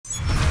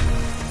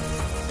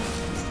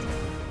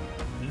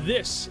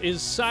This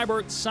is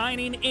Sybert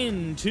signing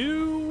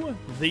into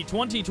the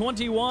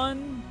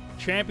 2021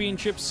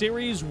 Championship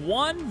Series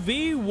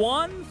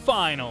 1v1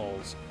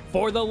 Finals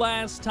for the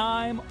last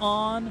time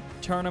on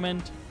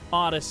Tournament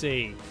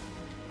Odyssey.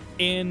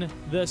 In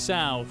the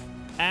South,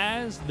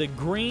 as the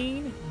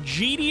Green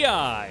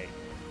GDI,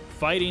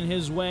 fighting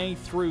his way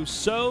through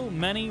so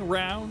many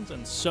rounds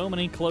and so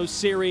many close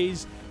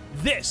series,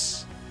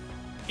 this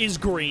is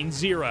Green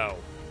Zero.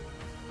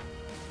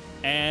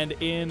 And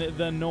in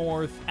the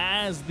North,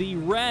 as the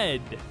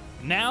Red,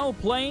 now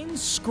playing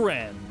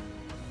Scrim,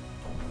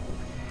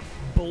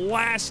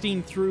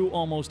 blasting through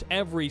almost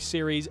every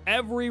series,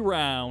 every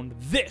round,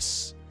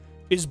 this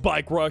is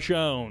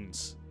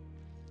BikeRushOwnz.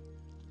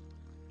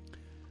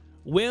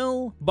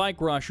 Will Bike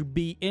Rush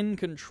be in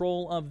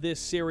control of this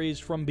series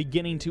from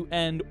beginning to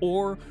end,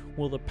 or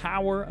will the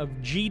power of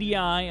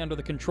GDI under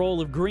the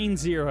control of Green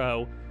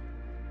Zero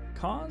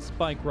cause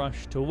Bike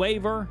Rush to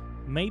waver,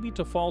 maybe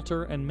to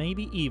falter, and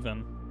maybe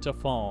even to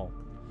fall?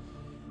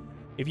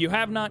 If you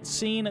have not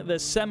seen the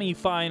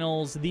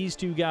semifinals, these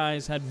two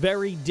guys had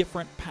very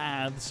different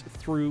paths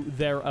through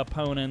their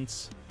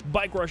opponents.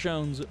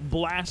 BikeRushOwnz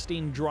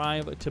blasting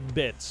Drive to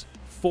bits,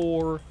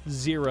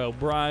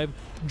 4-0.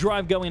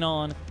 Drive going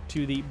on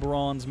to the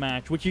bronze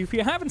match, which if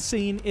you haven't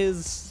seen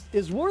is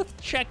worth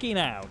checking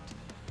out.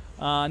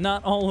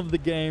 Not all of the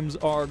games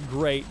are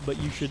great, but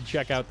you should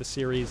check out the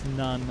series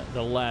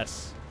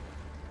nonetheless.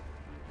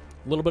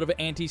 A little bit of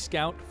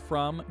anti-scout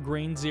from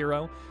Green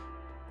Zero.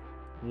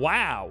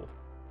 Wow.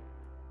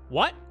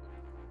 What?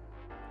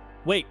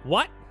 Wait,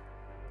 what?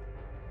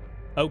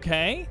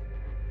 Okay.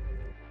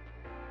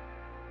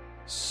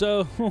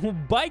 So,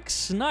 Bike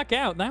snuck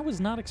out. I was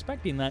not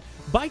expecting that.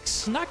 Bike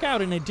snuck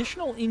out an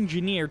additional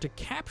engineer to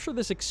capture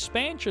this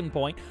expansion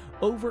point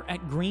over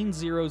at Green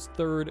Zero's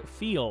third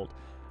field.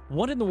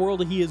 What in the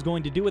world he is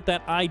going to do with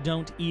that, I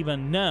don't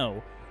even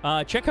know.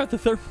 Check out the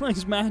third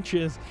place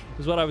matches,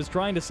 is what I was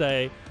trying to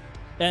say.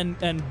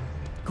 And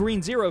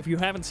Green Zero, if you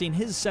haven't seen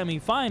his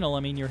semifinal, I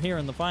mean, you're here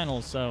in the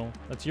finals, so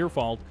that's your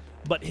fault.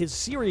 But his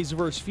series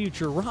versus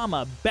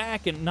Futurama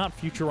back and not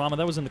Futurama,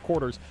 that was in the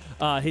quarters.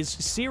 His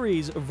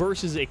series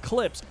versus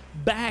Eclipse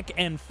back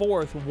and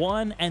forth,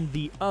 one and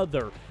the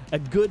other. A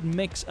good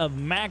mix of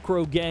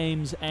macro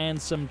games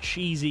and some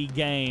cheesy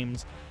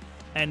games.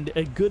 And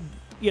a good,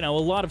 you know, a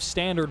lot of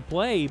standard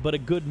play, but a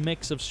good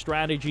mix of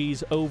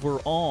strategies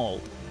overall.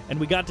 And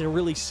we got to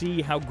really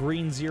see how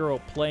Green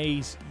Zero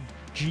plays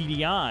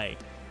GDI.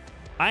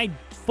 I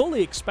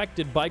fully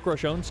expected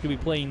BikeRushOwnz to be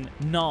playing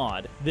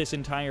Nod this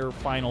entire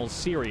finals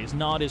series.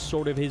 Nod is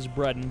sort of his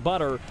bread and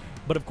butter,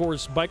 but of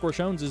course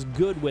BikeRushOwnz is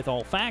good with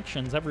all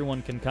factions.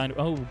 Everyone can kind of,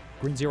 oh,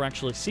 Green Zero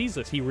actually sees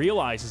this. He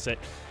realizes it.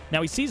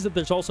 Now he sees that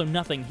there's also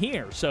nothing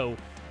here, so,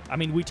 I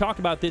mean, we talked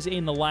about this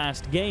in the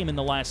last game, in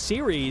the last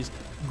series.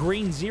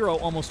 Green Zero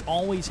almost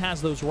always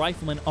has those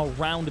riflemen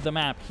around the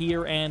map,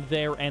 here and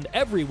there and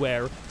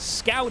everywhere.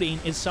 Scouting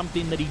is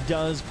something that he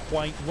does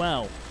quite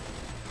well.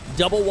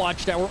 Double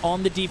watchtower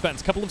on the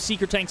defense. Couple of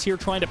seeker tanks here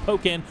trying to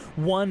poke in.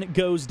 One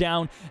goes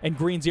down, and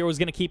Green Zero is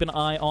going to keep an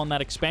eye on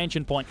that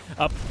expansion point.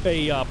 A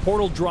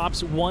portal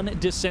drops, one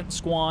descent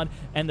squad,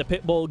 and the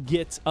Pitbull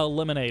gets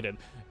eliminated.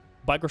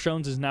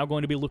 BikeRushOwnz is now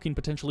going to be looking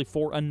potentially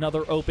for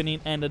another opening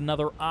and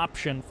another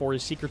option for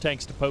his seeker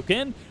tanks to poke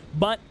in,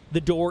 but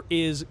the door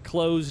is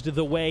closed,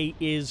 the way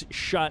is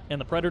shut, and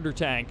the Predator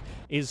tank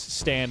is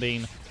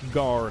standing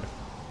guard.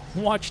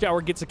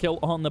 Watchtower gets a kill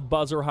on the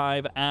Buzzer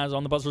Hive, as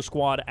on the Buzzer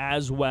Squad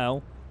as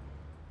well.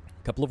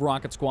 A couple of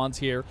rocket squads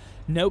here.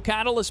 No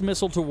Catalyst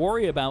missile to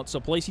worry about, so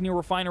placing your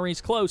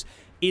refineries close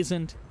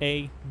isn't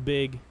a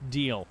big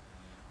deal.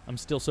 I'm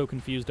still so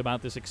confused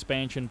about this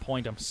expansion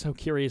point. I'm so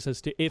curious as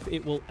to if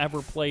it will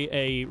ever play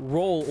a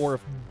role, or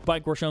if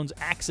BikeRushOwnz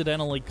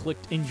accidentally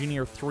clicked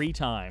Engineer 3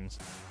 times,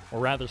 or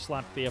rather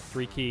slapped the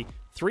F3 key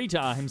 3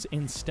 times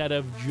instead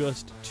of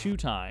just 2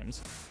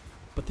 times.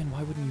 But then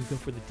why wouldn't you go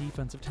for the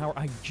defensive tower?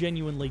 I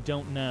genuinely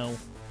don't know.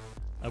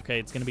 Okay,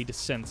 it's going to be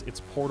descents.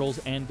 It's portals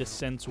and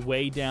descents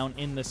way down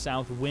in the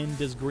south. When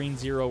does Green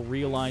Zero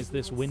realize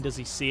this? When does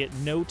he see it?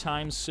 No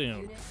time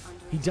soon.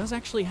 He does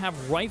actually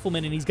have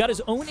riflemen, and he's got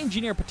his own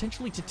engineer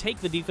potentially to take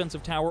the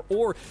defensive tower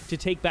or to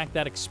take back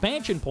that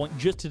expansion point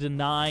just to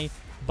deny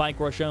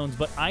BikeRushOwnz.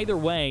 But either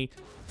way,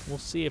 we'll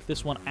see if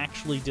this one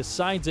actually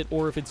decides it,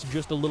 or if it's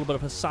just a little bit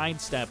of a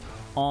sidestep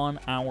on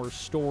our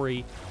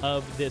story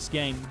of this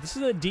game. This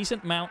is a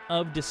decent amount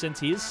of descents.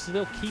 He is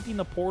still keeping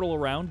the portal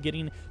around,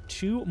 getting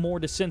 2 more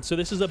descents. So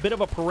this is a bit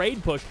of a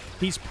parade push.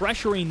 He's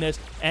pressuring this,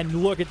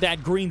 and look at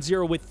that. Green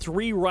Zero with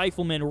 3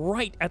 riflemen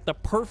right at the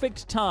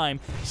perfect time.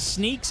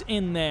 Sneaks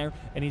in there,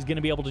 and he's going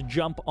to be able to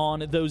jump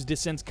on those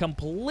descents,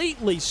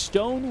 completely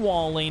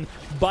stonewalling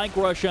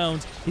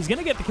BikeRushOwnz. He's going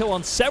to get the kill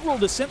on several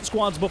descent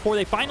squads before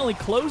they finally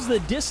close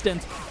the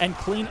distance and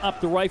clean up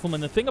the riflemen.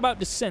 The thing about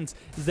descents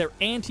is they're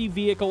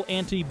anti-vehicle,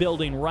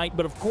 anti-building, right?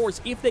 But of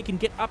course, if they can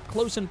get up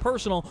close and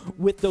personal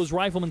with those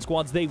rifleman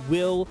squads, they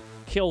will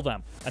kill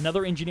them.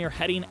 Another engineer engineer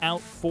heading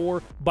out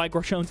for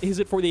BikeRushOwnz. Is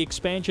it for the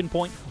expansion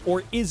point,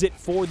 or is it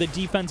for the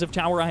defensive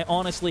tower? I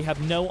honestly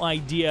have no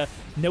idea.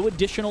 No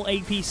additional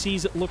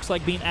APCs, it looks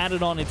like, being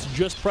added on. It's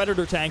just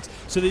Predator tanks,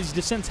 so these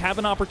descents have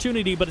an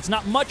opportunity, but it's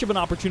not much of an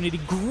opportunity.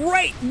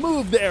 Great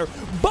move there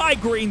by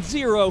Green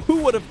Zero.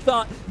 Who would have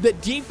thought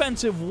that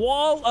defensive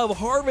wall of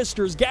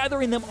harvesters,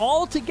 gathering them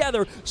all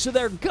together so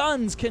their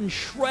guns can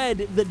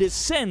shred the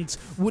descents,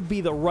 would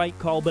be the right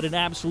call, but it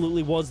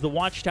absolutely was. The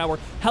watchtower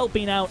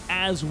helping out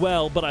as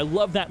well, but I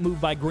love that move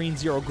by Green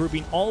Zero,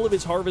 grouping all of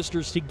his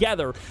harvesters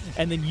together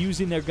and then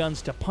using their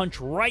guns to punch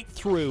right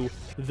through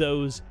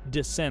those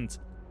descents.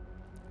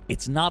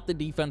 It's not the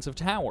defensive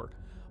tower.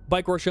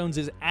 BikeRushOwnz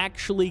is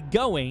actually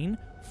going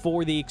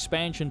for the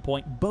expansion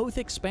point, both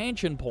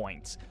expansion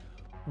points.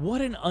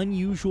 What an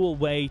unusual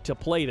way to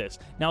play this.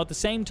 Now, at the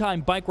same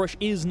time, BikeRush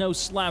is no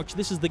slouch.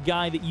 This is the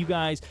guy that you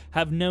guys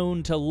have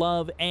known to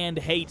love and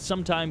hate.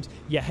 Sometimes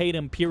you hate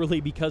him purely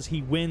because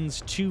he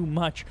wins too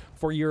much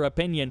for your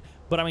opinion.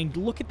 But, I mean,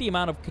 look at the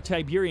amount of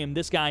Tiberium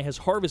this guy has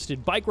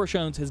harvested.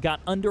 BikeRushOwnz has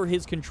got under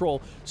his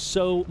control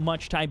so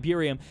much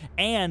Tiberium,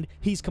 and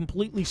he's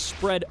completely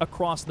spread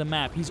across the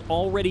map. He's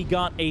already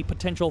got a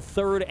potential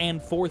 3rd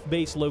and 4th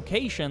base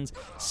locations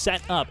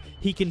set up.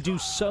 He can do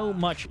so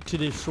much to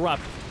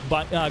disrupt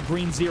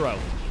Green Zero.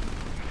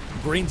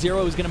 Green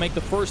Zero is going to make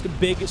the first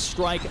big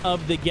strike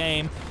of the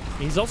game.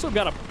 He's also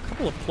got a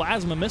couple of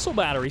plasma missile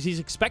batteries. He's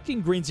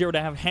expecting Green Zero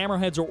to have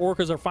hammerheads or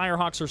orcas or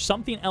firehawks or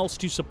something else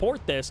to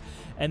support this,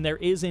 and there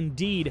is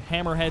indeed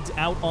hammerheads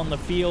out on the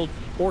field.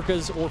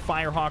 Orcas or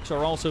firehawks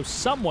are also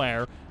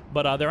somewhere,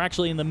 but they're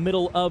actually in the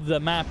middle of the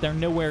map. They're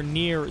nowhere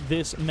near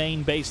this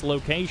main base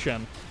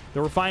location.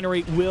 The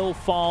refinery will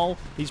fall.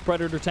 These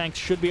Predator tanks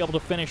should be able to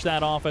finish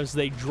that off as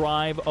they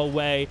drive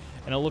away,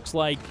 and it looks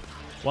like,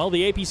 well,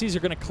 the APCs are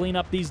going to clean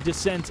up these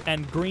descents,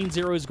 and Green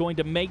Zero is going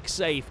to make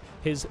safe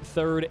his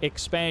 3rd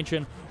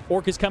expansion.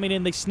 Orca's coming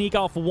in. They sneak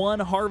off one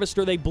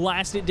harvester. They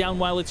blast it down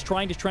while it's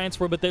trying to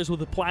transfer, but there's with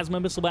the plasma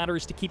missile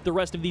batteries to keep the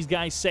rest of these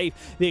guys safe.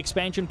 The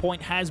expansion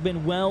point has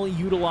been well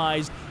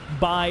utilized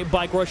by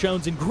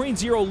BikeRushOwnz, and Green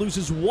Zero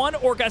loses one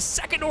Orca.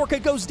 Second Orca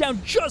goes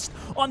down just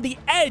on the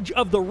edge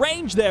of the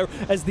range there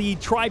as the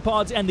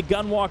tripods and the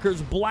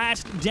gunwalkers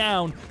blast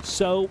down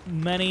so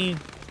many.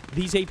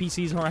 These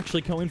APCs are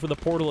actually going for the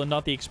portal and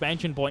not the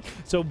expansion point,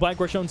 so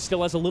BikeRushOwnz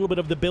still has a little bit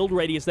of the build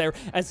radius there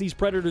as these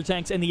Predator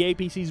tanks and the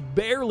APCs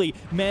barely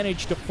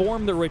manage to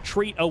form the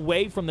retreat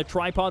away from the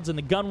tripods and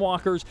the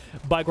gunwalkers.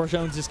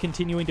 BikeRushOwnz is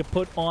continuing to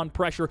put on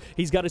pressure.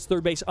 He's got his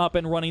 3rd base up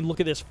and running. Look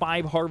at this,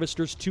 5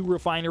 harvesters, 2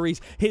 refineries.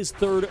 His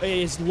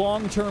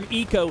long-term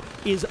eco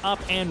is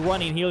up and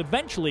running. He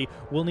eventually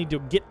will need to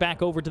get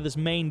back over to this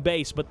main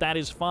base, but that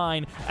is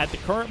fine. At the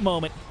current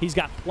moment, he's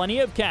got plenty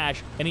of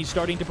cash, and he's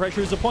starting to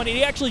pressure his opponent.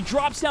 He actually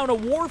drops down a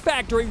war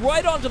factory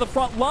right onto the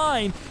front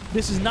line.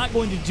 This is not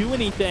going to do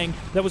anything.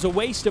 That was a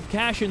waste of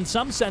cash in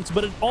some sense,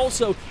 but it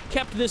also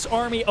kept this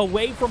army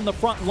away from the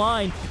front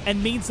line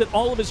and means that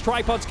all of his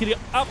tripods can get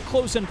up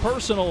close and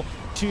personal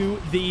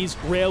to these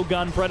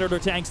railgun Predator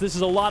tanks. This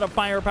is a lot of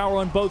firepower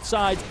on both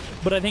sides,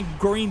 but I think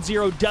Green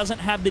Zero doesn't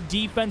have the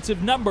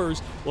defensive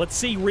numbers. Let's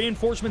see,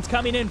 reinforcements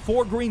coming in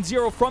for Green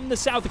Zero from the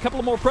south. A couple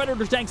of more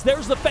Predator tanks.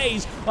 There's the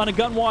phase on a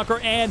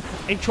gunwalker and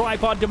a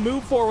tripod to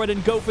move forward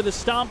and go for the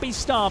stompy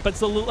stomp.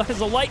 It's a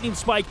lightning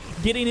spike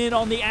getting in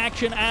on the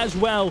action as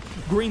well.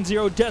 Green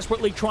Zero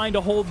desperately trying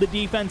to hold the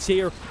defense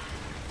here,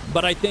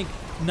 but I think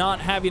not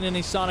having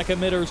any sonic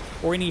emitters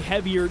or any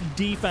heavier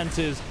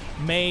defenses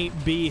may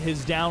be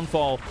his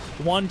downfall.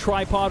 One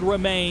tripod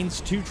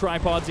remains, 2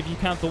 tripods if you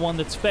count the one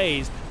that's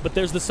phased, but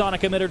there's the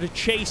sonic emitter to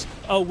chase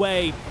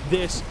away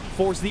this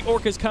force. The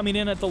Orca's coming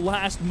in at the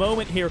last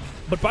moment here,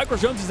 but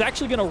BikeRushOwnz is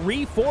actually going to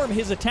reform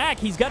his attack.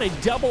 He's got a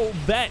double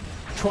vet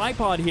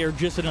tripod here,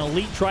 just an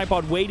elite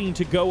tripod waiting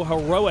to go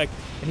heroic,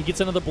 and he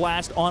gets another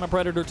blast on a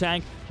Predator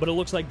tank, but it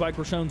looks like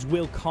BikeRushOwnz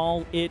will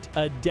call it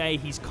a day.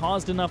 He's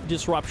caused enough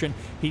disruption.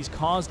 He's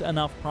caused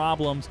enough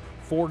problems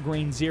for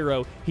Green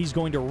Zero. He's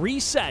going to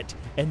reset,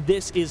 and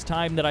this is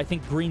time that I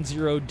think Green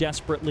Zero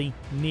desperately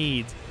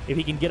needs. If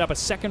he can get up a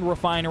 2nd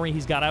refinery,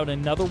 he's got out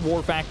another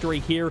war factory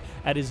here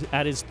at his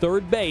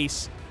 3rd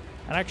base.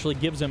 That actually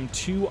gives him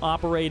 2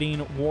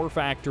 operating war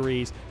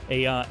factories,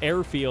 a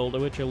airfield,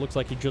 which it looks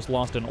like he just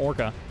lost an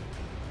Orca.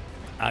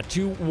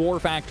 2 war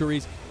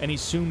factories, and he's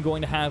soon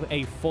going to have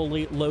a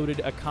fully loaded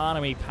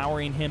economy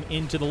powering him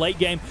into the late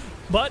game.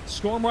 But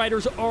Storm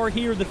Riders are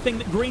here, the thing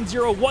that Green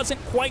Zero wasn't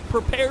quite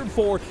prepared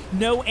for.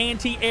 No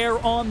anti-air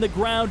on the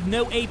ground,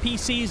 no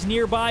APCs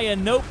nearby,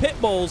 and no pit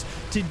bulls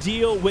to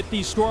deal with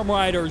these Storm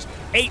Riders.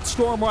 8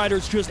 Storm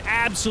Riders just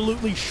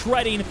absolutely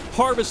shredding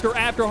harvester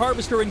after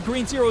harvester, and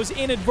Green Zero is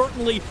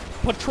inadvertently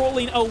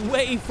patrolling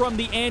away from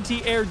the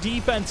anti-air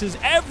defenses.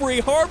 Every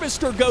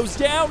harvester goes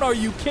down. Are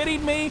you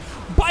kidding me?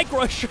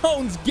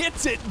 BikeRushOwnz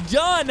gets it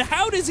done.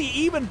 How does he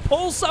even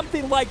pull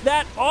something like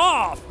that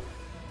off?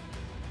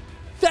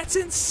 That's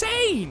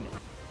insane.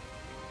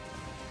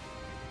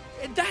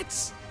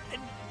 That's...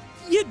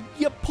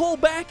 You pull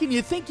back and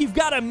you think you've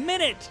got a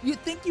minute. You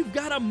think you've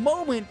got a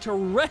moment to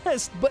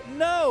rest, but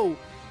no.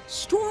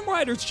 Storm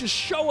Riders just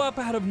show up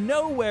out of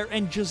nowhere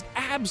and just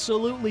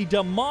absolutely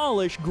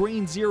demolish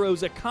Green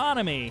Zero's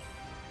economy.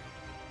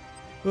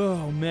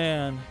 Oh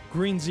man,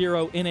 Green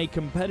Zero in a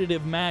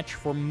competitive match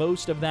for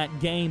most of that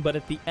game, but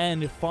at the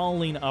end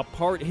falling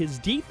apart. His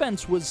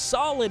defense was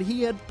solid,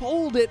 he had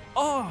pulled it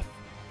off.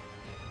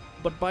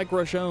 But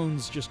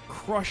BikeRushOwnz just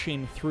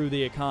crushing through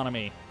the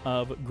economy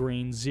of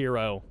Green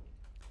Zero.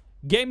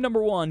 Game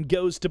number 1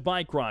 goes to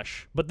Bike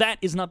Rush, but that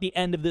is not the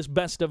end of this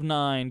best of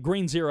 9.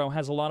 Green Zero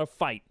has a lot of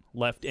fight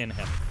left in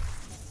him.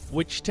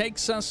 Which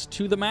takes us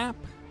to the map,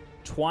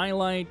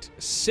 Twilight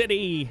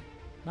City.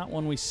 Not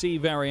one we see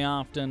very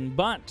often,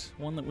 but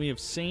one that we have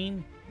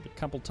seen a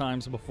couple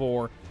times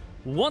before.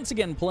 Once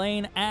again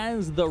playing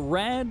as the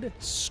Red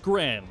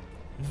Scrim.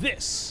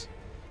 This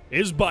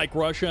is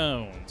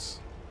BikeRushOwnz.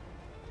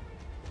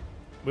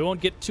 We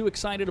won't get too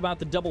excited about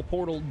the double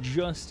portal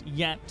just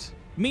yet.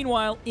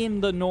 Meanwhile, in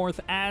the north,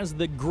 as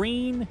the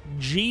Green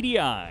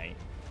GDI,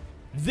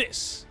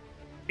 this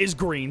is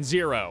Green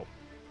Zero.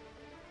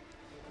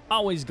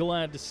 Always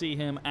glad to see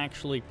him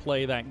actually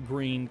play that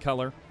green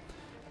color.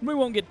 We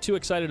won't get too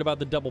excited about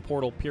the double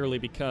portal purely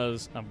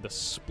because of the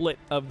split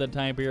of the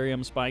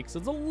Tiberium spikes.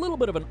 It's a little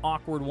bit of an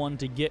awkward one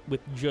to get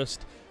with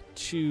just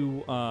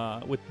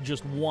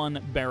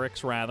one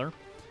barracks, rather.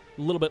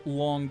 A little bit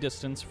long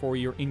distance for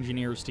your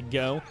engineers to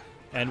go.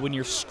 And when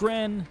you're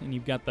Scren and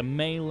you've got the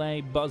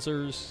melee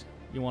buzzers,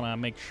 you want to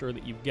make sure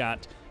that you've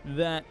got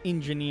that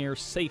engineer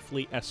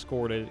safely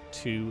escorted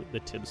to the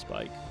Tib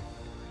spike.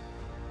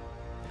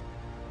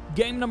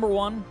 Game number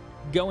 1,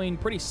 going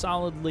pretty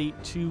solidly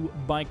to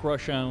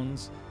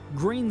BikeRushOwnz.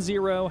 Green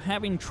Zero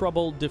having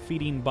trouble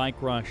defeating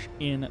Bike Rush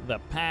in the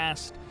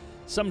past.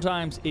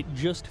 Sometimes it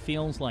just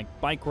feels like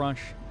Bike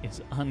Rush is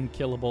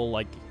unkillable,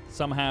 like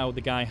somehow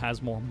the guy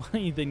has more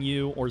money than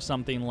you or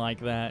something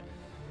like that.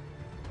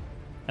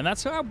 And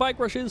that's how Bike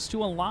Rush is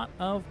to a lot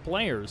of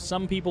players.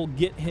 Some people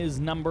get his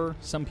number,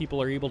 some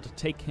people are able to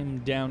take him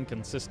down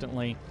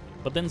consistently,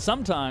 but then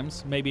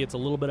sometimes maybe it's a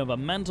little bit of a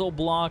mental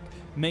block,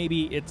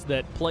 maybe it's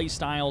that play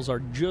styles are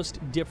just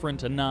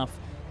different enough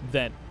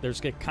that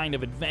there's a kind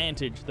of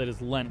advantage that is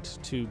lent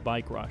to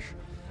Bike Rush.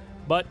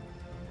 But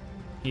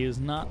he is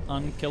not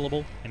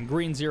unkillable, and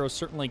Green Zero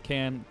certainly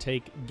can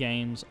take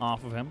games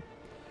off of him.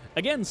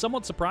 Again,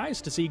 somewhat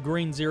surprised to see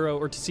Green Zero,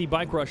 or to see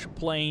Bike Rush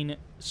playing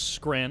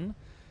Scren.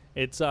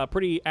 It's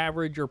pretty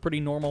average or pretty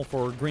normal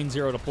for Green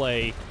Zero to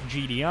play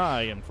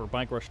GDI and for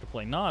Bike Rush to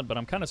play Nod, but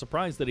I'm kind of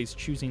surprised that he's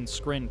choosing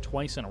Scren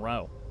twice in a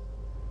row.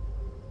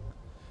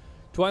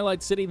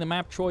 Twilight City, the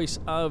map choice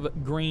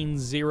of Green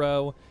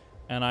Zero,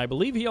 and I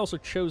believe he also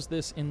chose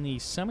this in the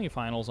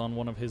semifinals on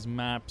one of his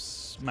map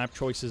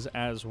choices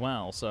as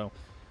well. So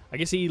I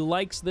guess he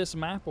likes this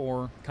map,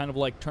 or kind of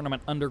like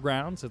Tournament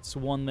Undergrounds. It's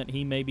one that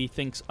he maybe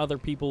thinks other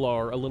people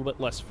are a little bit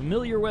less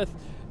familiar with,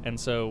 and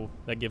so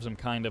that gives him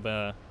kind of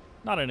a,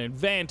 not an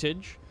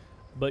advantage,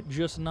 but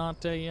just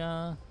not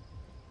a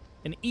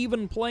an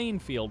even playing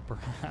field,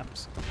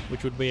 perhaps,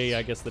 which would be,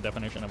 I guess, the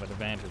definition of an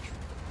advantage.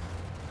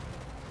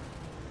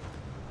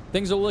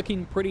 Things are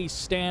looking pretty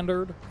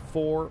standard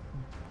for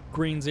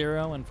Green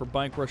Zero and for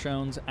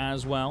BikeRushOwnz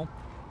as well.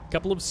 A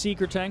couple of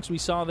Seeker tanks. We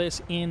saw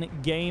this in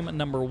game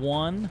number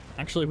 1.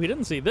 Actually, we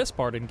didn't see this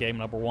part in game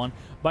number 1.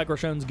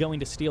 BikeRushOwnz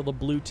going to steal the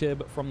blue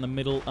Tib from the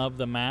middle of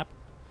the map.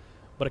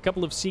 But a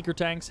couple of Seeker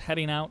tanks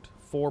heading out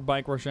for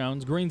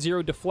BikeRushOwnz. Green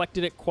Zero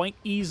deflected it quite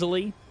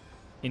easily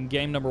in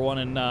game number 1,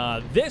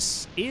 and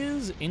this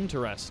is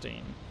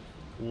interesting.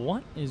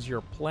 What is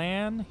your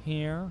plan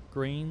here,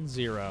 Green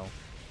Zero?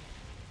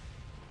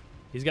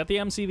 He's got the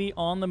MCV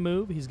on the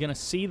move. He's going to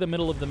see the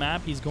middle of the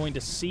map. He's going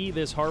to see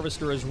this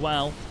Harvester as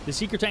well. The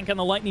Seeker tank on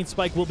the Lightning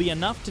Spike will be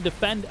enough to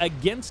defend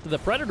against the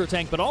Predator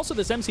tank, but also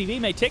this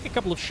MCV may take a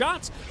couple of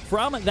shots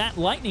from that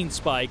Lightning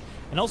Spike,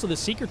 and also the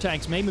Seeker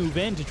tanks may move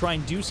in to try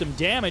and do some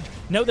damage.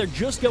 No, they're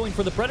just going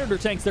for the Predator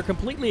tanks. They're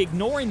completely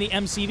ignoring the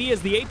MCV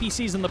as the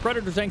APCs and the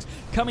Predator tanks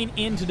coming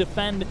in to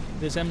defend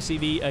this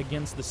MCV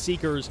against the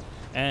Seekers.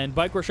 And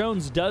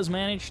BikeRushOwnz does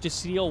manage to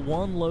steal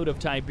one load of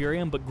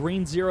Tiberium, but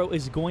Green Zero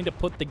is going to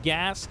put the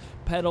gas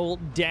pedal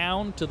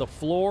down to the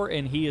floor,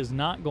 and he is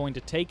not going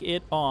to take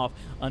it off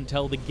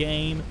until the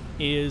game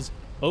is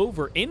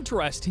over.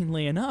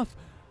 Interestingly enough,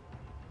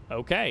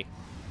 okay,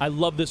 I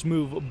love this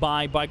move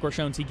by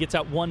BikeRushOwnz. He gets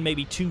out one,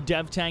 maybe two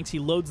dev tanks, he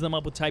loads them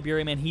up with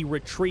Tiberium, and he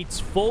retreats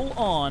full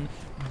on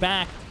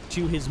back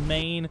to his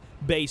main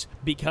base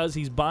because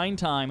he's buying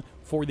time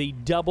for the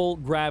double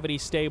gravity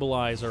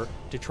stabilizer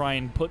to try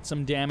and put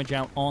some damage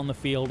out on the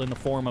field in the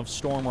form of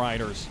Storm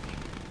Riders.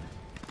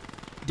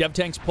 Dev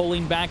tanks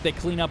pulling back, they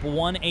clean up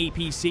one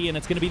APC, and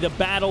it's going to be the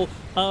battle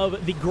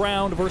of the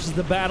ground versus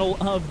the battle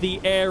of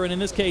the air, and in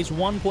this case,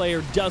 one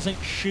player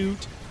doesn't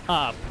shoot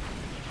up.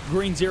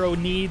 Green Zero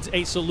needs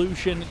a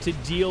solution to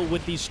deal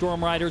with these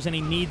Storm Riders, and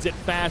he needs it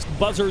fast.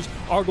 Buzzers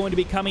are going to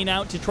be coming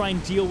out to try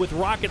and deal with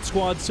Rocket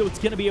Squads, so it's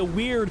going to be a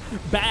weird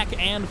back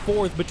and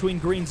forth between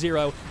Green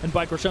Zero and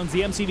BikeRushOwnz.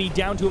 The MCV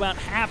down to about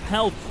half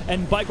health,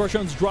 and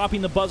BikeRushOwnz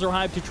dropping the Buzzer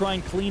Hive to try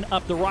and clean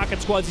up the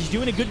Rocket Squads. He's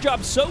doing a good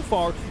job so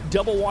far.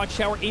 Double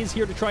Watchtower is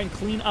here to try and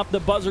clean up the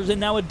Buzzers, and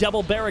now a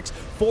double Barracks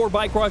for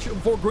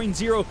Green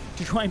Zero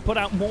to try and put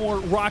out more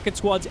Rocket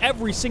Squads.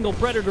 Every single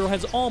Predator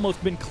has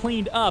almost been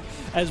cleaned up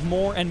as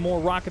more and more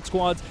Rocket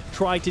Squads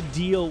try to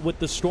deal with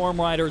the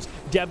Storm Riders.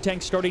 Dev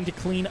Tank starting to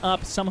clean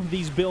up some of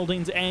these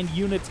buildings and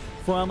units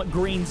from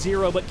Green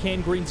Zero, but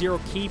can Green Zero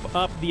keep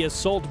up the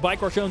assault?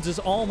 BikeRushOwnz has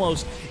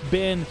almost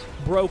been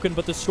broken,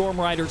 but the Storm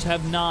Riders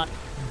have not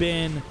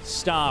been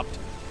stopped.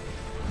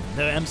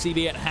 The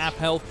MCV at half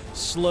health,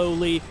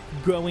 slowly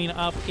going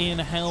up in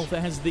health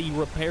as the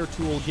repair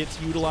tool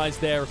gets utilized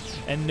there,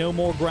 and no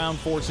more ground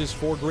forces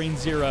for Green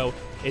Zero.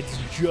 It's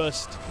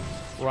just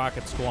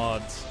Rocket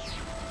Squads.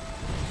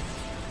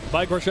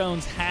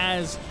 BikeRushOwnz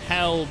has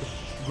held.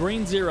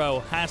 Green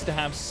Zero has to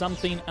have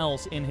something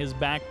else in his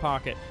back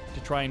pocket to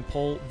try and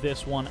pull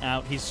this one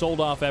out. He's sold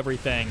off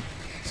everything,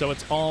 so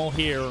it's all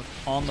here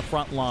on the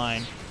front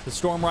line. The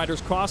Storm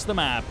Riders cross the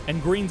map,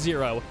 and Green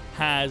Zero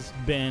has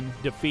been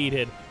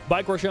defeated.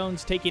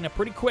 BikeRushOwnz taking a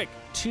pretty quick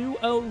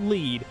 2-0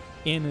 lead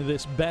in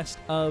this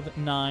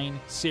best-of-9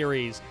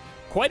 series.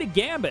 Quite a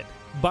gambit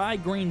by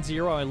Green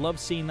Zero. I love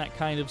seeing that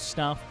kind of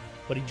stuff,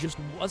 but he just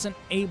wasn't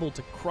able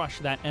to crush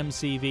that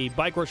MCV.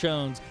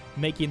 BikeRushOwnz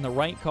making the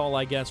right call,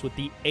 I guess, with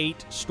the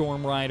 8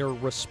 Storm Rider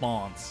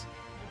response.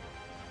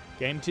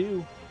 Game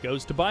 2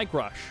 goes to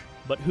BikeRush,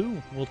 but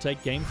who will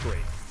take Game 3?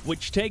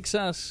 Which takes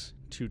us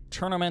to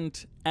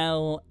Tournament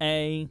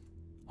LA.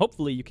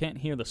 Hopefully you can't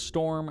hear the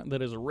storm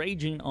that is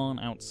raging on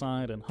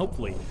outside, and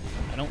hopefully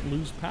I don't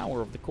lose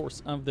power over the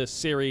course of this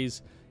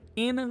series.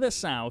 In the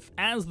south,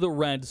 as the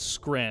Red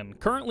Scrin,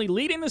 currently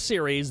leading the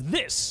series,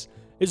 this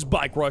is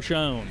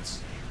BikeRushOwnz.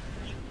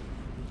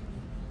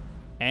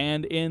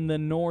 And in the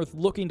north,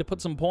 looking to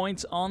put some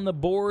points on the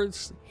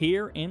boards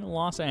here in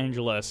Los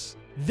Angeles,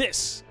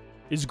 this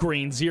is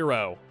Green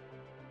Zero.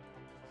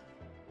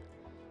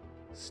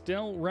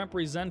 Still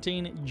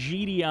representing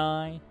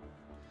GDI.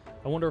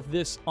 I wonder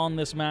if on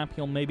this map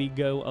he'll maybe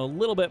go a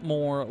little bit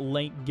more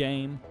late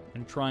game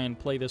and try and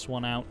play this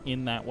one out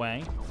in that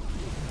way.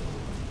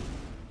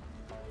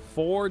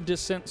 4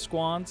 descent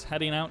squads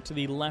heading out to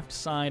the left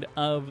side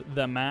of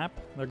the map.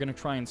 They're going to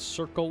try and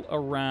circle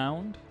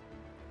around.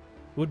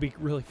 It would be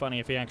really funny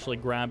if he actually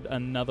grabbed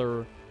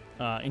another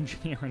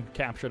engineer and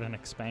captured an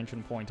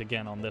expansion point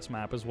again on this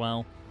map as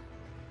well.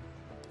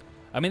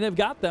 I mean, they've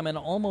got them, and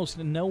almost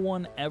no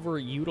one ever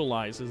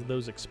utilizes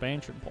those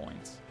expansion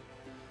points.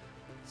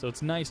 So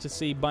it's nice to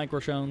see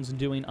BikeRushOwnz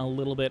doing a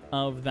little bit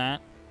of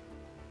that.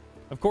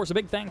 Of course, a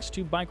big thanks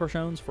to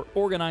BikeRushOwnz for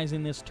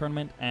organizing this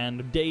tournament,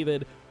 and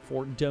David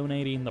for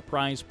donating the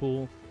prize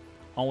pool.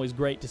 Always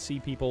great to see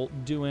people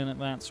doing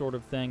that sort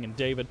of thing, and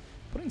David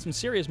putting some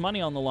serious money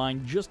on the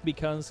line just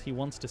because he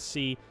wants to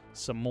see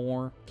some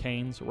more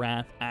Kane's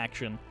Wrath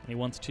action. He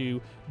wants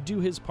to do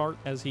his part,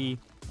 as he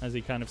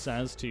kind of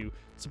says, to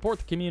support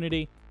the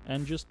community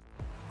and just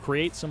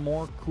create some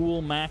more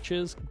cool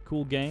matches,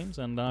 cool games,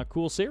 and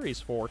cool series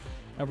for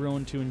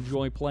everyone to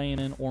enjoy playing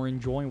in or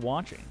enjoy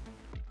watching.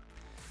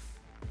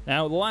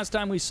 Now, the last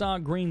time we saw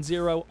Green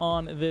Zero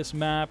on this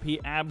map, he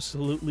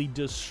absolutely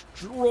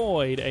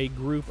destroyed a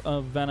group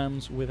of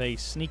Venoms with a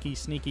sneaky,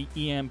 sneaky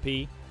EMP.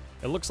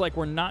 It looks like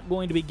we're not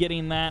going to be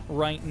getting that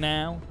right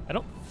now. I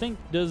don't think...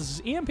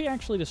 Does EMP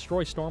actually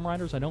destroy Storm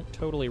Riders? I don't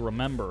totally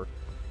remember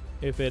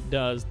if it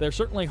does. They're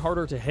certainly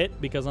harder to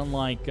hit because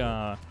unlike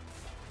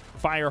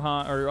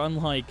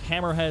unlike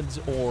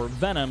Hammerheads or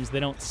Venoms, they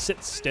don't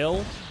sit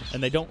still,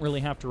 and they don't really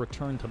have to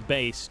return to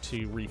base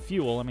to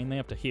refuel. I mean, they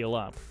have to heal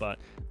up, but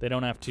they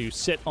don't have to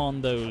sit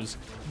on those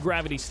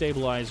gravity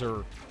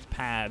stabilizer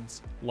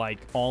pads like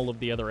all of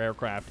the other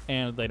aircraft,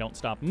 and they don't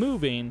stop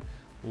moving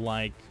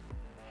like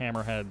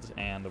Hammerheads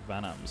and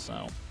Venoms.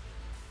 So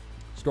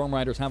Storm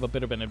Riders have a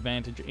bit of an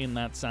advantage in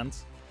that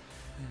sense.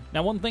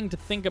 Now, one thing to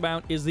think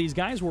about is these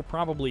guys were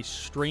probably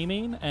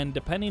streaming, and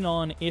depending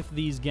on if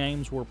these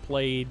games were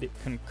played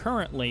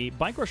concurrently,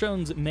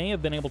 BikeRushOwnz may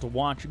have been able to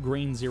watch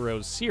Green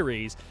Zero's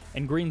series,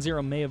 and Green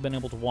Zero may have been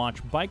able to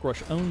watch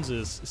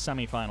BikeRushOwnz's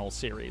semifinal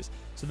series.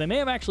 So they may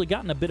have actually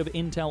gotten a bit of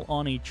intel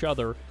on each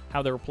other,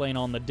 how they were playing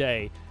on the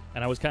day,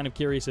 and I was kind of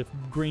curious if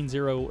Green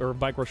Zero or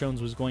BikeRushOwnz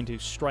was going to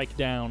strike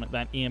down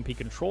that EMP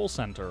control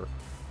center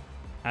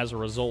as a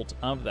result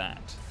of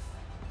that.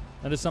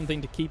 That is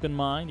something to keep in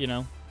mind, you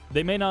know.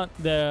 They may not,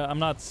 I'm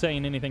not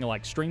saying anything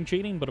like stream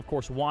cheating, but of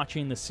course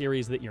watching the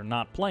series that you're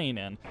not playing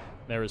in,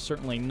 there is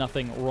certainly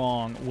nothing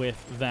wrong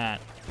with that.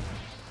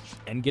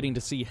 And getting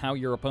to see how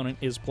your opponent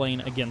is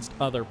playing against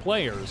other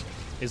players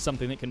is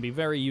something that can be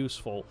very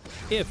useful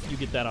if you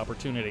get that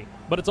opportunity.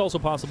 But it's also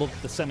possible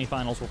that the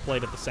semifinals were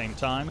played at the same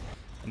time,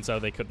 and so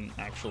they couldn't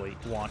actually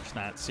watch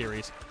that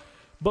series.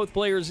 Both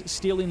players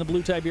stealing the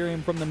blue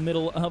Tiberium from the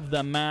middle of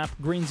the map.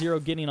 Green Zero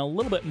getting a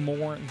little bit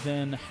more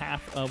than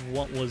half of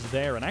what was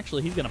there. And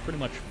actually, he's going to pretty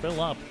much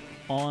fill up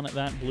on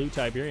that blue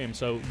Tiberium.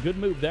 So good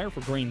move there for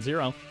Green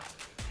Zero.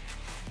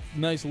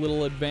 Nice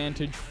little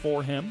advantage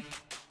for him.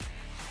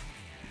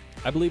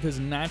 I believe his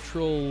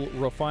natural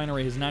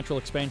refinery, his natural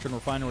expansion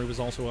refinery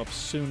was also up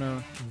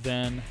sooner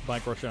than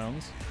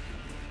BikeRushOwnz.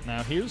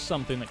 Now, here's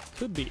something that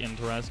could be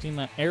interesting.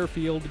 That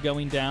airfield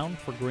going down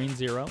for Green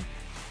Zero.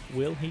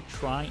 Will he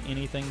try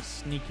anything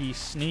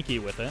sneaky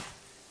with it?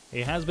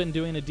 He has been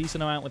doing a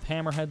decent amount with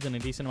hammerheads and a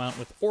decent amount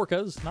with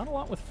orcas. Not a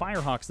lot with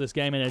firehawks this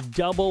game, and a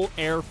double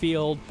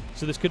airfield.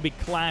 So this could be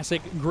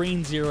classic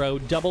Green Zero,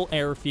 double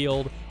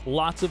airfield,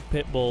 lots of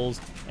pit bulls,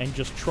 and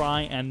just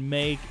try and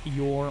make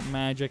your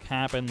magic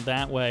happen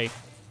that way.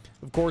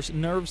 Of course,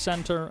 Nerve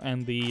Center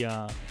and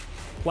the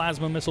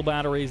plasma missile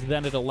batteries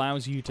that it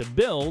allows you to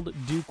build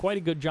do quite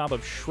a good job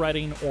of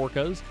shredding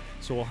orcas.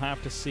 So we'll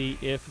have to see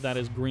if that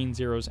is Green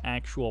Zero's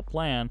actual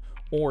plan,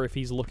 or if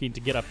he's looking to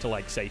get up to,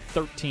 like, say,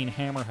 13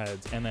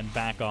 hammerheads and then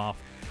back off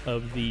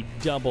of the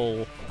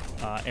double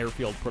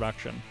airfield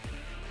production.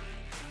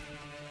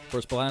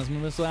 First plasma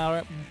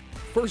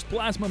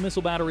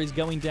missile batteries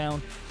going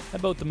down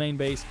at both the main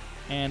base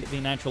and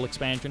the natural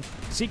expansion.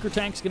 Secret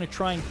Tank's going to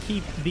try and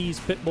keep these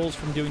pit bulls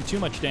from doing too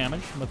much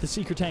damage, but the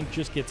Secret Tank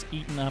just gets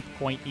eaten up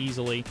quite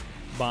easily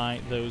by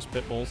those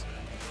pit bulls.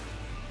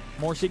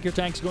 More Secret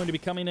Tanks going to be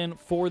coming in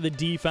for the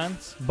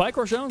defense.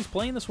 BikeRushOwnz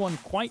playing this one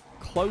quite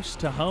close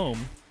to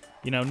home.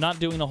 You know, not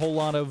doing a whole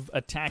lot of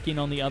attacking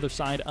on the other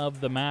side of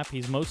the map.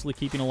 He's mostly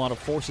keeping a lot of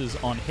forces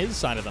on his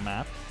side of the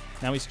map.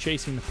 Now he's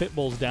chasing the pit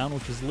bulls down,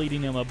 which is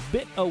leading him a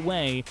bit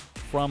away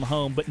from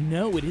home. But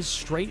no, it is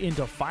straight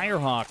into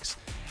firehawks.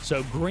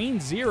 So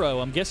Green Zero,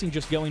 I'm guessing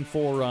just going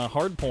for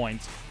hard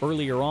points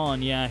earlier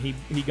on. Yeah,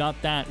 he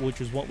got that, which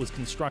is what was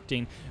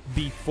constructing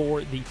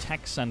before the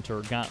tech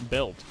center got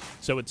built.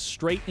 So it's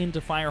straight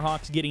into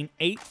firehawks, getting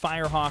 8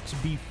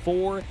 firehawks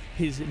before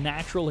his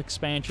natural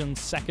expansion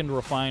second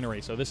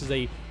refinery. So this is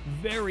a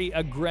very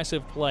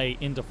aggressive play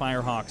into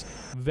firehawks.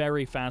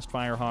 Very fast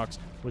firehawks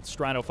with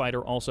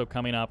Stratofighter also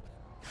coming up.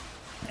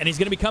 And he's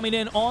going to be coming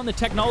in on the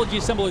technology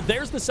assembler.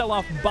 There's the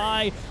sell-off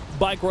by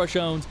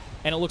BikeRushOwnz.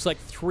 And it looks like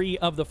 3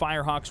 of the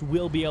Firehawks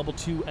will be able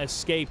to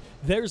escape.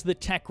 There's the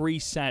tech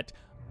reset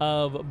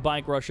of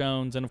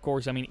BikeRushOwnz. And, of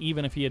course, I mean,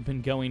 even if he had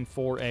been going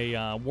for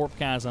a Warp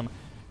Chasm,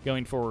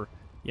 going for,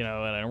 you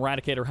know, an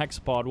Eradicator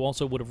Hexapod,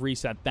 also would have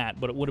reset that.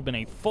 But it would have been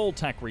a full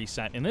tech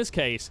reset. In this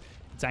case,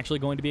 it's actually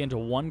going to be into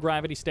 1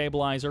 gravity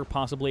stabilizer,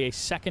 possibly a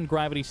second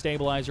gravity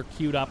stabilizer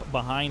queued up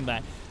behind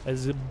that.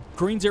 As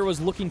Green Zero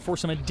is looking for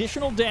some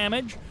additional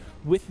damage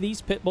with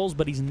these pit bulls,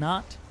 but he's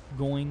not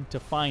going to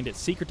find it.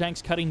 Secret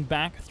Tank's cutting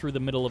back through the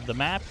middle of the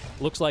map.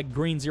 Looks like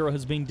Green Zero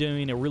has been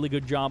doing a really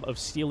good job of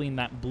stealing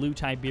that blue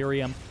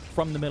Tiberium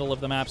from the middle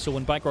of the map, so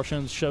when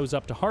BikeRushOwnz shows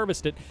up to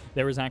harvest it,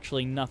 there is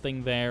actually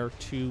nothing there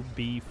to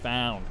be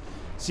found.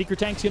 Secret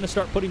Tank's going to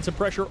start putting some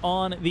pressure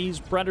on these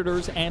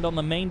Predators and on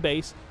the main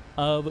base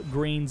of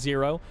Green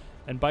Zero,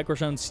 and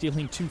BikeRushOwnz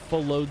stealing 2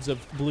 full loads of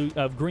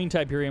green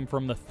Tiberium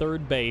from the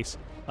third base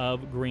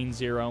of Green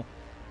Zero.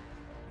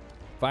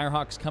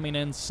 Firehawks coming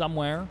in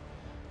somewhere.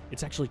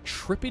 It's actually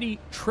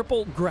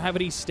triple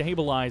gravity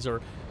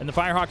stabilizer. And the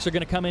Firehawks are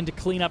going to come in to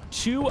clean up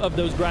 2 of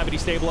those gravity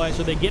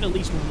stabilizers. They get at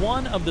least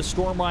 1 of the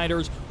Storm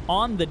Riders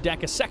on the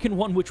deck. A second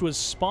one, which was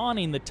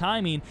spawning the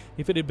timing.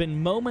 If it had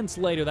been moments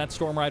later, that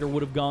Storm Rider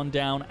would have gone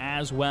down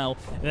as well.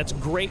 And that's a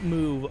great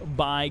move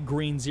by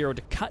Green Zero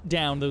to cut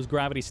down those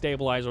gravity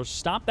stabilizers,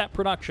 stop that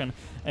production,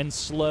 and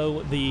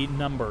slow the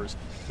numbers.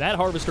 That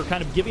Harvester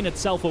kind of giving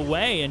itself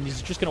away, and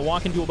he's just going to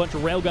walk into a bunch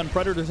of Railgun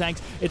Predator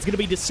tanks. It's going to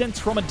be descents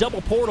from a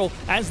double portal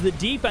as the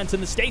defense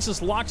and the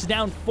stasis locks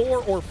down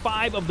 4 or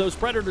 5 of those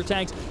Predator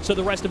tanks, so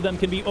the rest of them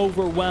can be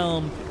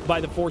overwhelmed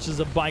by the forces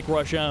of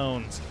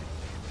BikeRushOwnz.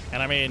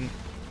 And I mean,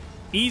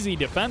 easy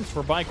defense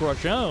for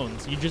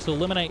BikeRushOwnz. You just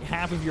eliminate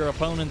half of your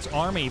opponent's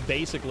army,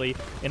 basically,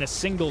 in a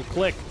single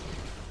click.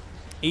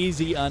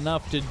 Easy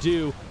enough to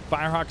do.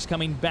 Firehawks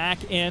coming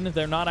back in.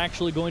 They're not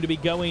actually going to be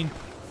going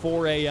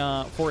for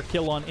a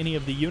kill on any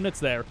of the units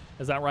there,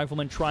 as that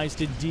Rifleman tries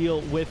to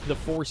deal with the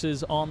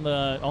forces on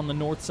the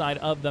north side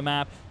of the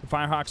map. The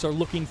Firehawks are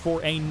looking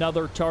for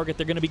another target.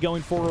 They're going to be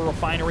going for a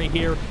refinery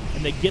here,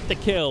 and they get the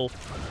kill.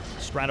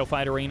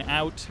 Stratofightering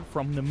out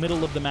from the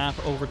middle of the map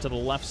over to the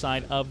left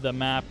side of the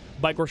map.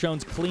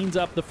 BikeRushOwnz cleans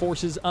up the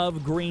forces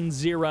of Green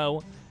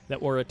Zero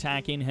that were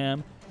attacking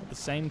him. At the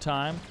same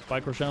time,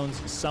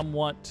 BikeRushOwnz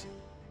somewhat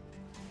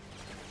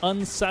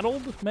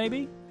unsettled,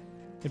 maybe?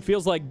 It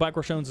feels like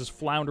BikeRushOwnz is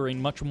floundering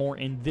much more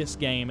in this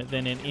game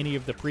than in any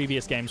of the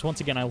previous games.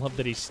 Once again, I love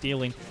that he's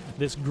stealing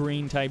this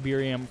green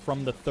Tiberium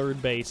from the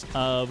third base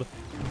of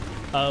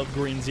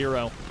Green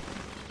Zero.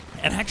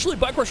 And actually,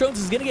 BikeRushOwnz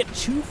is going to get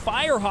 2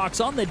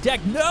 Firehawks on the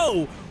deck.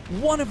 No!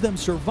 One of them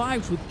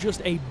survives with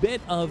just a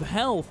bit of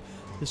health.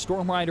 The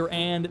Storm Rider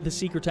and the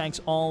Secret Tanks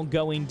all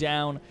going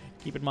down.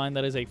 Keep in mind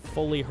that is a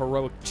fully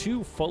heroic,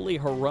 2 fully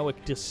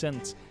heroic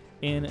descents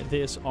in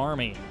this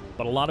army.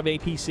 But a lot of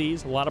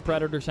APCs, a lot of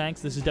Predator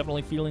tanks. This is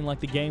definitely feeling like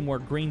the game where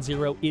Green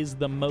Zero is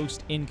the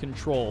most in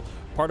control.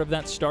 Part of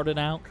that started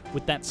out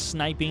with that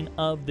sniping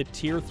of the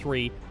Tier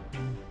 3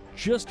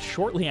 just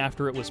shortly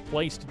after it was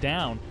placed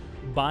down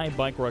by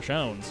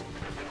BikeRushOwnz.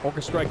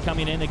 Orca Strike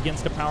coming in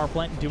against a power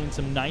plant, doing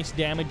some nice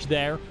damage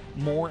there.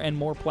 More and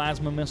more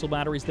plasma missile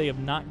batteries. They have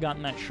not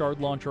gotten that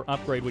shard launcher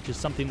upgrade, which is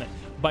something that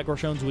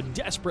BikeRushOwnz would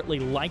desperately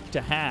like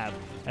to have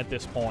at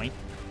this point.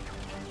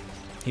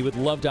 He would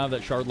love to have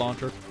that shard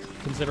launcher,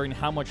 considering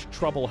how much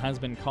trouble has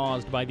been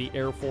caused by the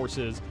air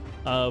forces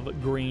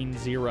of Green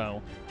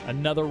Zero.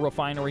 Another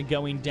refinery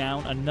going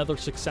down, another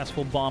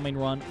successful bombing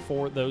run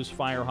for those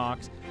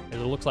Firehawks,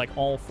 as it looks like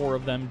all 4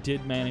 of them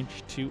did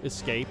manage to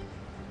escape.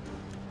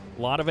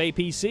 A lot of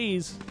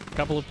APCs, a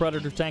couple of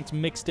Predator tanks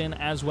mixed in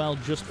as well,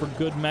 just for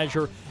good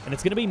measure. And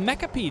it's going to be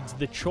Mechapeds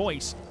the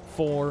choice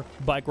for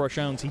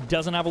BikeRushOwnz. He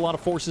doesn't have a lot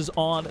of forces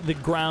on the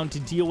ground to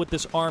deal with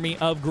this army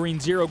of Green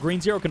Zero. Green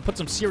Zero can put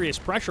some serious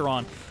pressure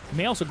on. He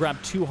may also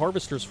grab 2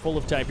 harvesters full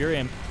of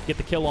Tiberium, get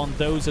the kill on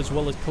those, as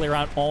well as clear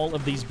out all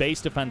of these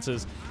base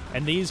defenses.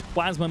 And these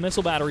plasma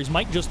missile batteries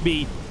might just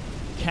be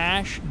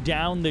cash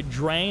down the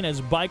drain as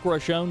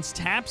BikeRushOwnz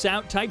taps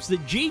out, types the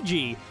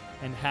GG,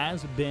 and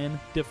has been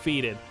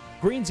defeated.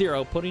 Green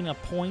Zero putting a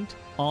point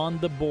on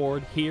the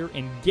board here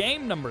in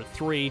game number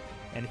 3,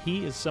 and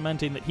he is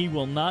cementing that he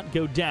will not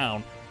go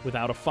down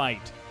without a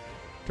fight.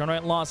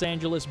 Tournament Los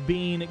Angeles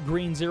being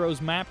Green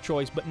Zero's map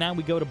choice, but now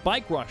we go to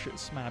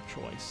BikeRush's map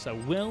choice. So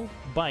will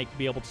Bike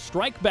be able to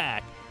strike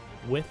back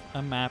with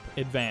a map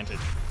advantage?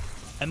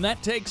 And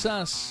that takes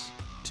us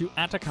to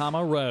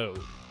Atacama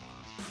Road.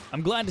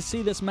 I'm glad to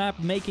see this map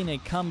making a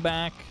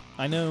comeback.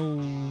 I know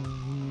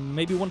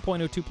maybe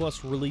 1.02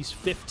 plus release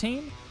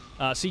 15.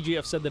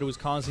 CGF said that it was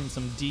causing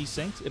some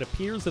desyncs. It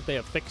appears that they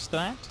have fixed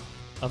that.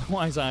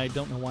 Otherwise, I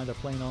don't know why they're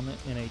playing on it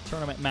in a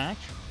tournament match.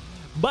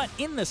 But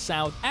in the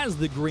South, as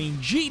the Green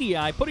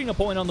GDI, putting a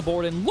point on the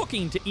board and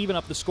looking to even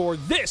up the score,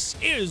 this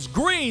is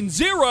Green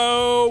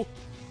Zero!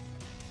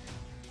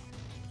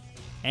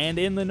 And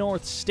in the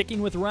North,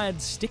 sticking with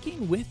Red,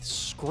 sticking with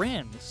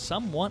Scrin.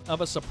 Somewhat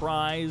of a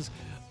surprise,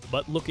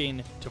 but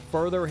looking to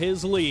further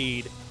his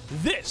lead,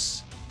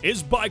 this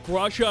is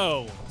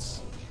BikeRushOwnz.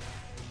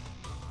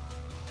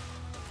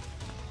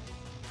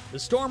 The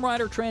Storm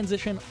Rider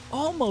transition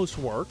almost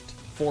worked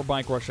for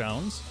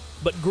BikeRushOwnz,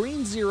 but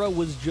Green Zero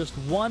was just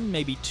 1,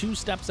 maybe 2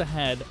 steps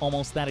ahead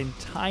almost that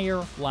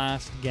entire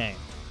last game.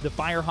 The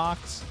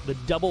Firehawks, the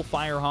double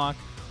Firehawk,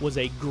 was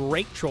a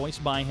great choice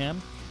by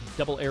him.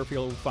 Double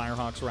airfield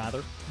Firehawks,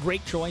 rather.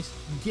 Great choice.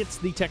 Gets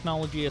the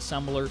technology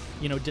assembler,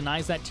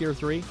 denies that Tier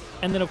 3.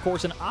 And then, of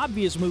course, an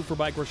obvious move for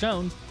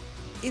BikeRushOwnz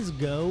is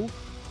go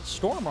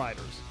Storm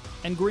Riders.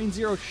 And Green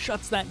Zero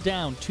shuts that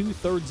down,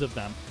 2/3 of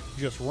them.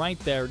 Just right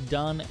there,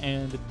 done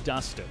and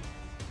dusted.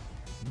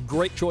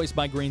 Great choice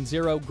by Green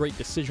Zero, great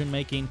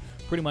decision-making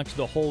pretty much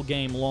the whole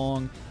game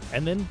long.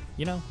 And then,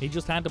 he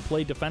just had to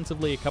play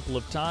defensively a couple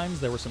of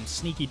times. There were some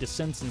sneaky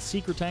descents and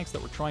secret tanks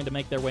that were trying to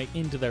make their way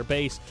into their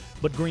base,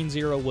 but Green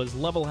Zero was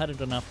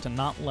level-headed enough to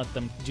not let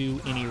them do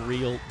any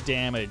real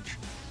damage.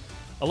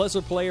 A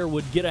lesser player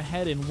would get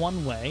ahead in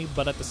one way,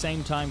 but at the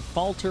same time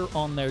falter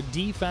on their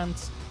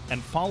defense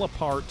and fall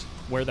apart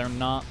where they're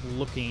not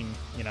looking,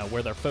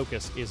 where their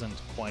focus isn't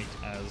quite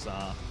as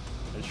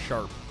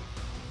sharp.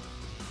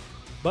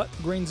 But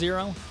Green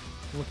Zero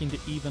looking to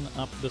even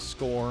up the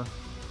score.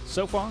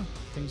 So far,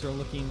 things are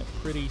looking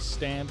pretty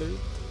standard.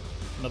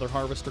 Another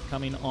Harvester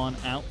coming on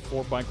out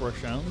for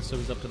BikeRushOwnz, so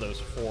he's up to those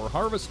 4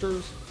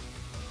 Harvesters.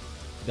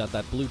 Got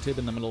that blue tip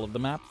in the middle of the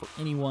map for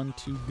anyone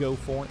to go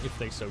for if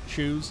they so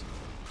choose.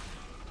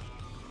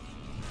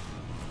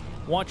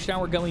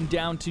 Watchtower going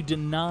down to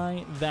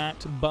deny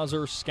that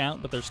buzzer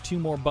scout, but there's 2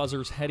 more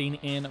buzzers heading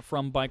in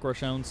from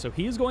BikeRushOwnz, so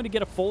he is going to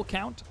get a full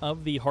count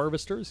of the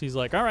Harvesters. He's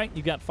like, all right,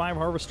 you got 5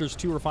 Harvesters,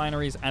 2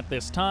 refineries at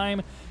this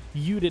time.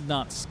 You did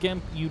not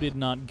skimp. You did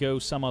not go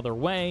some other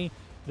way.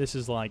 This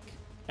is like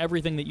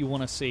everything that you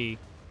want to see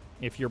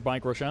if you're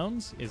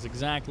BikeRushOwnz is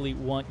exactly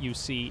what you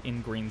see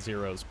in Green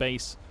Zero's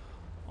base.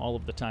 All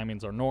of the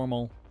timings are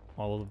normal.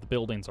 All of the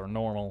buildings are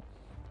normal.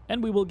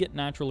 And we will get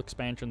natural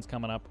expansions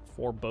coming up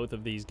for both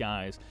of these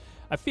guys.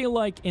 I feel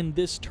like in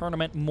this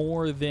tournament,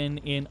 more than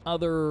in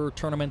other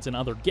tournaments and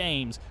other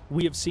games,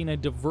 we have seen a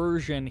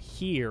diversion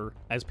here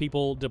as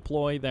people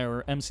deploy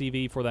their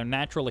MCV for their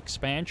natural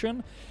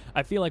expansion.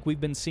 I feel like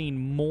we've been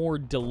seeing more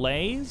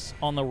delays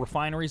on the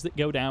refineries that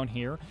go down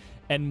here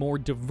and more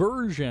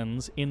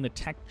diversions in the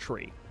tech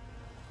tree,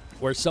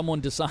 where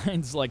someone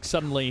decides, like,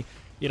 suddenly,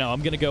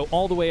 I'm going to go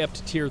all the way up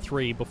to Tier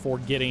 3 before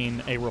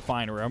getting a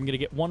refinery. I'm going to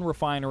get 1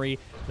 refinery,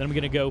 then I'm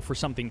going to go for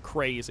something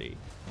crazy.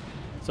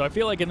 So I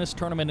feel like in this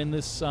tournament, in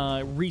this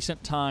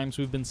recent times,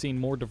 we've been seeing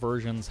more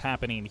diversions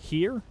happening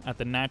here at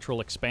the natural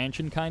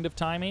expansion kind of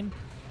timing.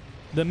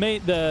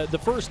 The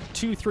first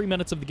 2-3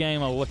 minutes of the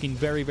game are looking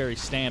very, very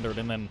standard,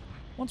 and then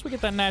once we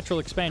get that natural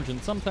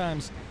expansion,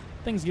 sometimes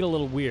things get a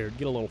little weird,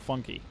 get a little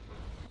funky.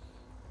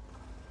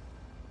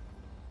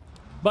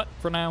 But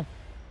for now,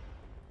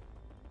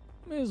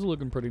 is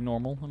looking pretty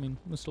normal. I mean,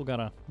 we still got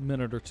a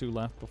minute or two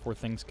left before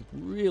things could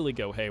really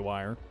go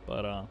haywire,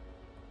 but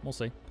we'll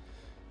see.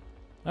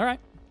 All right,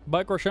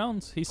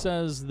 BikeRushOwnz, he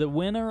says the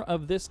winner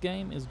of this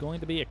game is going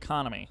to be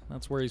economy.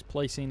 That's where he's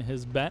placing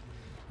his bet.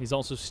 He's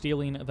also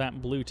stealing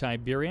that blue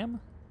Tiberium.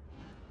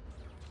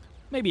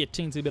 Maybe a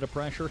teensy bit of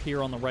pressure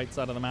here on the right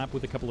side of the map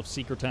with a couple of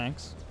seeker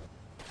tanks.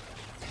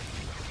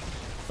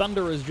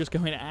 Thunder is just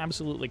going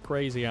absolutely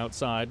crazy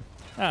outside.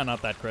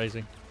 Not that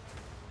crazy.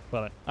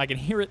 But I can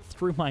hear it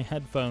through my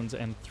headphones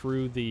and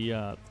through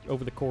the,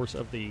 over the course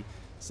of the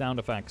sound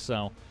effects,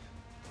 so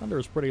thunder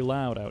is pretty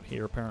loud out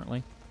here,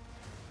 apparently.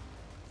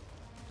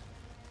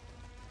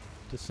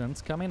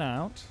 Descent's coming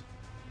out.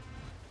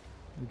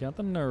 We got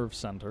the nerve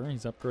center.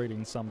 He's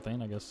upgrading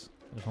something. I guess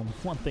there's only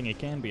one thing he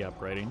can be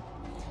upgrading.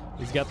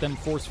 He's got them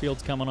force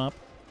fields coming up.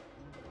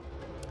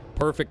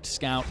 Perfect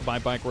scout by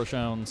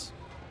BikeRushOwnz.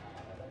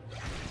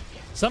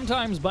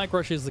 Sometimes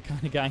BikeRush is the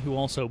kind of guy who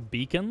also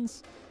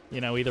beacons,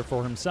 you know, either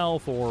for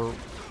himself or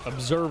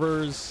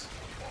observers.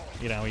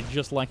 You know, he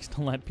just likes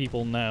to let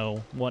people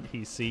know what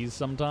he sees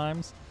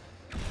sometimes.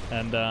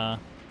 And a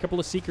couple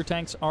of seeker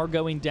tanks are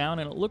going down,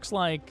 and it looks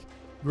like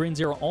Green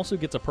Zero also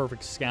gets a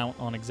perfect scout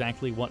on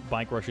exactly what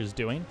BikeRush is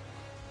doing.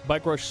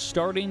 BikeRush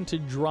starting to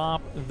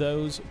drop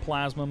those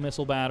plasma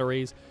missile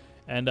batteries.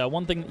 And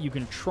one thing that you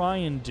can try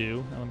and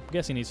do, I'm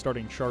guessing he's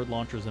starting shard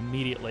launchers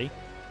immediately.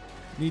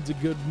 Needs a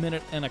good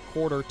minute and a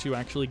quarter to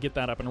actually get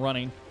that up and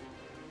running.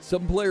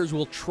 Some players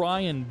will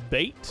try and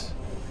bait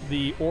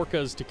the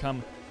Orcas to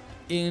come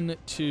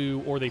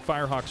into, or the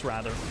Firehawks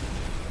rather.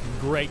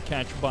 Great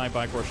catch by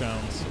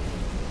BikeRushOwnz.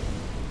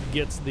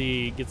 Gets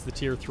the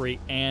tier 3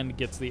 and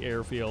gets the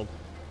airfield.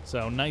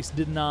 So nice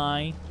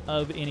deny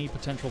of any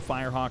potential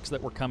Firehawks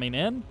that were coming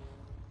in.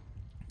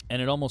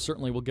 And it almost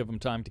certainly will give him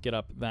time to get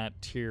up that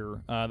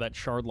tier, that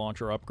shard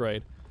launcher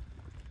upgrade,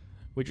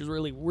 which is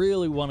really,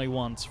 really what he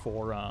wants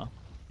for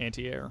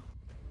anti-air.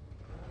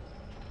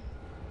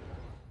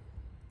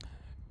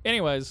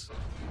 Anyways,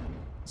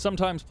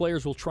 sometimes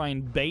players will try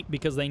and bait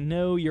because they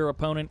know your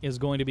opponent is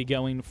going to be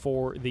going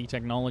for the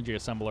technology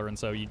assembler, and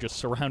so you just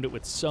surround it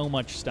with so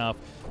much stuff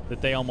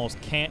that they almost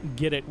can't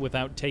get it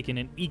without taking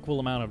an equal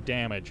amount of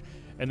damage.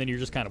 And then you're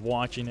just kind of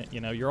watching it.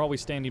 You know, you're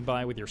always standing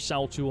by with your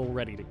cell tool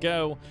ready to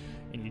go,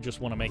 and you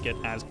just want to make it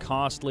as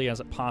costly as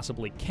it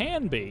possibly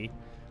can be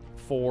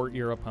for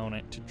your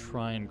opponent to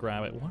try and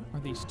grab it. What are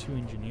these two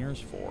engineers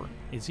for?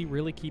 Is he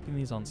really keeping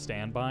these on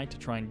standby to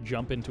try and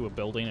jump into a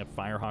building if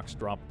Firehawks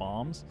drop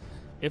bombs?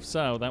 If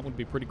so, that would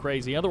be pretty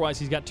crazy. Otherwise,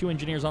 he's got two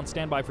engineers on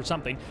standby for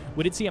something.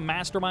 We did see a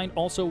mastermind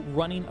also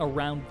running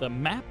around the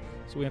map,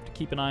 so we have to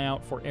keep an eye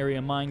out for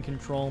area mind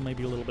control,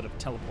 maybe a little bit of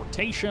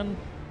teleportation.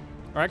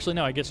 Or actually,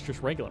 no, I guess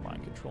just regular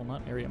mind control,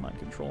 not area mind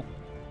control.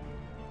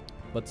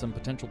 But some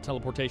potential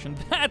teleportation.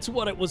 That's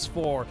what it was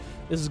for.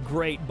 This is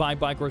great by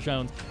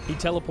BikeRushOwnz. He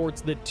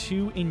teleports the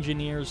two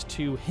engineers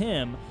to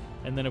him,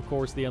 and then, of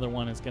course, the other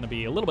one is going to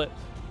be a little bit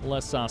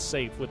less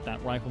safe with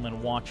that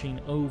rifleman watching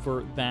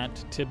over that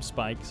tib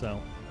spike,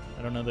 so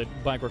I don't know that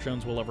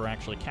BikeRushOwnz will ever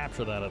actually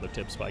capture that other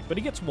tib spike, but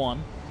he gets one,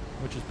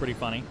 which is pretty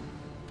funny.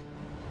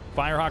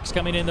 Firehawks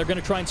coming in. They're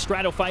going to try and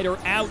Stratofighter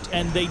out,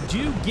 and they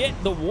do get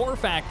the War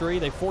Factory.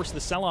 They force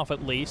the sell-off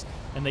at least,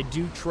 and they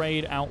do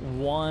trade out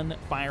one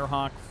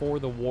Firehawk for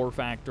the War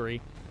Factory.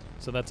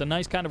 So that's a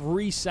nice kind of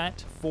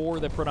reset for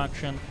the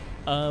production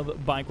of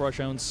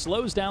BikeRushOwnz.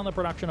 Slows down the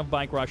production of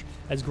BikeRush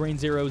as Green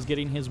Zero is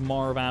getting his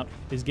Marv out,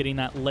 is getting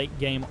that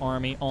late-game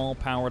army all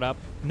powered up.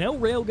 No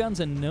railguns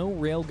and no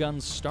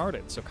railguns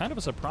started, so kind of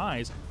a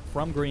surprise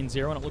from Green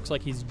Zero, and it looks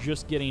like he's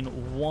just getting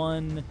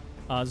one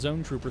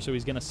zone trooper, so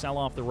he's going to sell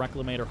off the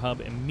Reclamator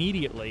hub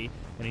immediately,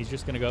 and he's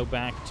just going to go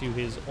back to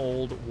his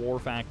old War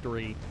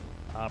Factory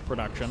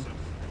production.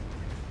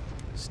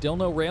 Still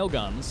no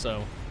railguns,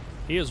 so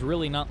he is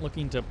really not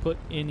looking to put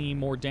any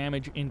more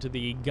damage into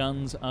the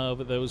guns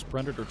of those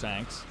Predator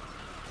tanks.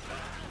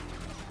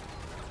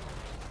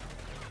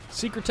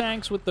 Seeker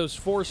tanks with those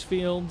force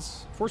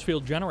fields. Force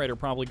field generator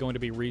probably going to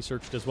be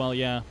researched as well.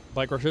 Yeah,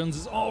 BikeRushOwnz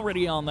is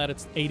already on that.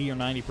 It's 80 or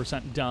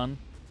 90% done.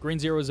 Green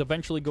Zero is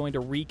eventually going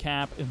to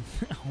recap.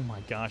 Oh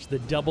my gosh, the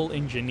double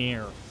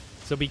engineer.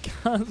 So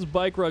because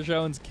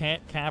BikeRushOwnz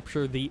can't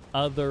capture the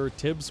other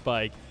tib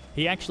spike,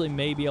 he actually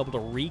may be able to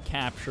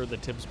recapture the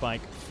tib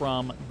spike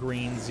from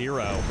Green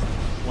Zero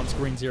once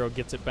Green Zero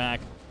gets it back.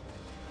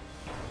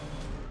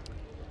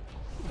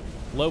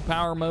 Low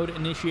power mode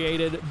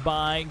initiated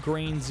by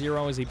Green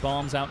Zero as he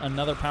bombs out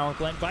another power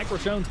plant.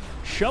 BikeRushOwnz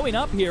showing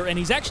up here, and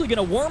he's actually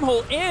going to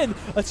wormhole in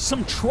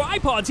some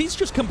tripods. He's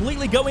just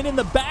completely going in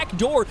the back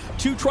door.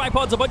 Two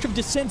tripods, a bunch of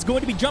descents going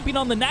to be jumping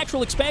on the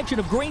natural expansion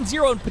of Green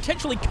Zero and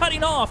potentially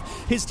cutting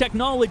off his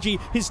technology.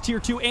 His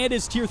tier 2 and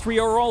his tier 3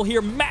 are all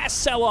here. Mass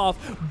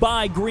sell-off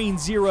by Green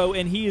Zero,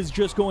 and he is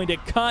just going to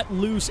cut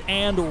loose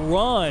and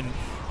run.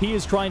 He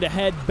is trying to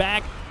head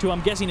back to, I'm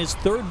guessing, his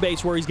third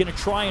base where he's going to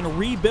try and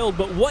rebuild.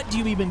 But what do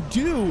you even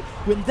do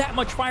when that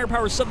much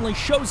firepower suddenly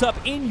shows up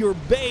in your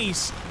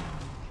base?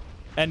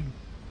 And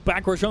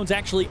BikeRushOwnz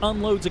actually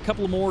unloads a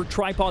couple more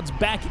tripods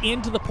back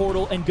into the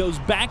portal and goes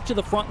back to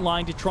the front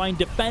line to try and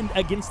defend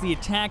against the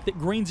attack that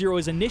Green Zero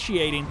is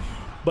initiating.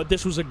 But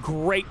this was a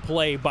great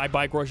play by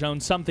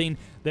BikeRushOwnz, something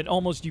that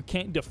almost you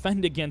can't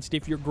defend against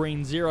if you're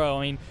Green Zero.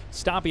 I mean,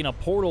 stopping a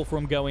portal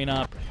from going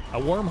up,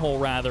 a wormhole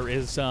rather,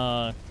 is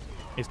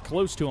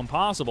close to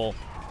impossible.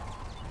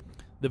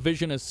 The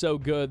vision is so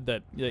good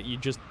that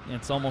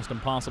it's almost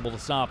impossible to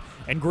stop.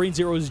 And Green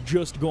Zero is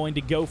just going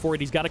to go for it.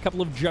 He's got a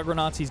couple of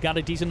Juggernauts. He's got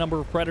a decent number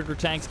of Predator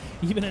tanks,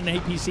 even an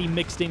APC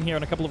mixed in here,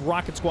 and a couple of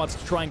rocket squads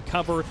to try and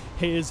cover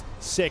his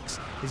 6.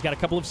 He's got a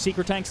couple of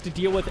Seeker tanks to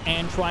deal with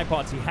and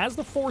tripods. He has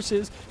the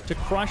forces to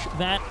crush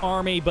that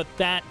army, but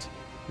that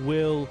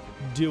will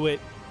do it.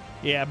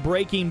 Yeah,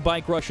 breaking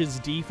Bike Rush's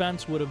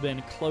defense would have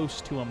been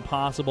close to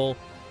impossible.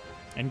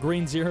 And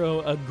Green Zero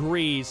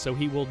agrees, so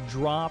he will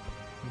drop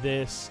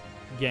this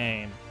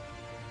game.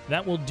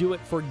 That will do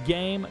it for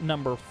game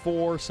number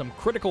 4. Some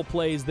critical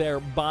plays there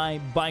by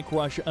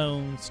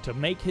BikeRushOwnz to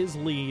make his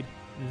lead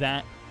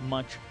that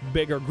much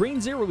bigger.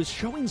 Green Zero is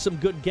showing some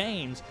good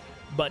games,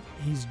 but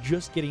he's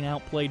just getting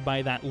outplayed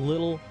by that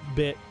little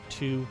bit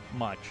too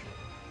much.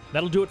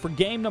 That'll do it for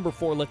game number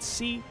 4. Let's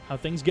see how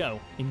things go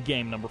in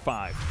game number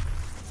 5.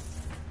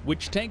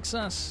 Which takes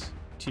us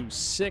to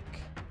Sick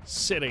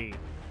City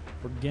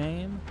for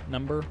game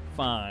number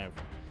 5.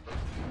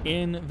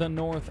 In the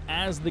north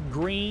as the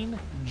green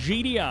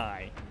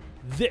GDI,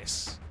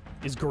 this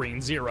is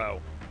Green Zero.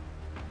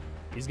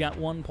 He's got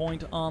 1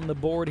 point on the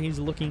board. He's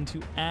looking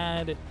to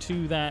add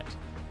to that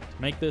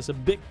to make this a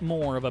bit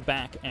more of a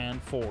back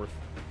and forth.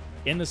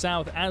 In the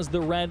south as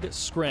the red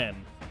Scrim,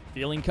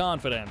 feeling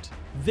confident,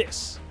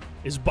 this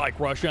is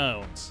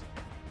BikeRushOwnz.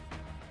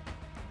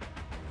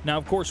 Now,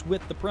 of course,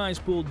 with the prize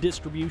pool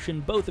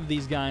distribution, both of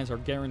these guys are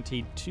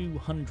guaranteed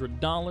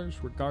 $200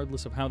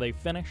 regardless of how they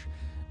finish.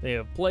 They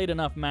have played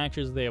enough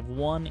matches, they have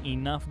won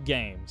enough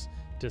games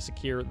to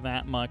secure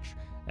that much.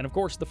 And of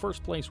course, the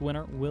first place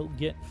winner will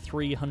get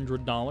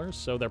 $300,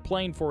 so they're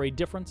playing for a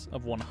difference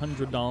of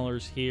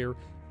 $100 here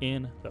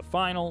in the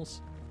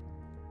finals.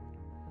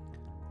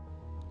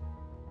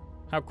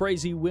 How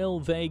crazy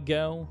will they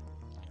go?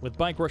 With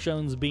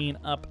BikeRushOwnz being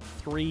up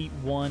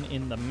 3-1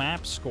 in the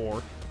map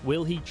score,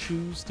 will he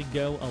choose to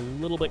go a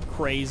little bit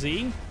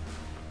crazy,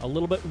 a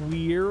little bit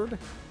weird,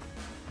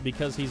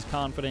 because he's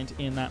confident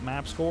in that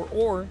map score,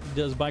 or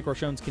does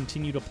BikeRushOwnz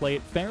continue to play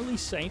it fairly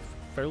safe,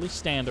 fairly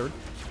standard,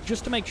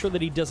 just to make sure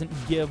that he doesn't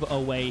give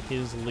away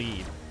his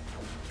lead?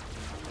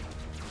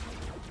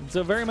 It's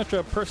very much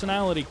a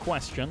personality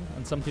question,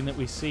 and something that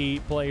we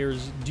see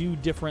players do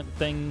different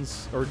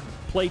things or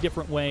play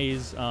different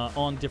ways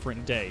on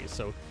different days.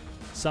 So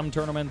some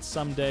tournaments,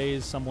 some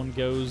days, someone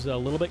goes a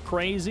little bit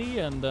crazy,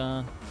 and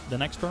the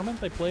next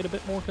tournament they played a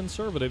bit more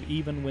conservative,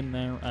 even when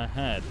they're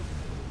ahead.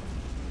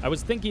 I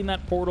was thinking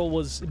that portal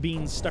was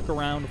being stuck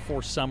around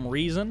for some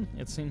reason.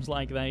 It seems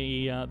like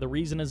the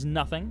reason is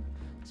nothing.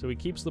 So he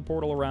keeps the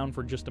portal around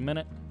for just a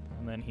minute,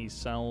 and then he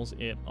sells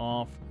it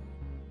off.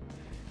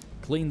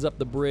 Cleans up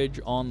the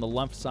bridge on the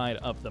left side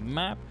of the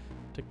map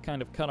to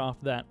kind of cut off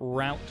that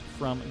route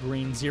from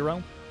Green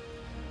Zero.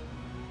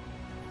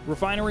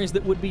 Refineries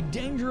that would be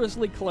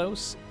dangerously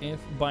close if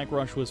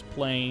BikeRush was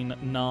playing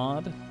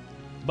Nod,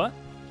 but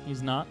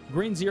he's not.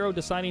 Green Zero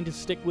deciding to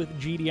stick with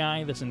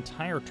GDI this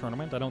entire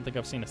tournament. I don't think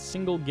I've seen a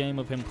single game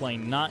of him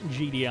playing not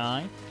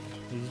GDI.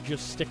 He's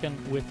just sticking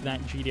with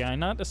that GDI.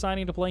 Not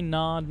deciding to play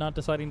Nod, not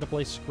deciding to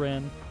play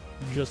Scrin.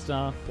 Just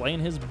playing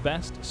his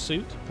best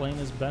suit, playing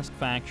his best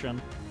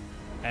faction.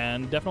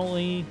 And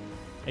definitely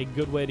a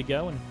good way to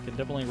go, and can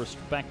definitely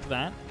respect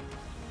that.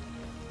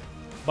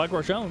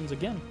 BikeRushOwnz,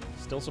 again,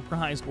 still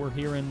surprised we're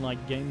here in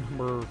like game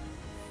number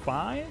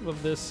 5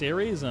 of this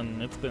series,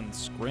 and it's been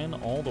Scrin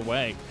all the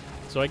way.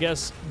 So I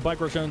guess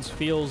BikeRushOwnz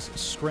feels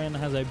Scrin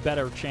has a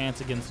better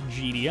chance against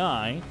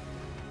GDI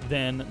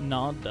than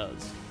Nod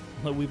does.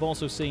 But we've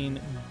also seen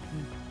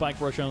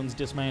BikeRushOwnz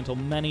dismantle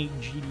many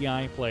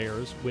GDI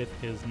players with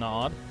his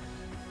Nod,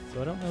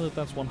 so I don't know that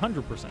that's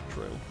 100%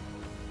 true.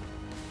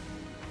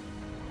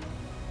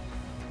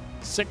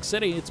 Sick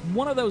City, it's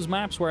one of those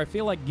maps where I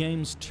feel like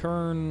games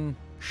turn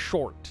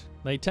short.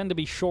 They tend to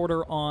be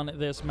shorter on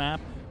this map.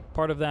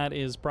 Part of that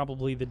is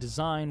probably the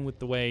design with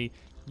the way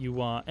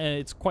you,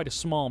 it's quite a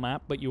small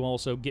map, but you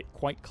also get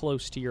quite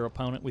close to your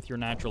opponent with your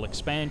natural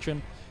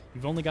expansion.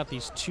 You've only got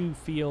these 2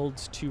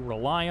 fields to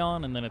rely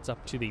on, and then it's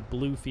up to the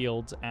blue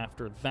fields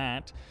after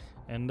that.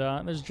 And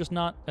there's just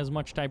not as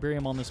much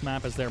Tiberium on this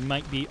map as there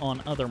might be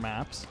on other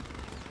maps.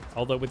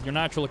 Although with your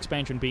natural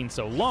expansion being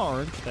so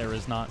large, there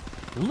is not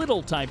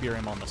little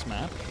Tiberium on this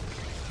map.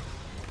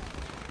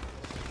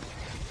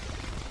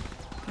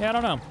 Yeah, I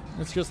don't know.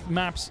 It's just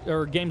maps,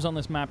 or games on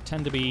this map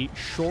tend to be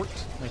short.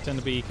 They tend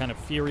to be kind of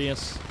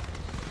furious.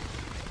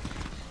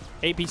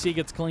 APC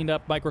gets cleaned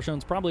up.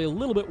 BikeRushOwnz probably a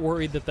little bit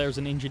worried that there's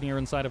an engineer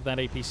inside of that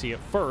APC at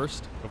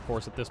first. Of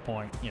course, at this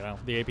point, you know,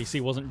 the APC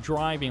wasn't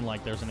driving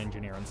like there's an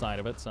engineer inside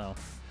of it, so.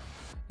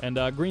 And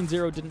Green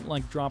Zero didn't,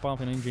 like, drop off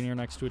an engineer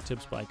next to a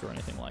tip spike or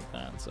anything like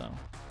that, so.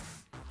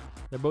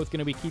 They're both going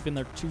to be keeping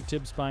their 2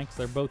 tib spikes.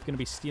 They're both going to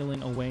be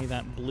stealing away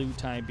that blue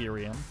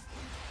Tiberium.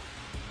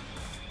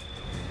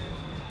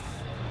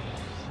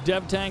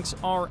 Dev tanks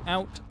are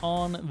out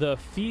on the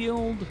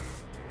field.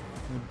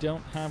 We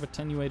don't have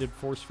attenuated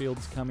force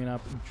fields coming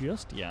up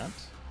just yet.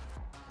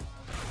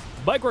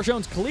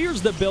 BikeRushOwnz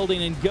clears the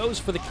building and goes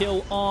for the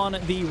kill on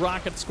the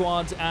rocket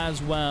squads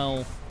as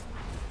well.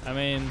 I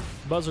mean,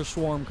 Buzzer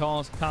Swarm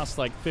costs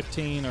like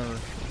 15 or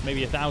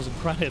maybe 1,000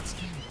 credits,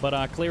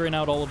 but clearing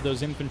out all of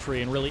those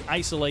infantry and really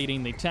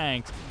isolating the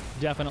tanks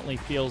definitely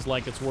feels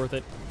like it's worth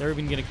it. They're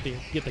even going to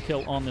get the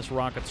kill on this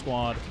rocket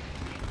squad.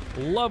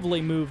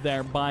 Lovely move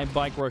there by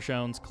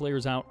BikeRushOwnz.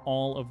 Clears out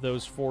all of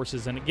those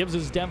forces, and it gives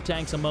his dev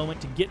tanks a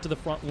moment to get to the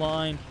front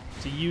line,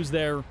 to use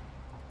their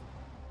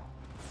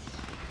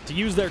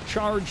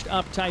charged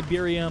up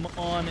Tiberium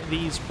on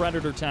these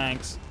Predator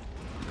tanks.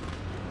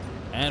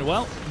 And,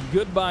 well,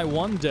 goodbye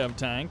one dev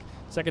tank.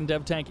 Second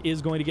dev tank is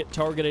going to get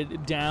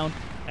targeted down,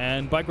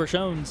 and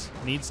BikeRushOwnz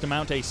needs to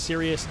mount a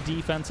serious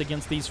defense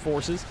against these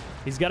forces.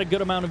 He's got a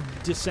good amount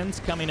of descents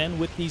coming in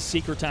with these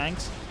Seeker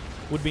tanks.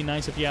 Would be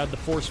nice if you had the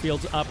force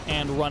fields up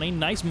and running.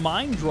 Nice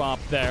mine drop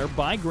there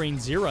by Green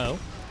Zero,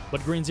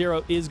 but Green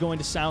Zero is going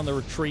to sound the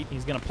retreat.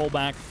 He's going to pull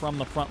back from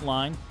the front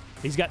line.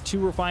 He's got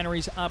 2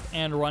 refineries up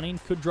and running.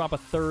 Could drop a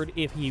 3rd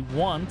if he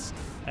wants.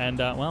 And,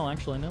 well,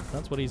 actually, no.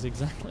 That's what he's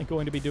exactly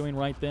going to be doing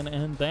right then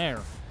and there.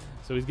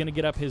 So he's going to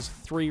get up his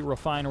 3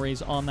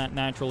 refineries on that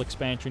natural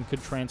expansion.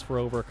 Could transfer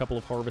over a couple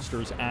of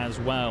harvesters as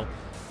well.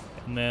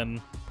 And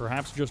then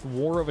perhaps just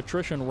war of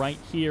attrition right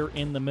here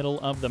in the middle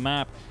of the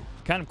map.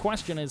 Kind of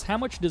question is, how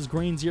much does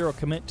Green Zero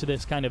commit to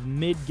this kind of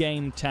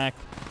mid-game tech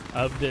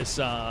of this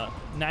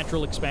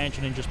natural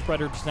expansion and just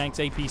Predator tanks,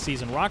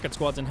 APCs, and rocket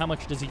squads, and how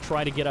much does he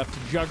try to get up to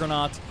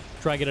Juggernauts,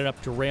 try to get it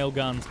up to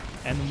railguns,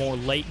 and the more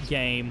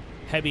late-game,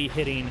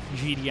 heavy-hitting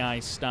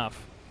GDI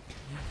stuff?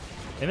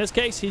 In this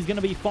case, he's going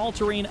to be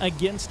faltering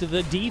against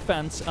the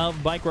defense of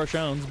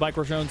BikeRushOwnz.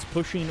 BikeRushOwnz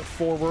pushing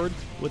forward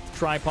with the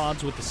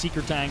tripods, with the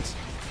Seeker tanks,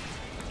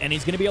 and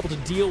he's going to be able to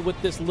deal with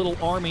this little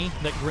army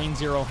that Green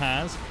Zero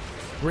has.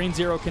 Green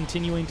Zero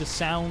continuing to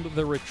sound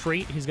the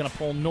retreat. He's going to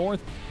pull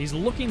north. He's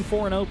looking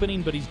for an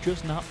opening, but he's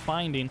just not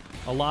finding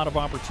a lot of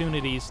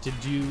opportunities to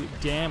do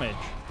damage.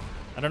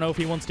 I don't know if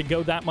he wants to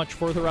go that much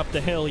further up the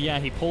hill. Yeah,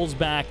 he pulls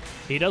back.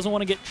 He doesn't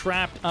want to get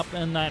trapped up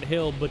in that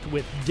hill, but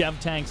with dev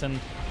tanks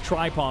and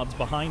tripods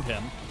behind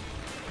him.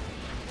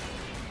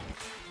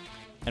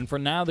 And for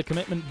now, the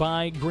commitment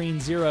by Green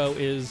Zero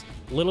is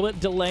a little bit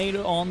delayed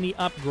on the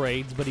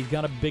upgrades, but he's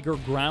got a bigger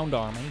ground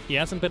army. He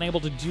hasn't been able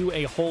to do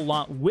a whole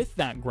lot with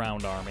that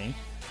ground army,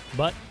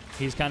 but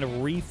he's kind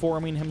of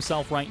reforming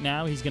himself right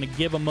now. He's going to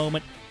give a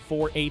moment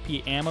for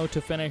AP ammo to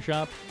finish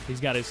up.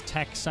 He's got his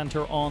tech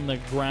center on the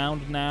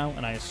ground now,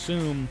 and I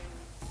assume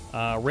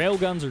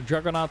railguns or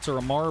juggernauts or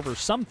a Marv or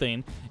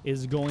something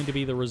is going to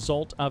be the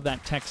result of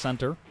that tech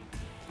center.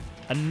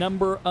 A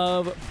number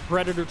of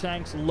Predator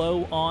tanks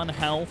low on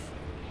health.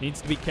 Needs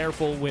to be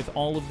careful with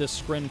all of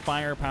this Skrin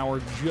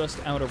firepower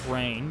just out of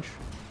range.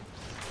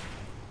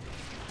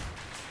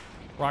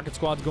 Rocket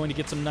Squad's going to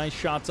get some nice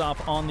shots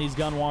off on these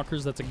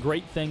gunwalkers. That's a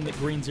great thing that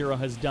Green Zero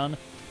has done,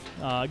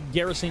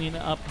 garrisoning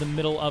up the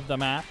middle of the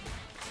map.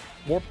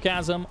 Warp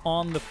Chasm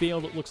on the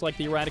field. It looks like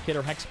the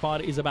Eradicator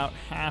Hexapod is about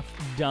half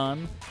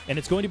done, and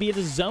it's going to be at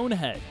the zone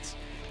heads.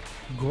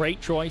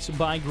 Great choice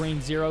by Green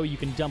Zero. You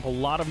can dump a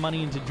lot of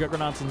money into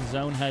Juggernauts and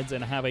zone heads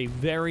and have a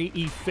very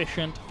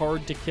efficient,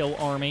 hard-to-kill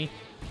army.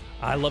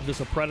 I love this,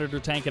 a Predator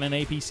tank and an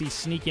APC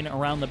sneaking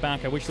around the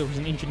back. I wish there was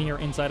an engineer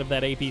inside of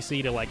that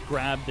APC to, like,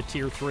 grab the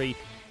Tier 3.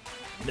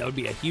 That would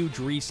be a huge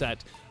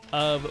reset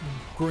of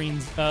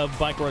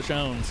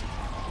BikeRushOwnz.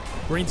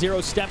 Green Zero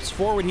steps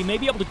forward. He may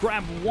be able to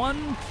grab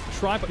one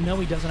tripod. No,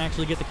 he doesn't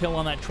actually get the kill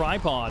on that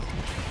tripod.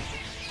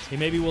 He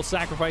maybe will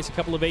sacrifice a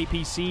couple of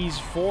APCs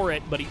for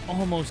it, but he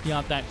almost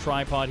got that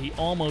tripod. He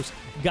almost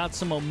got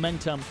some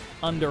momentum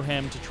under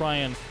him to try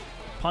and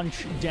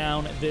punch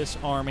down this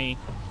army.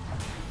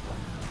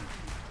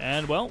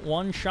 And, well,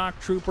 1 shock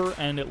trooper,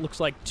 and it looks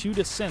like 2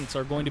 descents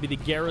are going to be the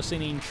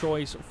garrisoning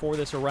choice for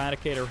this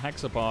Eradicator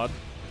Hexapod.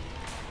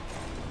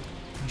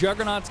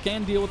 Juggernauts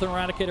can deal with an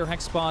Eradicator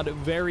Hexapod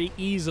very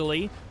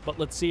easily, but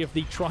let's see if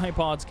the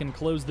tripods can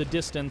close the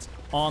distance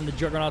on the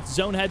Juggernauts.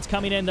 Zone heads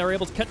coming in. They're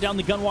able to cut down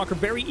the Gunwalker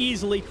very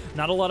easily.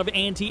 Not a lot of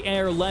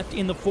anti-air left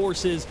in the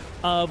forces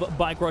of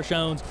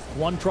BikeRushOwnz.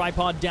 1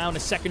 tripod down. A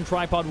second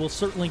tripod will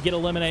certainly get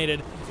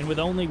eliminated. And with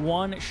only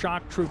 1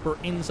 shock trooper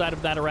inside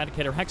of that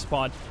Eradicator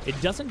Hexapod,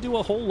 it doesn't do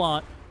a whole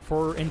lot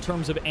in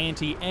terms of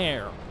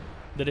anti-air.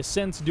 The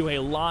descents do a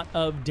lot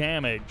of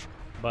damage.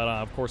 But,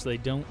 of course, they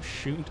don't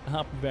shoot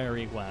up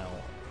very well.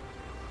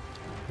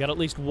 Got at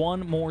least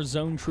 1 more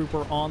zone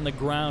trooper on the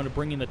ground,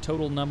 bringing the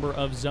total number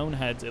of zone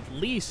heads at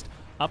least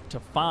up to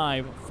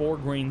 5 for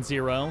Green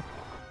Zero.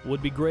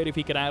 Would be great if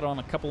he could add on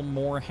a couple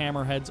more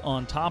hammerheads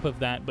on top of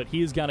that, but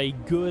he's got a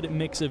good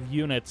mix of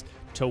units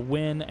to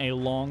win a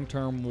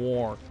long-term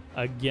war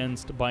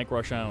against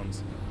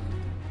BikeRushOwnz.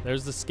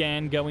 There's the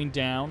scan going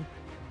down.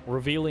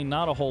 revealing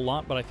not a whole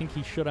lot, but I think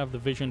he should have the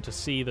vision to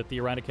see that the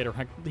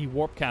Eradicator, the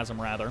Warp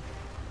Chasm rather,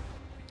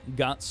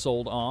 got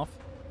sold off.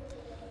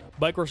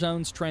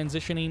 BikeRushOwnz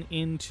transitioning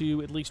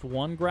into at least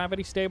one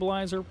gravity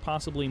stabilizer,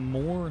 possibly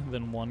more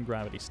than one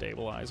gravity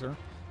stabilizer.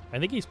 I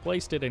think he's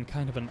placed it in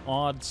kind of an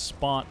odd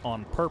spot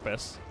on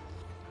purpose.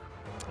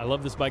 I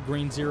love this by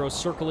Green Zero,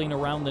 circling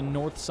around the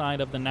north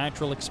side of the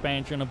natural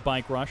expansion of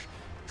Bike Rush,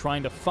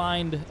 trying to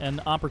find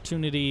an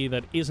opportunity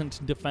that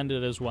isn't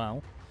defended as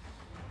well.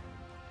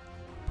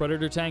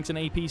 Predator tanks and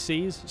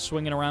APCs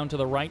swinging around to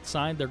the right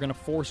side. They're going to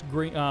force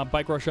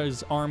Bike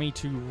Rush's army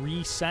to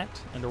reset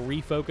and to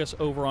refocus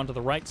over onto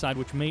the right side,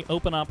 which may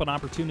open up an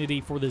opportunity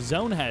for the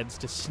zone heads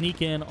to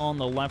sneak in on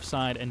the left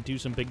side and do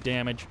some big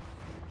damage.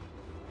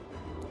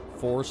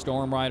 4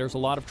 Storm Riders, a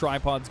lot of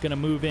tripods going to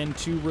move in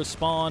to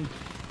respond.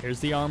 Here's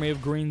the army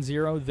of Green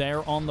Zero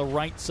there on the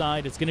right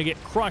side. It's going to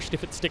get crushed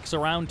if it sticks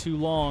around too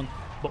long.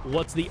 But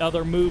what's the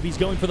other move? He's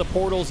going for the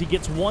portals. He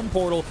gets one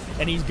portal,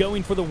 and he's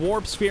going for the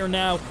Warp Sphere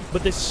now.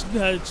 But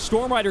the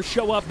Storm Riders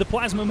show up. The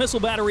Plasma Missile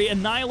Battery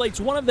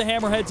annihilates one of the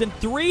Hammerheads, and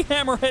 3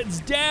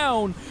 Hammerheads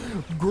down.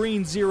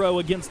 Green Zero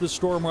against the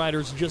Storm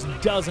Riders just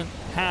doesn't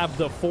have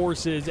the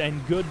forces,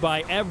 and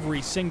goodbye.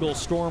 Every single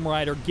Storm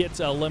Rider gets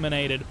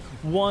eliminated.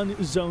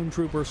 1 Zone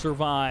Trooper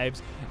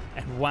survives.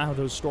 And wow,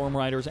 those Storm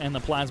Riders and the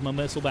Plasma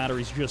Missile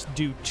Batteries just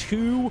do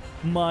too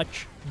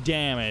much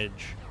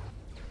damage.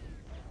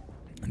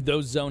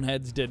 Those zone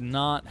heads did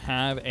not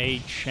have a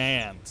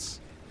chance.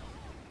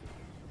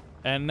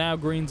 And now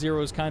Green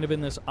Zero is kind of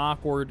in this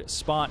awkward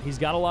spot. He's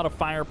got a lot of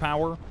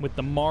firepower with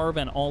the Marv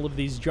and all of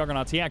these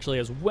Juggernauts. He actually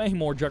has way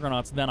more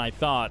Juggernauts than I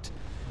thought.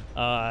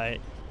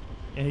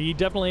 He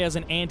definitely has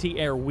an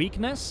anti-air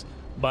weakness,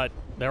 but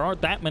there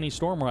aren't that many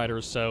Storm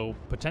Riders, so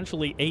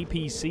potentially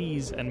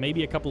APCs and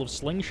maybe a couple of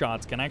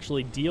slingshots can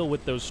actually deal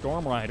with those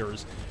Storm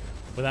Riders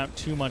without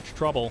too much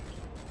trouble.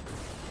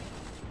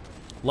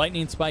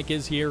 Lightning Spike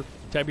is here.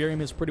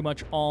 Tiberium is pretty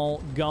much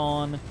all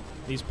gone.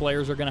 These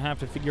players are going to have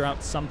to figure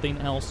out something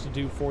else to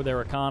do for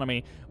their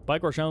economy.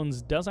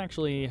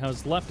 BikeRushOwnz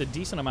has left a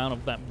decent amount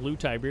of that blue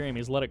Tiberium.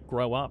 He's let it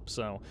grow up,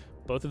 so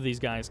both of these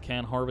guys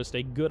can harvest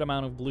a good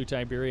amount of blue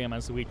Tiberium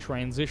as we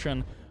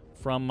transition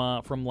from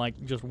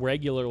like just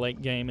regular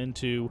late game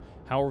into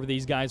however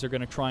these guys are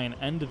going to try and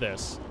end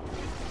this.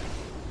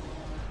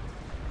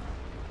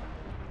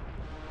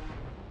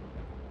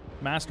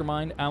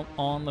 Mastermind out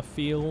on the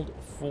field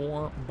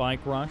for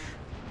Bike Rush.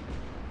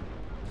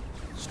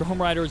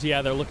 Storm Riders,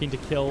 yeah, they're looking to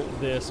kill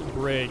this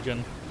bridge,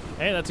 and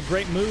hey, that's a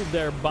great move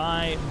there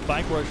by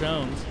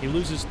BikeRushOwnz. He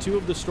loses 2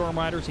 of the Storm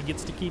Riders. He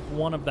gets to keep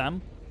 1 of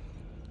them.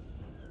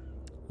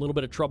 A little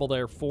bit of trouble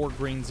there for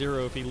Green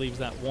Zero if he leaves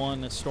that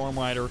 1 Storm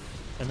Rider,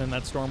 and then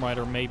that Storm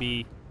Rider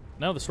maybe...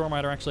 No, the Storm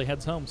Rider actually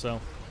heads home, so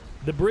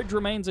the bridge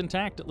remains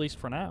intact, at least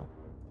for now.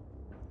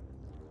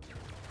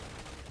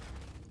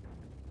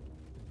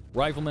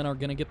 Riflemen are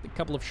going to get a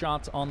couple of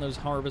shots on those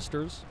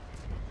harvesters.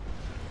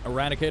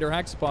 Eradicator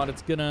Hexapod,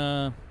 it's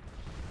gonna...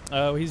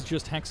 Oh, he's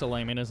just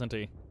hexalaming, isn't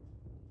he?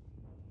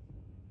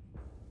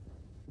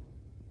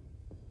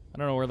 I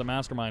don't know where the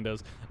Mastermind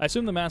is. I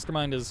assume the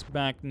Mastermind is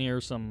back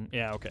near some...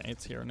 Yeah, okay,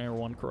 it's here, near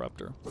 1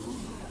 Corruptor.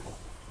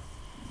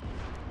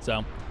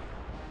 So,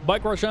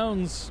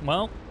 BikeRushOwnz,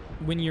 well,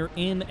 when you're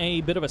in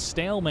a bit of a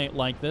stalemate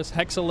like this,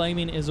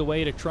 hexalaming is a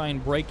way to try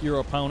and break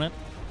your opponent.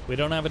 We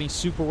don't have any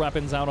super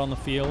weapons out on the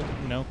field.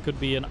 You know, could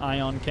be an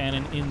ion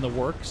cannon in the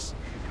works.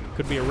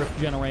 Could be a rift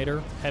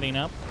generator heading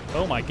up.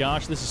 Oh my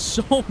gosh, this is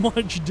so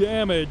much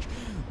damage.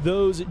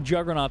 Those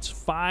Juggernauts,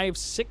 5,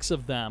 6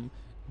 of them,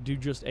 do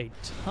just a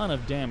ton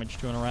of damage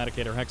to an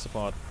Eradicator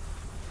Hexapod.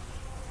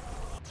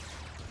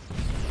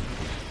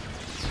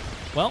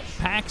 Well,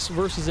 Pax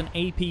versus an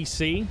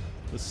APC.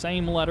 The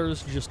same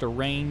letters, just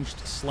arranged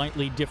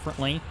slightly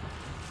differently.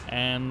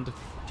 And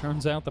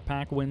turns out the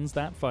Pack wins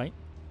that fight.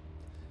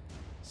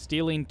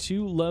 Stealing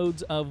 2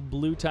 loads of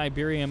blue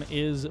Tiberium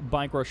is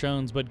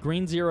BikeRushOwnz, but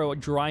Green Zero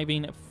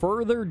driving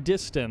further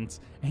distance,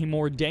 a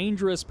more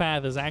dangerous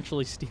path, is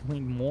actually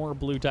stealing more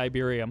blue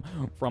Tiberium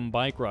from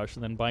Bike Rush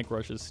than Bike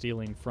Rush is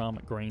stealing from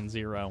Green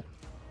Zero.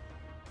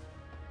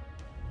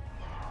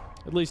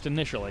 At least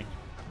initially.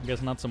 I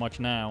guess not so much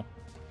now.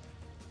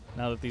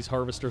 Now that these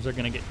harvesters are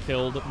going to get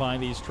killed by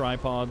these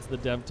tripods, the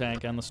Dev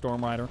Tank and the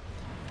Storm Rider.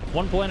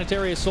 1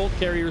 Planetary Assault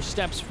Carrier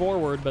steps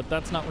forward, but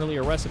that's not really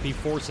a recipe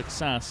for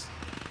success.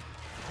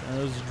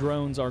 Those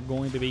drones are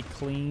going to be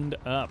cleaned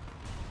up.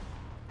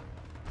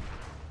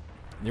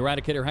 The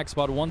Eradicator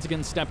Hexapod once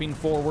again stepping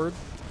forward.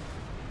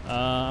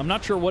 I'm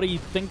not sure what he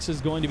thinks is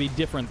going to be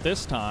different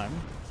this time.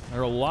 There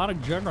are a lot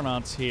of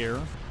Juggernauts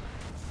here.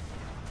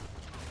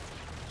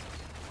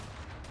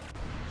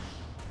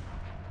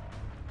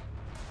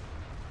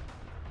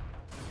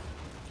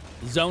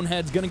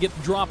 Zonehead's going to get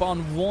the drop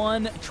on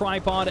 1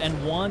 tripod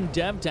and 1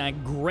 Dev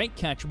Tank. Great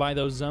catch by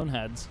those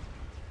Zoneheads.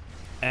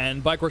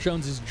 And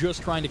BikeRushOwnz is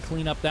just trying to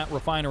clean up that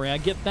refinery. I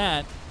get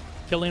that.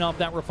 Killing off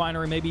that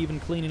refinery, maybe even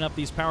cleaning up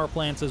these power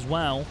plants as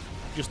well,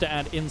 just to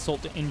add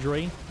insult to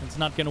injury. It's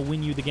not going to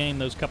win you the game,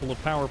 those couple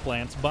of power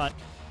plants, but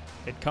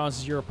It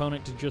causes your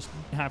opponent to just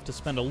have to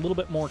spend a little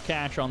bit more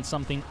cash on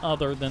something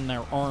other than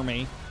their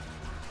army.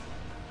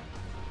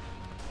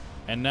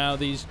 And now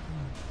these...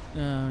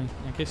 I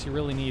guess you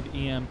really need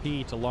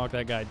EMP to lock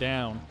that guy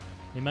down.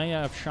 You may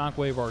have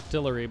Shockwave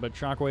Artillery, but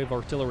Shockwave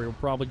Artillery will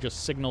probably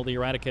just signal the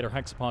Eradicator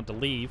Hexapod to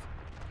leave.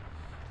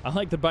 I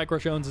like that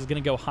BikeRushOwnz is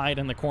going to go hide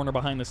in the corner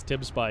behind this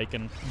Tib Spike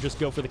and just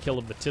go for the kill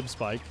of the Tib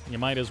Spike. You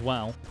might as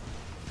well.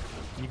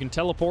 You can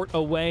teleport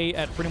away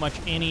at pretty much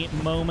any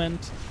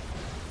moment.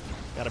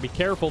 Gotta be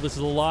careful. This is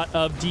a lot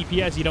of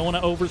DPS. You don't want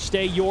to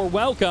overstay your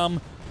welcome.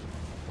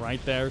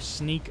 Right there.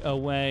 Sneak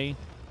away.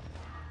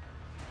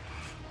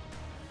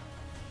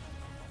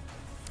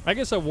 I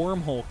guess a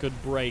wormhole could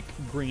break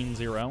Green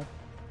Zero.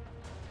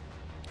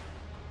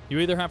 You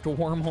either have to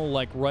wormhole,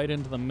 like, right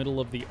into the middle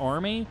of the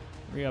army,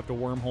 or you have to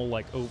wormhole,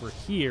 like, over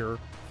here,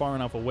 far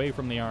enough away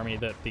from the army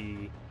that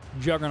the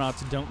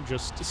Juggernauts don't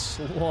just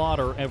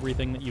slaughter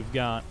everything that you've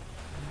got.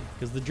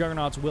 Because the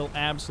Juggernauts will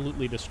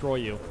absolutely destroy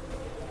you.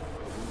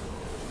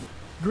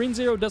 Green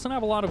Zero doesn't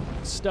have a lot of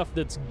stuff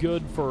that's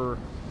good for...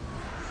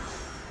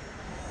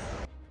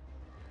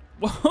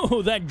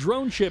 Whoa, that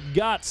drone ship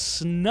got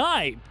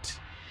sniped!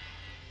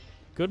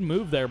 Good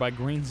move there by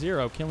Green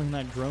Zero, killing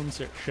that drone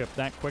ship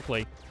that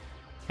quickly.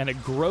 And a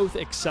growth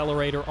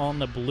accelerator on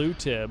the blue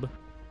Tib.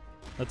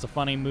 That's a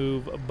funny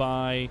move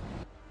by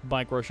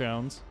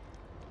BikeRushOwnz.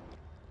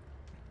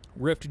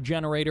 Rift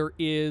generator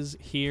is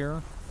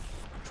here.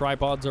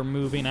 Tripods are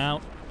moving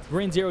out.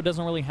 Green Zero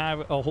doesn't really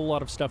have a whole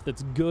lot of stuff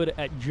that's good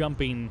at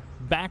jumping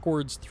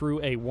backwards through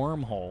a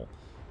wormhole.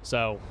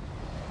 So,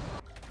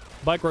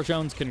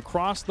 BikeRushOwnz can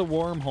cross the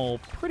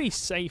wormhole pretty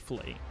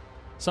safely.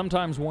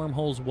 Sometimes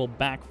wormholes will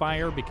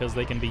backfire because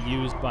they can be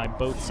used by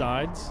both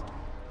sides.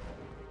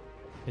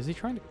 Is he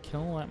trying to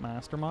kill that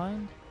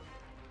mastermind?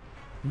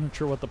 I'm not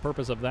sure what the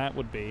purpose of that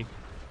would be.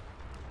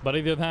 But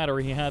either that or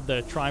he had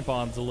the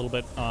tripods a little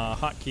bit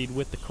hotkeyed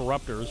with the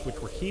corruptors, which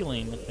were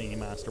healing the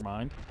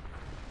mastermind.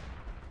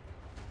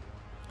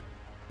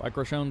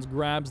 BikeRushOwnz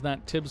grabs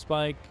that Tib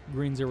Spike.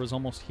 Green Zero's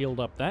almost healed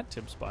up that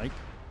Tib Spike.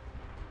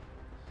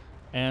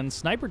 And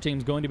Sniper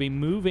Team's going to be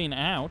moving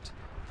out,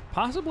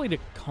 possibly to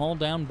call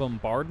down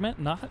bombardment.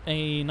 Not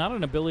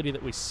an ability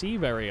that we see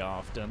very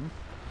often.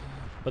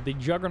 But the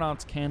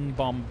Juggernauts can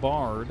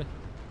bombard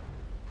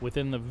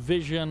within the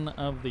vision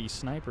of the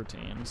Sniper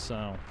Team,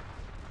 so...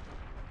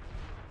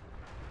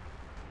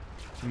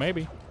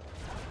 Maybe.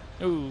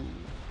 Ooh.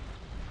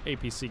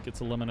 APC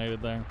gets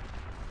eliminated there.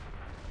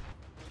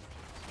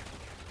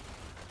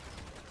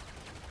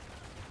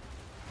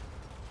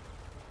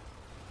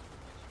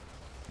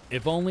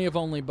 If only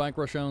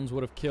BikeRushOwnz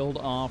would have killed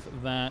off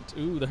that...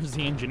 Ooh, there's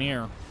the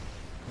Engineer.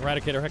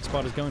 Eradicator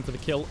Hexapod is going for the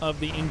kill of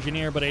the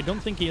Engineer, but I don't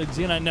think he's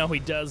gonna... No, he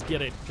does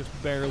get it.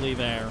 Just barely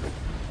there.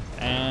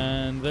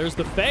 And there's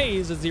the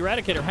phase as the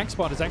Eradicator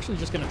Hexapod is actually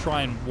just going to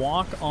try and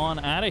walk on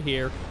out of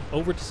here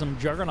over to some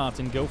Juggernauts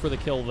and go for the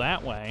kill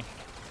that way.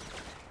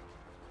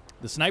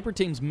 The Sniper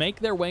Teams make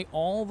their way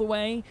all the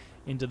way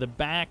into the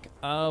back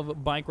of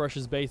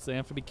BikeRush's base. They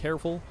have to be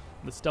careful.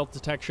 The stealth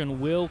detection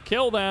will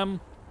kill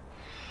them.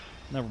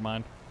 Never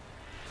mind.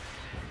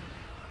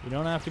 You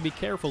don't have to be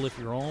careful if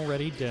you're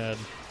already dead.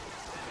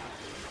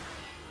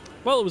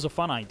 Well, it was a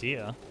fun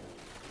idea.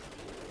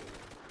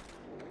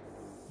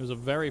 It was a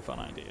very fun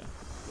idea.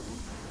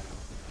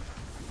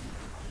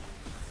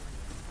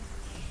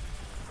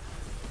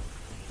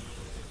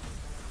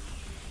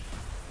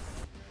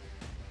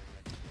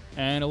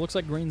 And it looks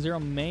like Green Zero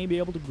may be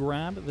able to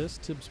grab this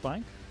Tib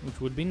Spike, which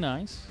would be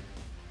nice.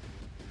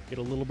 Get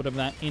a little bit of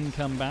that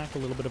income back, a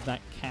little bit of that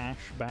cash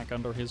back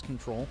under his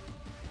control.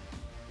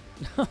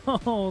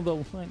 Oh, the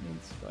lightning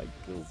strike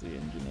kills the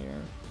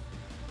Engineer.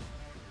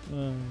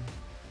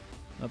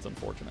 That's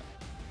unfortunate.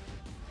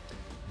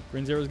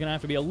 Green Zero is going to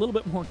have to be a little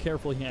bit more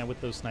careful here with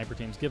those Sniper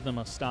Teams. Give them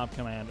a stop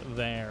command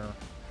there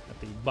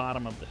at the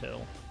bottom of the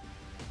hill.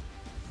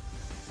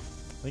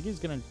 I think he's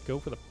going to go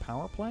for the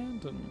power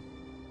plant. And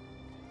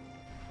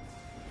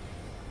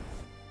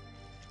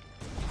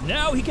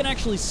now he can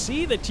actually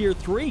see the Tier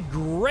 3.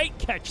 Great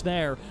catch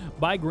there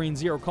by Green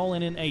Zero,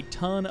 calling in a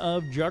ton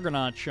of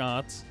Juggernaut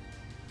shots.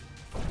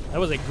 That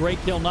was a great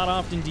kill. Not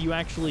often do you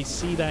actually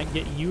see that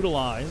get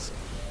utilized.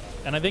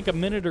 And I think a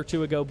minute or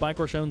two ago,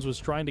 BikeRushOwnz was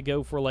trying to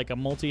go for like a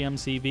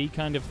multi-MCV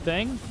kind of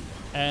thing.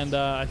 And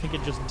I think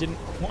it just didn't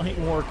quite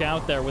work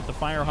out there with the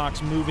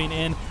Firehawks moving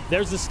in.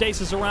 There's the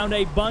stasis around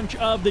a bunch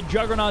of the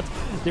Juggernauts.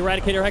 The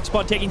Eradicator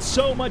Hexapod taking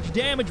so much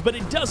damage, but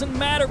it doesn't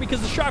matter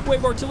because the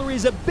Shockwave Artillery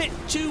is a bit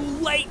too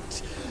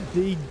late.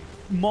 The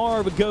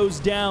Marv goes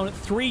down.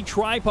 3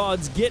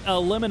 tripods get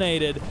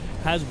eliminated.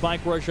 Has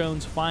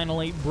BikeRushOwnz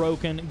finally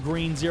broken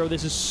Green Zero?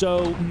 This is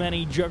so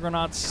many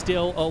Juggernauts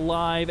still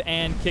alive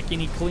and kicking.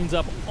 He cleans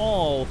up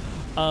all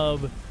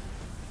of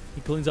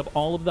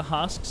the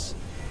husks.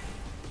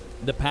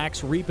 The pack's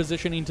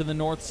repositioning to the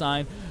north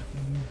side.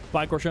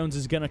 BikeRushOwnz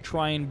is going to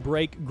try and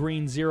break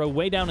Green Zero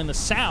way down in the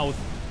south.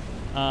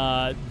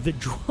 The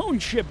drone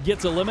ship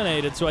gets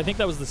eliminated, so I think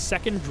that was the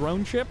second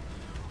drone ship.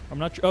 I'm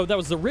not sure. Oh, that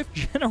was the Rift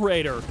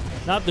generator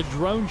not the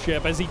drone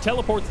ship, as he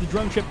teleports the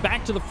drone ship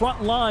back to the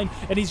front line,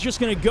 and he's just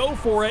going to go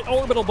for it.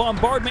 Orbital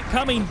bombardment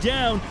coming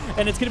down,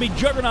 and it's going to be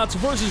Juggernauts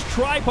versus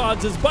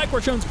Tripods as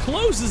BikeRushOwnz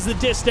closes the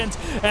distance,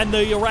 and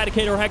the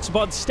Eradicator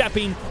Hexapod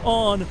stepping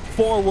on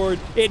forward.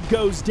 It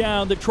goes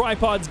down. The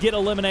Tripods get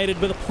eliminated,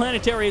 but the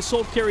Planetary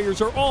Assault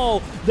Carriers are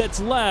all that's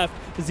left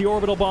as the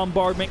orbital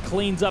bombardment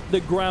cleans up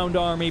the ground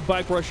army.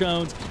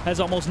 BikeRushOwnz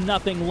has almost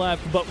nothing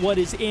left but what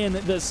is in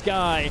the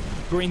sky.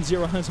 Green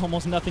Zero has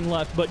almost nothing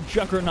left but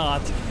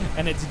Juggernauts,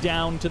 and it's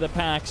down to the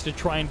packs to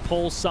try and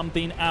pull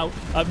something out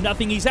of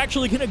nothing. He's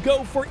actually going to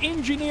go for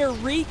engineer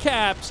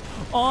recaps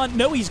on...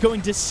 No, he's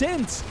going to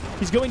sense.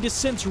 He's going to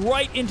sense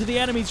right into the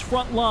enemy's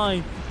front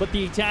line, but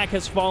the attack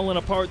has fallen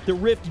apart. The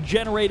Rift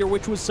Generator,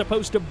 which was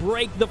supposed to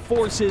break the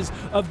forces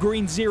of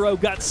Green Zero,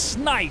 got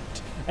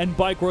sniped, and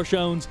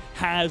BikeRushOwnz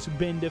has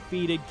been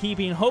defeated,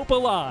 keeping hope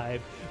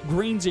alive.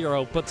 Green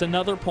Zero puts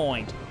another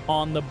point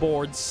on the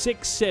board.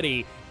 6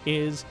 City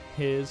is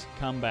his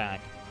comeback.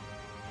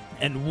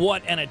 And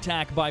what an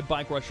attack by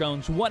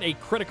BikeRushOwnz. What a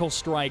critical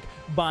strike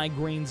by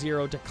Green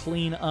Zero to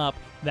clean up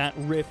that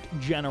Rift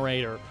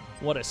Generator.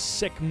 What a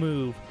sick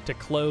move to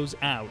close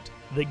out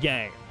the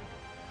game.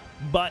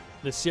 But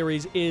the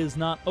series is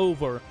not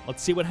over.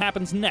 Let's see what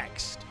happens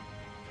next.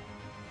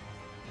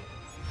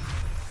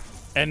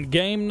 And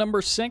game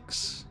number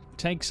 6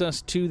 takes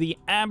us to the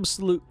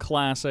absolute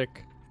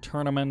classic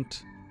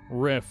Tournament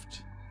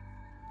Rift.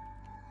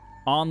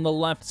 On the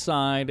left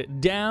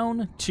side,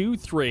 down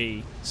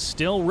 2-3,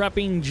 still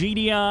repping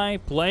GDI,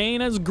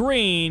 playing as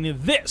green.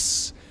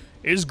 This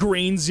is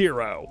Green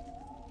Zero.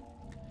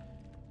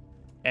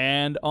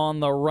 And on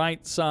the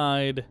right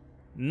side,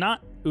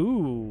 not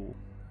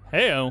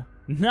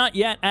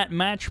yet at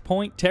match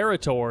point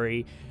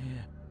territory.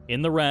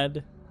 In the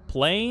red,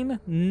 playing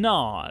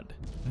Nod.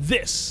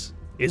 This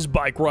is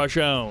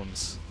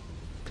BikeRushOwnz.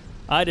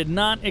 I did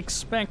not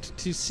expect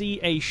to see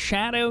a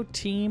Shadow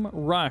Team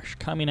rush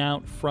coming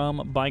out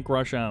from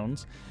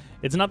BikeRushOwnz.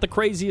 It's not the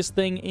craziest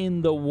thing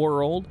in the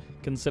world,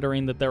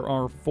 considering that there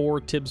are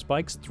 4 Tibbs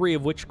bikes, 3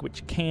 of which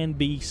can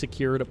be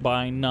secured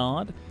by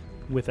Nod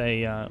with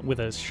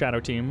a Shadow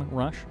Team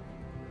rush.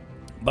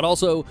 But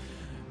also,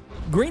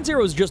 Green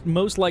Zero is just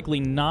most likely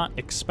not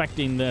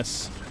expecting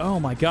this. Oh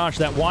my gosh,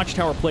 that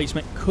watchtower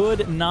placement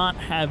could not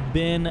have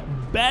been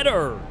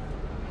better.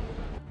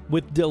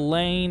 With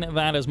delaying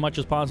that as much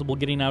as possible,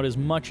 getting out as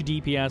much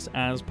DPS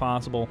as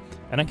possible.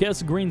 And I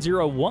guess Green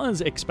Zero was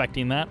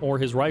expecting that, or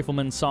his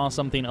rifleman saw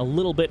something a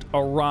little bit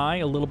awry,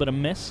 a little bit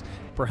amiss.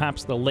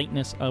 Perhaps the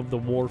lateness of the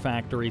War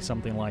Factory,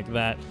 something like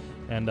that.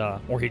 And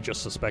or he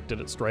just suspected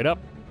it straight up.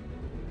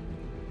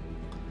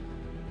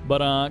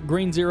 But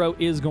Green Zero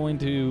is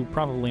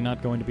probably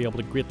not going to be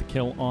able to get the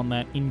kill on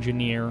that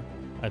engineer.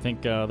 I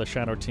think the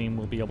Shadow Team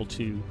will be able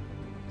to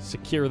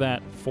secure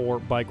that for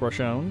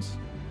BikeRushOwnz.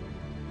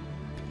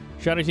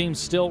 Shadow Team's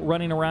still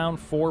running around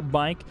for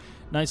Bike.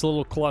 Nice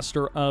little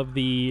cluster of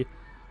the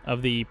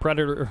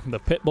Predator, the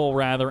Pitbull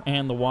rather,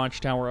 and the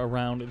Watchtower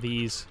around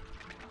these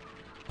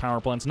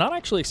power plants. Not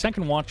actually a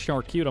second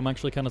Watchtower queued. I'm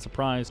actually kind of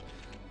surprised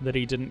that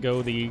he didn't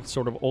go the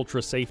sort of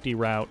ultra safety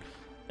route.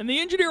 And the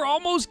engineer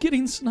almost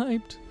getting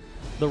sniped.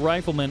 The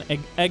rifleman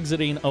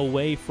exiting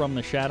away from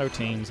the Shadow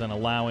Teams and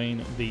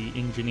allowing the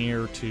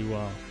engineer to,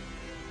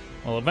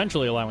 well,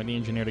 eventually allowing the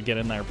engineer to get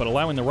in there, but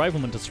allowing the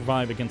rifleman to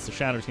survive against the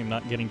Shadow Team,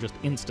 not getting just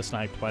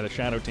insta-sniped by the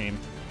Shadow Team.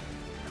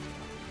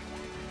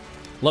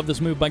 Love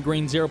this move by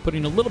Green Zero,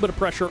 putting a little bit of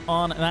pressure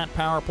on that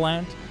power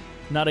plant.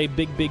 Not a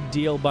big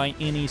deal by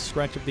any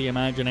stretch of the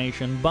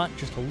imagination, but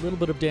just a little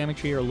bit of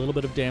damage here, a little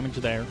bit of damage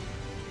there.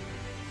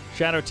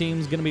 Shadow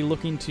Team's going to be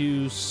looking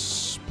to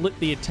split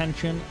the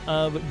attention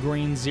of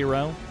Green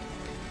Zero.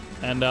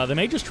 And they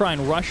may just try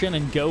and rush in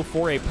and go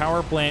for a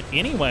power plant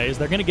anyways.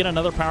 They're going to get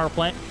another power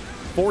plant,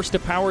 forced to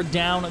power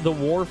down the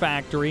War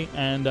Factory,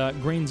 and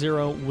Green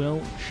Zero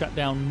will shut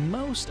down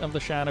most of the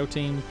Shadow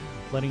Team,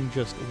 letting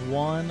just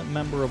 1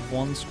 member of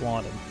one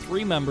squad and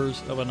 3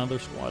 members of another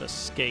squad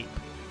escape.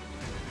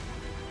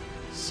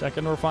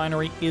 Second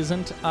refinery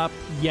isn't up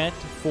yet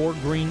for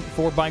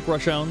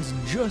BikeRushOwnz.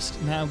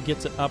 Just now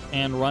gets it up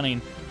and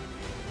running.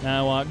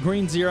 Now,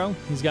 Green Zero,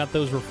 he's got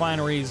those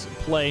refineries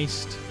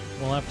placed.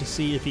 We'll have to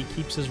see if he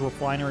keeps his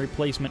refinery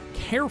placement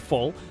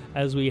careful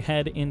as we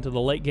head into the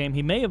late game.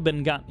 He may have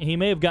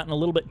gotten a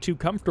little bit too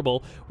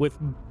comfortable with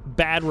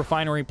bad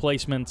refinery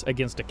placements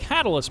against a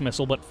Catalyst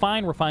missile, but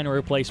fine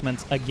refinery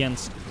placements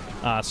against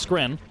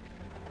Skrin.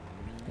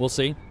 We'll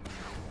see.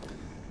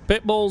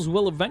 Pitbulls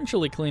will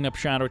eventually clean up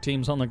Shadow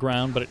Teams on the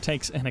ground, but it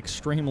takes an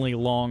extremely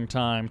long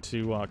time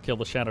to kill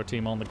the Shadow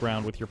Team on the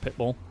ground with your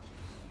Pitbull.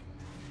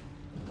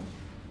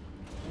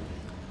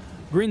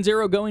 Green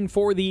Zero going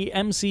for the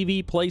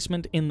MCV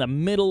placement in the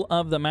middle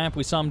of the map.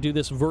 We saw him do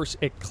this versus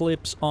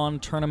Eclipse on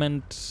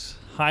Tournament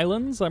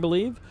Highlands, I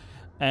believe.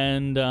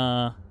 And,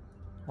 or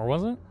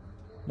was it?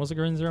 Was it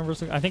Green Zero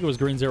versus... I think it was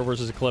Green Zero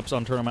versus Eclipse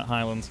on Tournament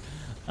Highlands.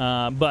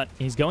 But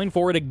he's going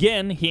for it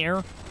again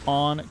here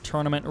on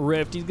Tournament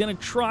Rift. He's going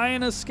to try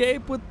and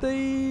escape with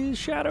the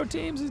Shadow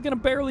Teams. He's going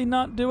to barely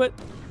not do it.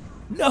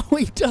 No,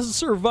 he does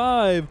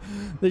survive.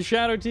 The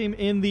Shadow Team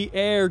in the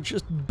air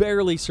just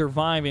barely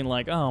surviving.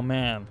 Like, oh,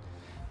 man.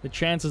 The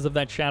chances of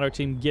that Shadow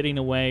Team getting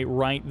away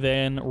right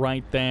then,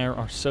 right there,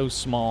 are so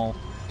small.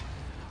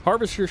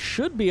 Harvester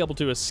should be able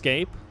to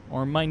escape,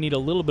 or might need a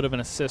little bit of an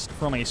assist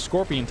from a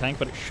Scorpion tank,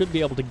 but it should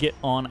be able to get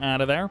on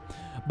out of there.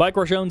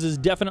 BikeRushOwnz is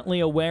definitely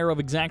aware of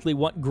exactly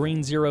what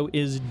Green Zero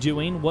is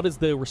doing. What is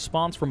the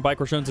response from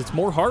BikeRushOwnz? It's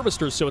more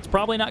Harvesters, so it's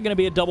probably not going to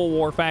be a double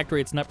war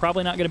factory. It's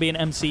probably not going to be an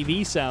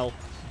MCV cell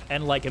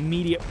and, like,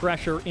 immediate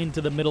pressure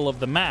into the middle of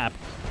the map.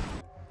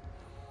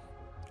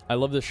 I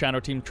love the Shadow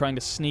Team trying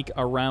to sneak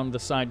around the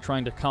side,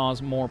 trying to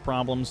cause more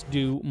problems,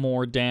 do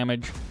more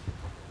damage.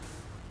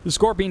 The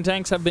Scorpion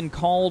tanks have been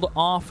called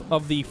off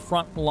of the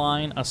front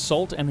line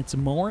assault, and it's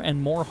more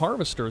and more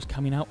Harvesters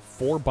coming out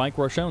for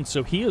BikeRushOwnz.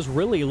 So he is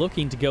really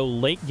looking to go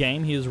late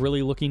game. He is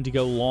really looking to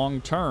go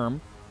long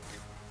term.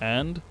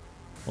 And,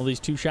 well, these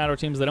two Shadow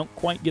Teams, they don't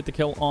quite get the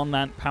kill on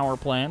that power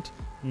plant.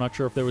 I'm not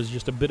sure if there was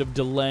just a bit of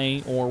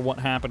delay or what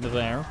happened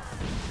there.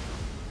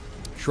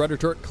 Shredder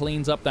Turret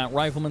cleans up that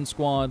Rifleman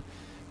squad.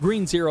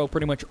 Green Zero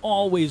pretty much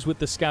always with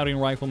the Scouting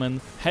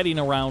Rifleman heading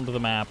around the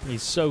map.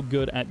 He's so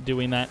good at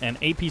doing that. And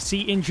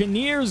APC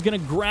Engineer is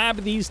going to grab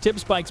these tip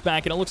spikes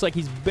back, and it looks like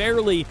he's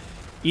barely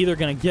either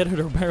going to get it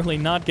or barely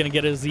not going to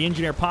get it as the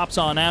Engineer pops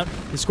on out.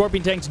 The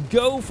Scorpion tanks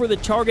go for the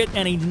target,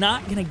 and he's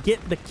not going to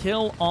get the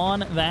kill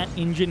on that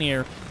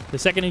Engineer. The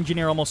second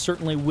Engineer almost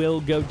certainly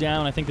will go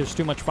down. I think there's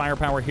too much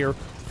firepower here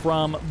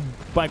from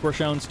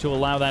BikeRushOwnz to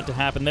allow that to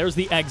happen. There's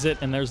the exit,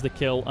 and there's the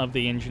kill of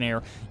the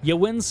Engineer. You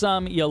win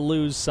some, you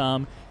lose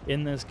some.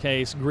 In this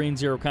case, Green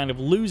Zero kind of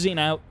losing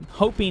out,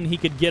 hoping he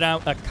could get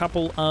out a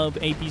couple of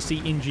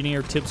APC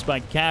Engineer tip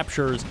spike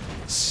captures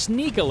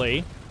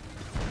sneakily,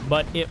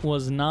 but it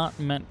was not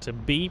meant to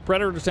be.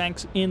 Predator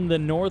tanks in the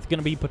north going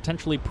to be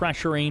potentially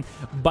pressuring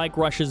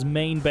BikeRush's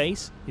main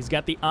base. He's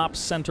got the ops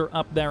center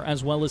up there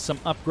as well as some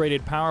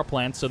upgraded power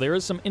plants, so there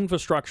is some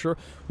infrastructure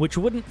which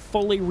wouldn't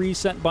fully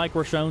reset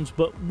BikeRushOwnz,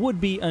 but would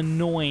be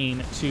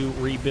annoying to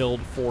rebuild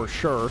for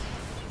sure.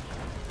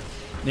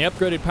 The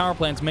upgraded power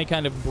plants may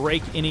kind of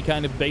break any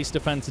kind of base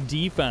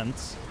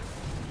defense.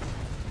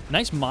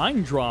 Nice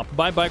mine drop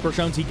by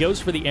BikeRushOwnz. He goes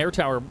for the air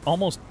tower.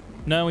 Almost,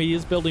 no, he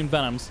is building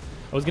Venoms.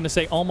 I was going to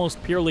say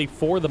almost purely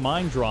for the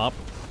mine drop.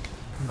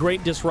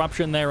 Great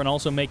disruption there, and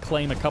also may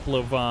claim a couple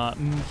of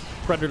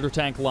Predator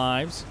tank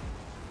lives.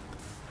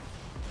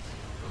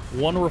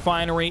 One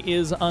refinery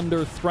is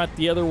under threat.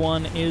 The other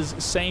one is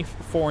safe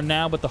for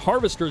now, but the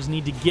Harvesters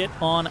need to get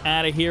on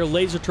out of here.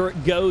 Laser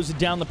turret goes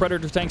down. The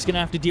Predator tank's going to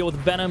have to deal with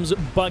Venoms,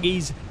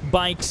 Buggies,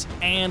 Bikes,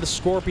 and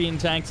Scorpion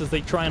tanks as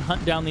they try and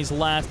hunt down these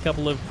last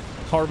couple of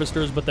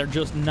Harvesters, but they're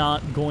just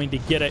not going to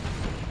get it.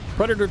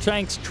 Predator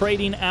tanks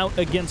trading out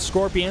against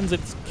Scorpions. It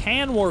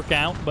can work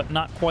out, but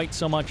not quite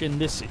so much in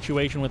this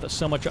situation with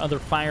so much other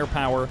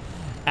firepower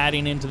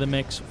adding into the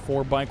mix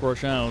for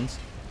BikeRushOwnz.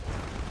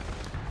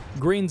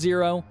 Green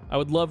Zero, I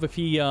would love if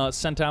he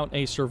sent out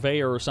a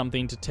surveyor or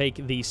something to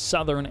take the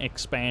southern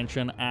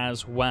expansion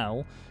as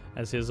well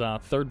as his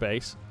third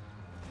base.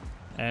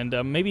 And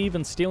maybe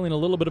even stealing a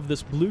little bit of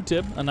this blue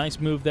tip. A nice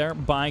move there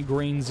by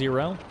Green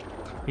Zero.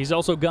 He's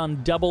also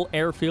gone double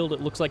airfield. It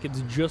looks like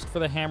it's just for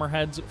the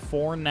Hammerheads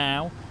for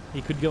now.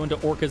 He could go into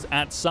Orcas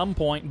at some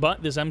point,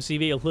 but this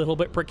MCV a little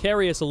bit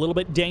precarious, a little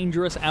bit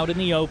dangerous out in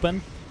the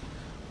open.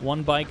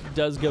 One bike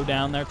does go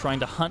down there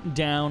trying to hunt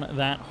down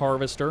that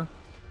Harvester.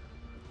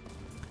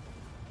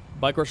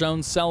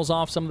 BikeRushOwnz sells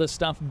off some of this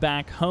stuff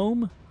back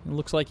home. It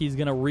looks like he's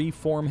going to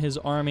reform his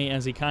army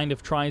as he kind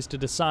of tries to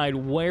decide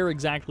where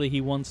exactly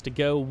he wants to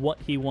go, what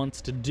he wants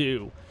to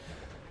do.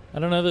 I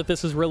don't know that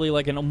this is really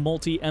like a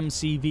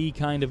multi-MCV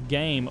kind of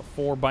game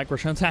for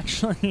BikeRushOwnz.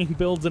 Actually, he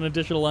builds an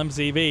additional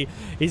MCV.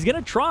 He's going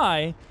to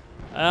try.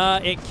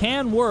 It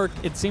can work.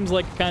 It seems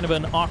like kind of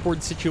an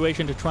awkward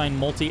situation to try and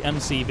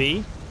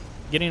multi-MCV.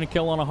 Getting a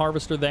kill on a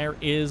Harvester there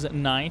is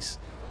nice.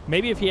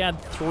 Maybe if he had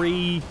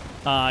 3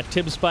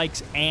 tib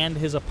spikes and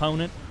his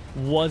opponent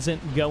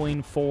wasn't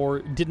going for,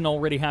 didn't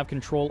already have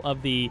control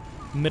of the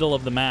middle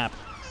of the map.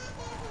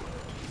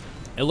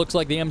 It looks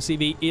like the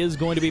MCV is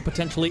going to be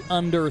potentially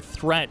under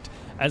threat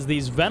as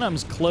these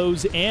Venoms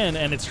close in,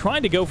 and it's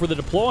trying to go for the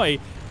deploy.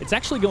 It's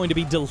actually going to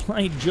be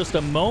delayed just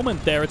a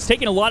moment there. It's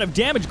taking a lot of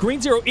damage.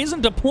 Green Zero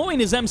isn't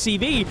deploying his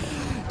MCV.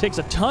 Takes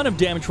a ton of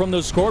damage from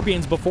those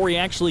Scorpions before he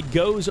actually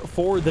goes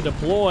for the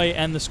deploy,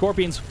 and the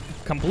Scorpions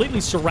completely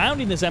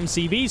surrounding this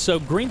MCV, so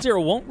Green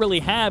Zero won't really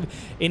have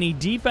any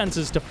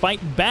defenses to fight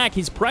back.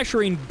 He's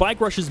pressuring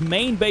BikeRush's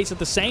main base at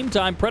the same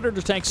time.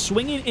 Predator tanks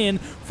swinging in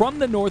from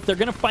the north. They're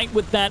going to fight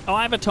with that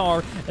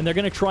Avatar, and they're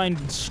going to try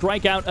and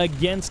strike out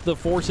against the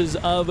forces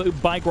of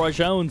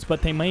BikeRushOwnz,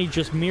 but they may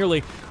just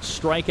merely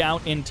strike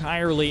out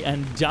entirely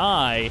and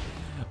die.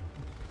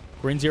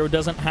 Green Zero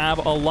doesn't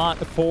have a lot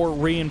for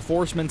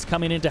reinforcements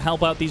coming in to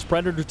help out these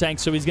Predator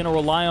tanks, so he's going to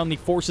rely on the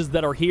forces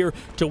that are here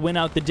to win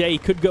out the day. He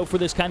could go for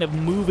this kind of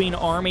moving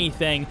army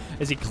thing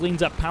as he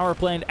cleans up power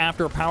plant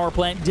after power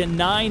plant,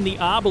 denying the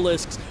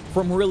obelisks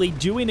from really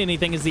doing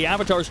anything as the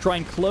avatars try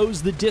and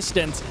close the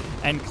distance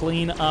and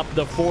clean up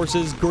the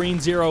forces.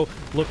 Green Zero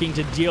looking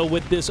to deal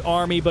with this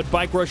army, but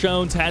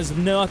BikeRushOwnz has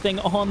nothing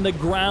on the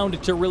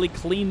ground to really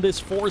clean this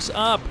force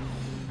up.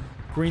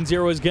 Green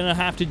Zero is going to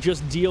have to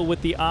just deal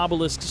with the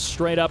obelisks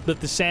straight up, that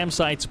the SAM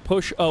sites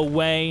push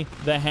away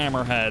the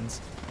hammerheads.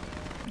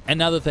 And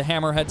now that the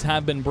hammerheads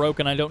have been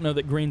broken, I don't know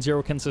that Green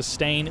Zero can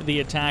sustain the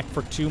attack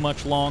for too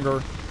much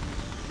longer.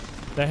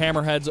 The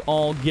hammerheads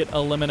all get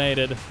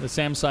eliminated. The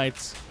SAM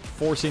sites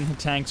forcing the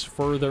tanks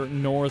further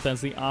north as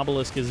the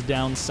obelisk is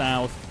down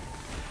south.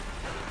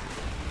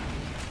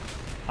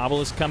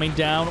 Obelisk coming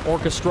down,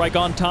 Orca Strike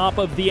on top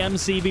of the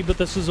MCV, but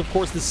this is, of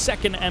course, the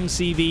second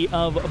MCV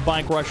of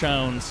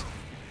BikeRushOwnz.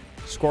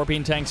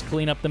 Scorpion tanks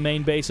clean up the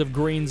main base of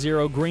Green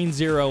Zero. Green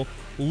Zero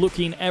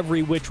looking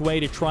every which way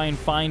to try and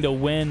find a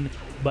win,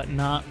 but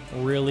not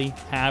really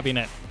having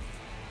it.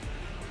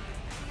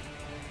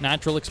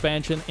 Natural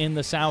expansion in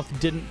the south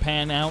didn't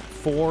pan out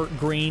for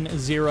Green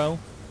Zero.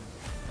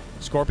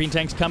 Scorpion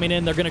tanks coming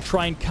in. They're going to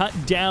try and cut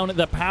down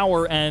the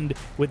power, and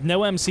with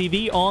no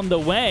MCV on the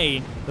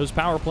way, those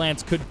power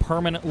plants could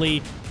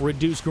permanently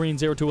reduce Green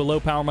Zero to a low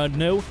power mode.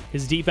 No,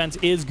 his defense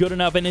is good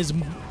enough, and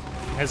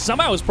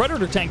somehow his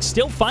Predator tank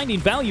still finding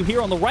value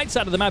here on the right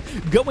side of the map,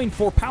 going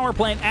for power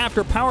plant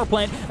after power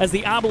plant as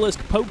the obelisk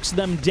pokes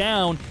them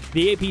down.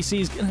 The APC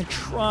is going to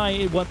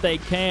try what they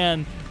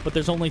can, but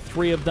there's only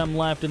 3 of them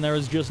left, and there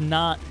is just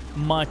not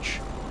much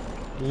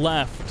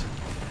left.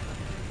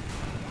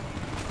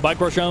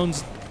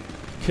 BikeRushOwnz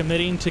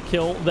committing to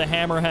kill the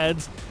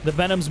hammerheads. The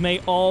Venoms may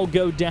all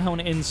go down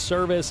in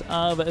service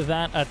of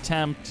that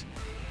attempt.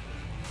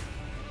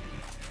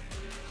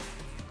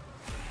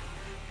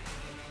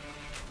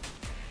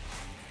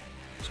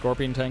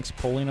 Scorpion tanks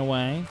pulling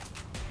away.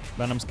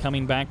 Venom's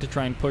coming back to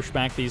try and push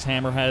back these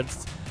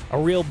hammerheads. A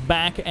real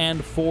back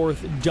and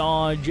forth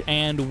dodge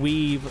and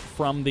weave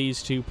from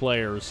these two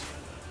players.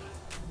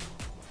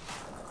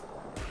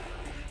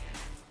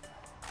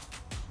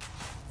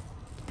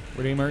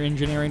 Redeemer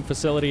Engineering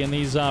Facility and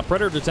these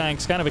Predator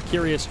tanks, kind of a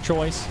curious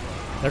choice.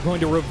 They're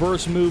going to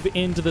reverse move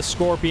into the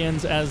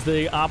Scorpions as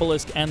the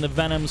Obelisk and the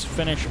Venoms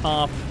finish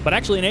off. But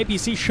actually an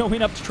APC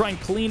showing up to try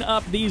and clean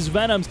up these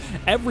Venoms.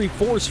 Every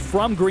force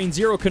from Green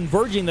Zero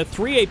converging. The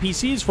 3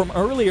 APCs from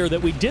earlier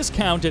that we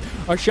discounted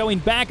are showing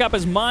back up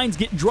as mines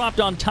get dropped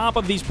on top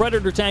of these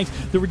Predator tanks.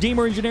 The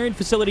Redeemer Engineering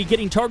Facility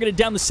getting targeted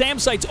down. The SAM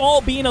sites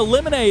all being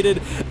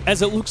eliminated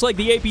as it looks like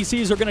the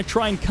APCs are going to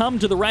try and come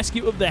to the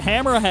rescue of the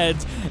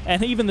Hammerheads.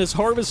 And even this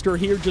Harvester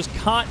here just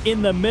caught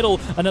in the middle.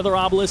 Another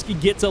Obelisk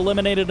gets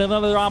eliminated.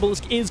 Another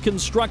Obelisk is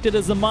constructed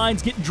as the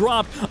mines get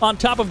dropped on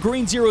top of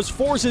Green Zero's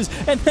forces,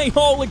 and they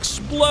all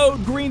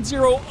explode. Green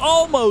Zero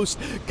almost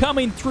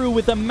coming through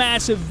with a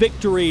massive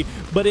victory,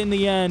 but in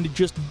the end,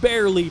 just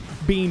barely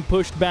being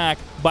pushed back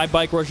by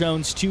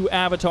BikeRushOwnz. 2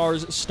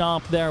 avatars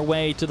stomp their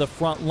way to the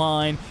front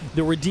line.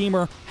 The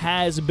Redeemer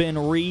has been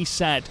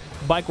reset.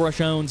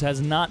 BikeRushOwnz has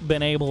not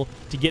been able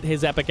to get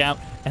his epic out,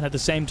 and at the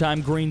same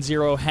time, Green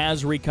Zero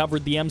has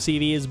recovered. The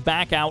MCV is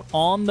back out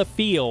on the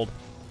field,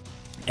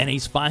 and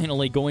he's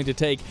finally going to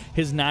take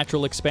his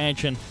natural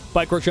expansion.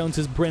 BikeRushOwnz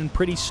has been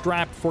pretty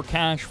strapped for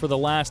cash for the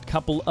last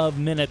couple of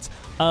minutes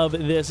of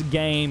this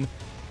game,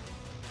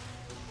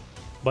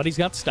 but he's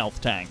got stealth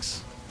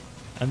tanks.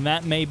 And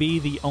that may be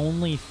the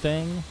only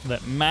thing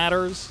that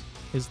matters,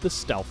 is the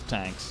stealth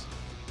tanks.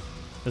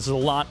 This is a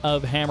lot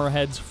of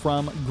hammerheads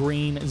from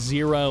Green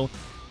Zero.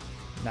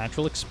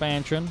 Natural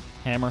expansion,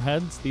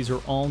 hammerheads, these are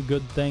all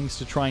good things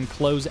to try and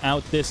close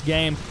out this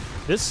game.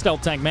 This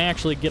stealth tank may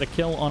actually get a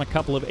kill on a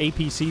couple of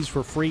APCs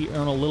for free,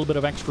 earn a little bit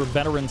of extra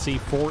veterancy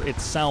for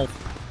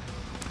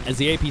itself as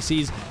the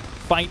APCs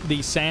fight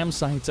the SAM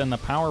sites and the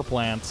power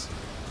plants.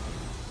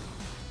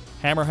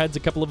 Hammerheads, a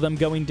couple of them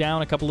going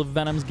down, a couple of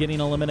Venoms getting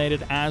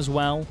eliminated as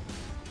well.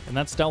 And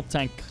that stealth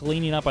tank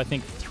cleaning up, I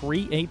think,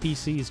 3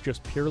 APCs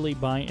just purely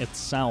by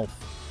itself.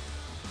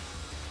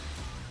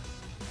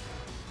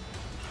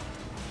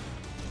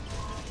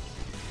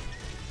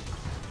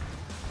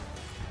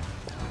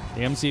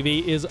 The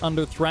MCV is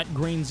under threat.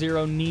 Green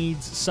Zero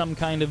needs some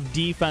kind of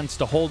defense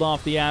to hold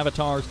off the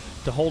avatars,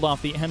 to hold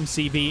off the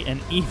MCV,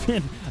 and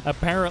even,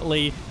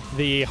 apparently,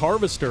 the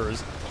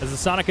Harvesters. As the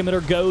Sonic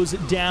Emitter goes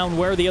down,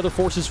 where are the other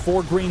forces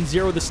for Green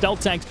Zero? The stealth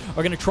tanks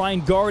are going to try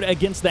and guard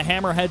against the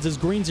Hammerheads as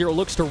Green Zero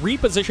looks to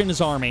reposition his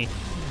army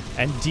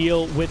and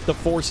deal with the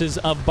forces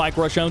of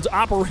BikeRushOwnz.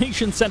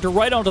 Operations Center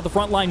right onto the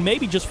front line,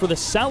 maybe just for the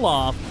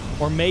sell-off,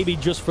 or maybe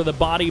just for the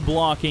body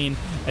blocking,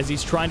 as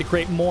he's trying to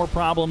create more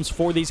problems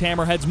for these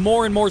Hammerheads.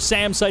 More and more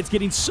SAM sites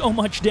getting so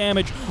much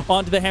damage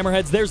onto the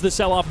Hammerheads. There's the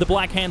sell-off, the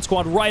Black Hand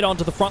Squad right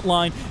onto the front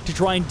line to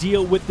try and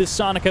deal with this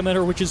Sonic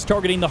Emitter, which is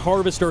targeting the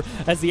Harvester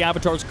as the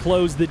avatars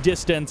close the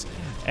distance.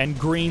 And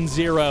Green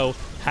Zero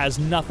has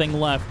nothing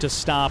left to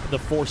stop the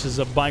forces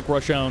of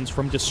BikeRushOwnz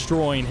from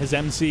destroying his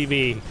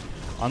MCV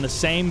on the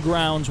same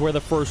grounds where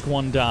the first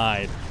one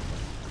died.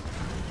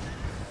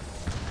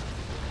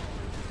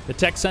 The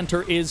tech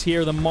center is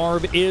here. The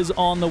Marv is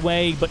on the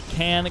way, but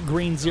can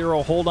Green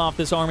Zero hold off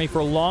this army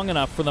for long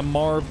enough for the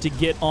Marv to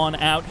get on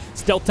out?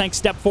 Stealth tanks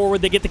step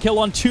forward. They get the kill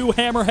on 2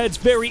 hammerheads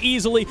very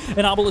easily.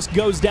 An obelisk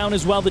goes down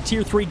as well. The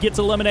tier 3 gets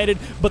eliminated,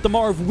 but the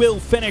Marv will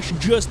finish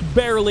just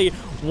barely.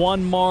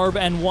 1 Marv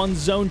and 1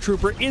 zone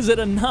trooper. Is it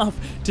enough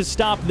to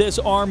stop this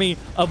army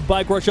of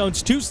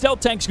BikeRushOwnz? 2 stealth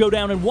tanks go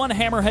down, and 1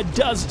 hammerhead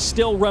does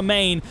still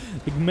remain.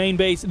 The main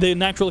base, the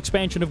natural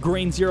expansion of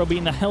Green Zero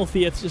being the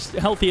healthiest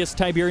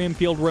Tiberium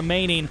field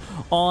remaining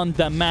on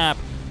the map.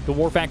 The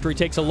War Factory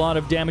takes a lot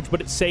of damage, but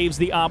it saves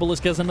the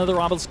obelisk as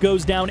another obelisk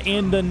goes down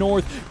in the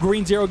north.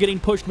 Green Zero getting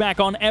pushed back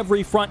on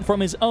every front from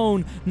his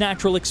own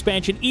natural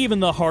expansion. Even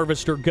the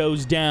Harvester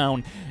goes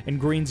down, and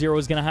Green Zero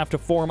is going to have to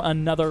form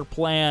another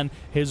plan.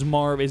 His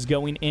Marv is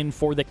going in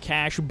for the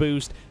cash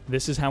boost.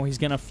 This is how he's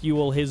going to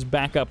fuel his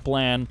backup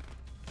plan.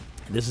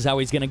 This is how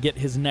he's going to get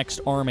his next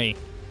army,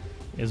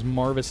 is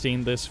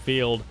Marvesting this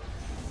field.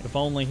 If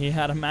only he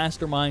had a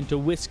mastermind to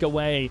whisk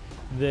away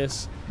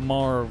this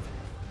Marv.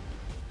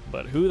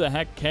 But who the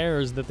heck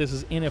cares that this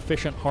is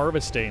inefficient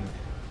harvesting?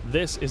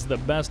 This is the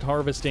best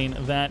harvesting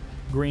that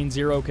Green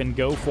Zero can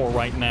go for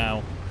right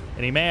now.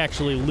 And he may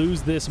actually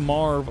lose this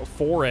Marv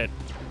for it.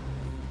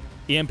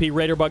 EMP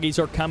Raider buggies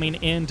are coming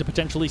in to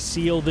potentially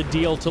seal the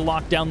deal to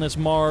lock down this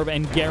Marv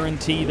and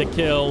guarantee the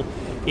kill.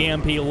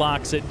 EMP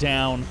locks it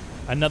down.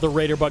 Another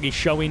Raider buggy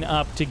showing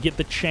up to get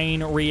the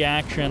chain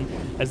reaction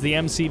as the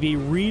MCV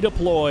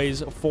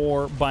redeploys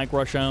for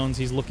BikeRushOwnz.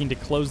 He's looking to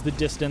close the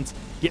distance,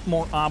 get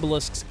more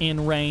obelisks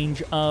in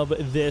range of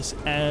this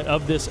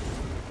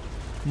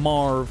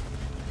Marv.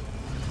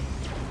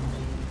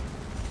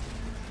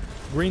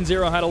 Green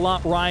Zero had a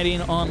lot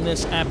riding on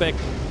this epic,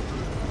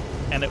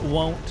 and it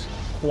won't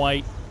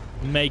quite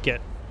make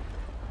it.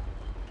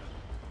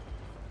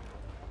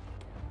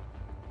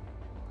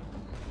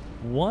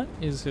 What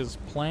is his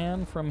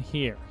plan from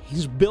here?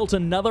 He's built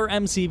another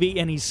MCV,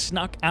 and he's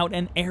snuck out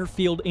an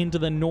airfield into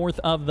the north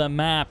of the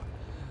map.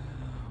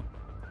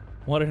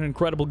 What an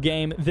incredible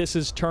game this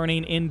is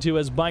turning into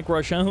as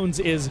BikeRushOwnz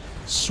is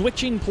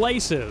switching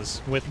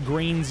places with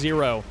Green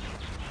Zero.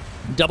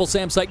 Double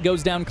SAM site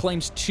goes down,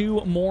 claims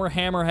 2 more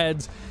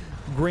hammerheads.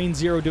 Green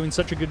Zero doing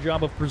such a good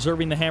job of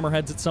preserving the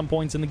hammerheads at some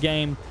points in the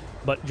game,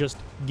 but just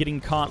getting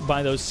caught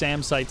by those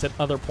SAM sites at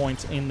other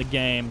points in the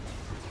game.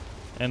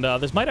 And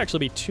this might actually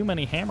be too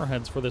many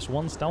hammerheads for this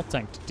 1 stealth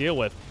tank to deal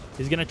with.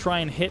 He's going to try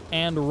and hit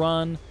and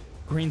run.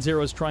 Green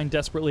Zero is trying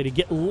desperately to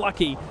get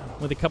lucky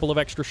with a couple of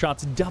extra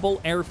shots.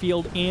 Double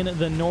airfield in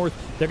the north.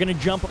 They're going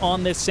to jump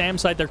on this SAM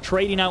site. They're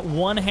trading out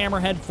 1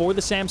 hammerhead for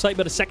the SAM site,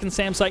 but a second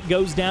SAM site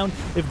goes down.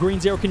 If Green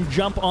Zero can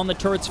jump on the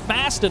turrets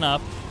fast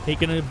enough, he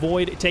can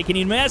avoid taking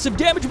any massive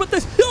damage,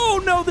 but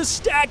oh no, the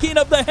stacking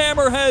of the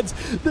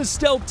hammerheads. The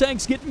stealth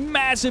tanks get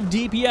massive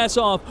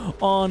DPS off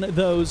on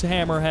those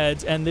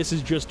hammerheads, and this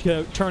is just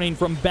turning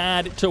from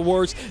bad to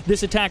worse.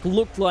 This attack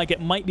looked like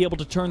it might be able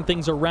to turn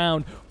things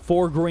around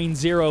for Green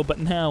Zero, but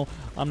now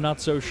I'm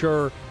not so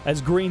sure,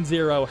 as Green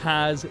Zero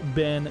has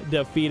been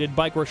defeated.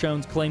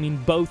 BikeRushOwnz claiming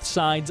both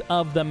sides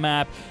of the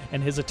map,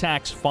 and his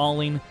attacks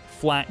falling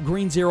flat.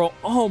 Green Zero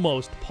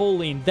almost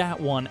pulling that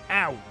one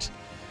out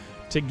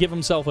to give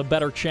himself a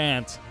better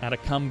chance at a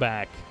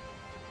comeback.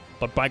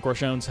 But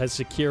BikeRushOwnz has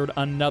secured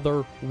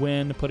another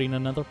win, putting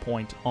another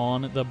point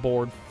on the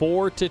board.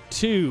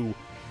 4-2.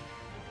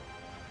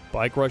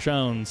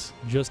 BikeRushOwnz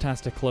just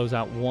has to close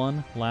out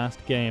 1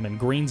 last game, and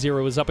Green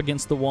Zero is up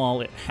against the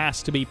wall. It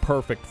has to be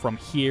perfect from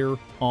here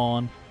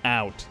on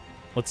out.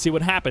 Let's see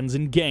what happens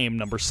in game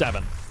number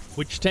 7,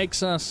 which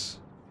takes us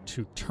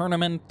to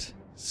Tournament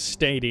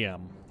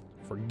Stadium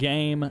for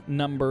game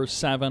number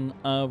 7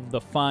 of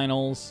the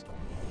finals.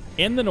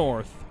 In the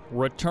north,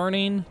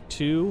 returning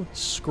to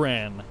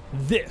Scrin,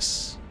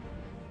 this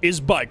is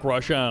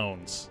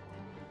BikeRushOwnz.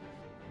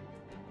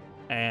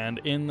 And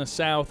in the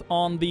south,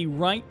 on the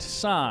right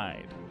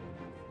side,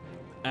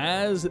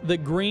 as the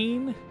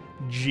green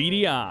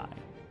GDI,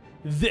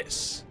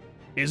 this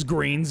is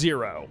Green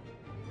Zero.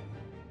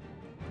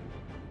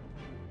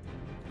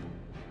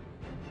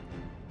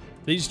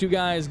 These two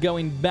guys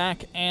going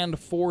back and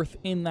forth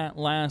in that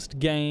last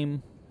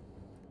game.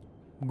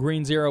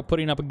 Green Zero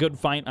putting up a good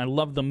fight. I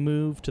love the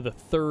move to the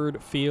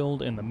 3rd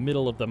field in the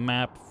middle of the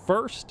map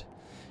first.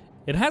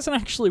 It hasn't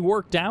actually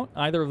worked out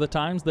either of the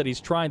times that he's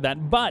tried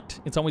that, but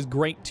it's always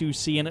great to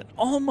see, and it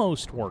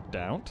almost worked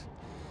out.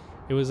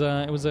 It was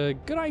a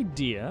good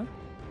idea.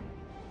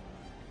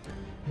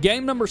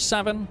 Game number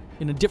 7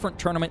 in a different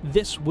tournament.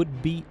 This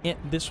would be it.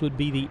 This would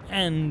be the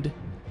end.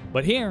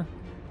 But here,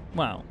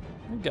 well,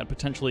 we've got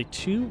potentially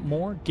 2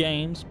 more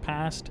games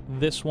past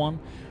this one,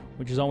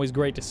 which is always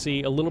great to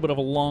see. A little bit of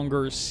a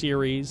longer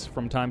series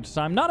from time to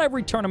time. Not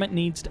every tournament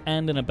needs to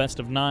end in a best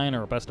of 9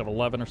 or a best of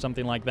 11 or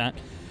something like that,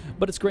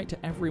 but it's great to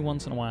every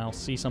once in a while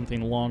see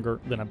something longer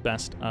than a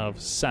best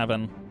of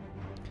 7,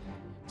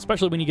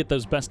 especially when you get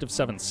those best of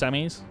 7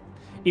 semis.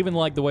 Even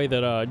like the way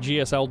that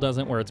GSL does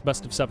it, where it's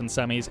best of 7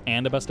 semis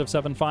and a best of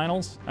 7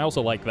 finals. I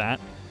also like that.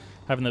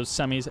 having those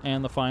semis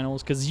and the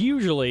finals, because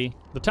usually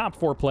the top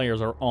 4 players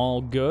are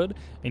all good,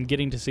 and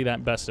getting to see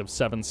that best of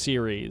 7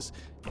 series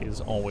is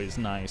always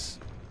nice.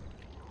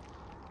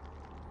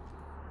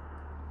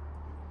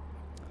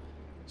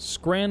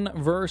 Scrin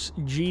versus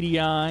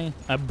GDI,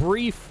 a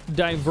brief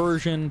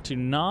diversion to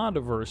Nod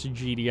versus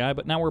GDI,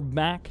 but now we're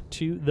back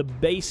to the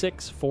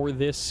basics for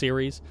this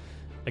series.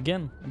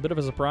 Again, a bit of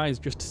a surprise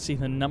just to see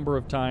the number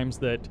of times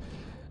that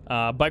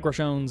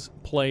BikeRushOwnz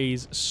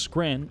plays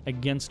Scrin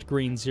against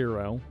Green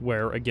Zero,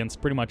 where against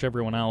pretty much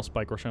everyone else,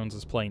 BikeRushOwnz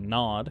is playing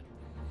Nod.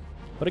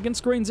 But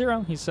against Green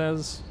Zero, he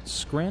says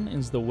Scrin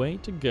is the way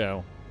to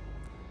go.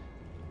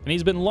 And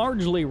he's been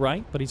largely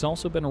right, but he's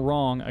also been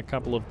wrong a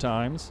couple of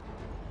times.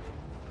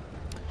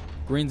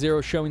 Green Zero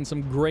showing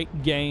some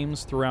great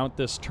games throughout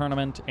this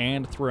tournament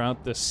and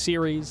throughout this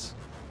series.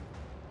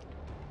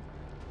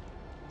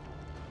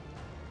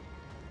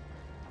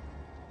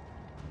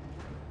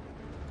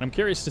 I'm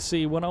curious to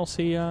see what else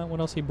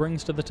he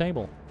brings to the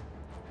table.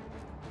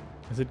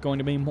 Is it going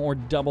to be more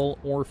double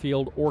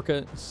airfield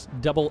orcas,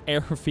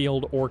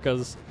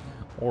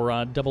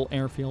 or double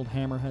airfield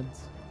hammerheads?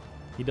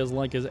 He does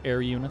like his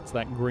air units,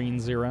 that Green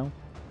Zero.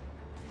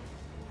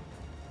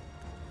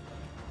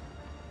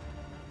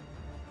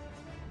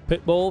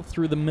 Pitbull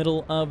through the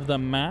middle of the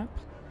map.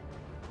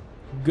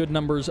 Good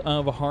numbers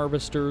of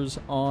harvesters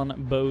on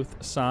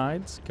both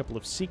sides. A couple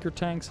of seeker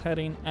tanks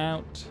heading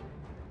out.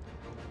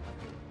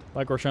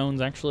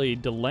 BikeRushOwnz actually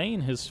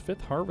delaying his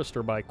 5th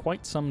harvester by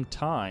quite some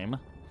time.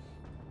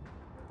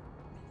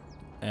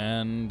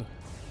 And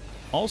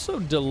also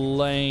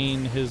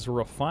delaying his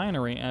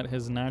refinery at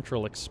his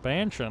natural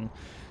expansion.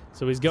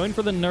 So he's going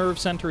for the nerve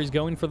center, he's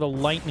going for the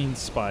lightning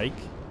spike.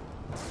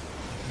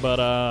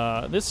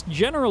 But this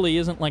generally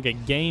isn't like a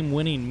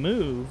game-winning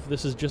move.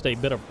 This is just a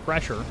bit of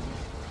pressure.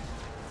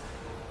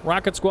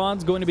 Rocket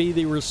Squad's going to be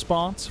the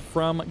response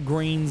from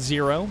Green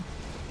Zero.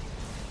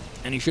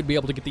 And he should be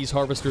able to get these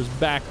harvesters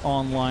back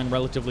online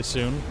relatively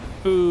soon.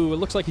 Ooh, it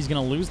looks like he's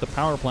going to lose the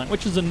power plant,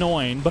 which is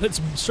annoying, but it's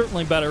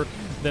certainly better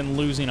than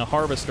losing a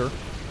harvester.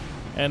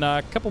 And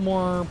a couple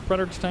more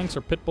Predator tanks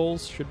or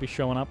Pitbulls should be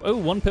showing up. Oh,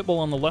 one Pitbull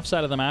on the left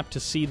side of the map to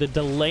see the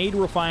delayed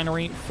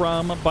refinery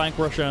from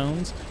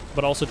BikeRushOwnz,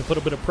 but also to put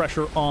a bit of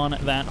pressure on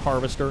that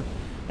harvester.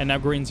 And now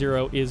Green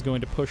Zero is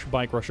going to push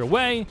BikeRush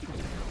away,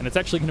 and it's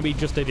actually going to be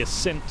just a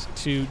descent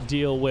to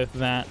deal with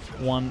that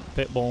one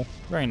Pitbull.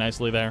 Very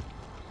nicely there.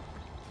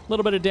 A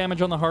little bit of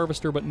damage on the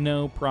harvester, but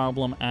no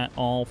problem at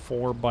all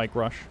for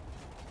BikeRush.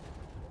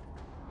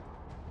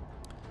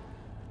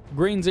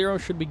 Green Zero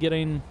should be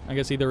getting, I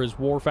guess, either his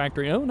War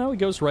Factory. Oh, no, he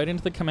goes right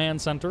into the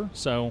command center.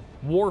 So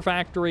War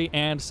Factory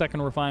and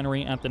second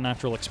refinery at the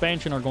natural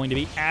expansion are going to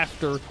be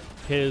after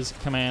his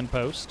command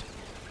post.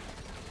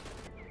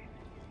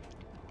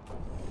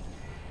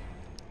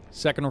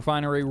 Second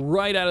refinery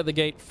right out of the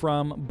gate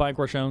from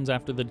BikeRushOwnz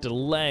after the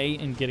delay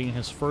in getting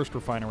his first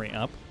refinery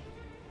up.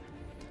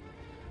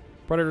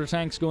 Predator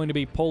tank's going to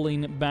be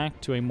pulling back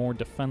to a more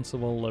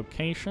defensible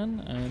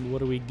location. And what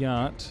do we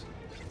got?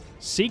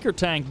 Seeker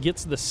tank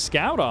gets the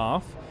scout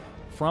off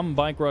from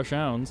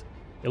BikeRushOwnz.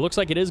 It looks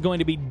like it is going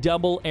to be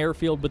double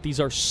airfield, but these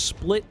are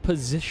split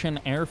position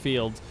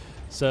airfields.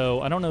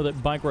 So I don't know that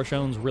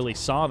BikeRushOwnz really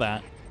saw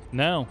that.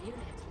 No,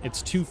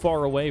 it's too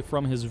far away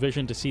from his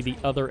vision to see the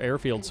other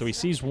airfield. So he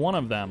sees one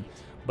of them,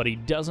 but he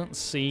doesn't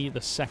see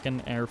the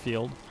second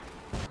airfield,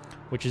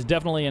 which is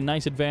definitely a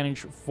nice advantage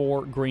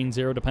for Green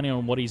Zero, depending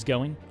on what he's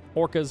going.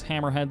 Orcas,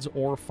 Hammerheads,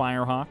 or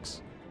Firehawks.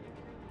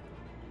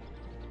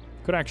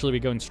 Could actually be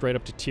going straight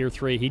up to Tier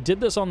 3. He did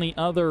this on the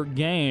other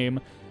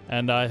game,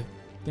 and I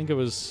think it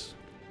was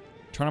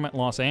Tournament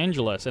Los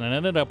Angeles, and it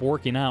ended up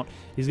working out.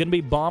 He's going to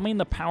be bombing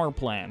the power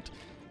plant.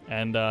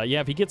 And,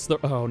 yeah, if he gets the...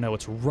 Oh, no,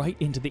 it's right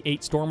into the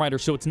 8 Storm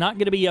Riders, so it's not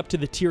going to be up to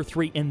the Tier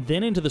 3 and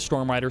then into the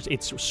Storm Riders.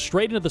 It's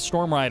straight into the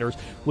Storm Riders,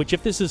 which,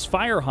 if this is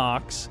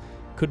Firehawks,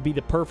 could be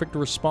the perfect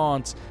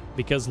response,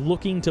 because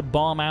looking to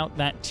bomb out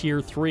that Tier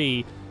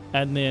 3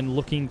 and then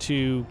looking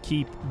to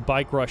keep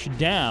BikeRush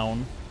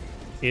down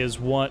is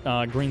what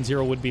Green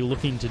Zero would be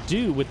looking to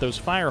do with those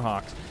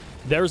Firehawks.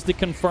 There's the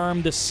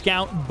confirmed, the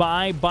scout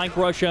by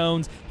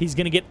BikeRushOwnz. He's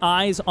going to get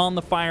eyes on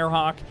the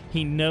Firehawk.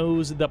 He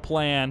knows the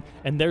plan.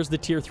 And there's the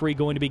Tier 3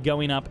 going to be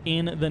going up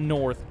in the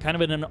north, kind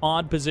of in an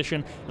odd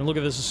position. And look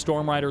at this,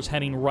 Storm Riders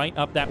heading right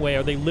up that way.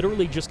 Are they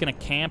literally just going to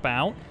camp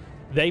out?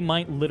 They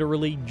might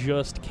literally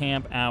just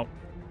camp out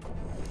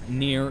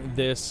near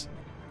this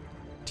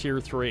Tier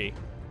 3.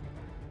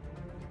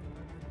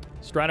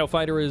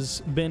 Stratofighter has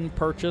been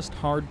purchased.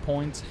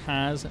 Hardpoints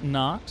has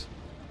not.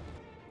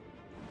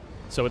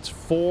 So it's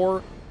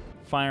 4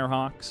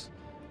 Firehawks.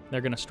 They're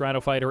going to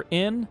Stratofighter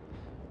in.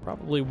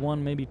 Probably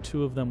one, maybe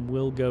two of them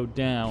will go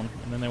down,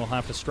 and then they will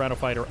have to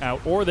Stratofighter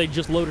out, or they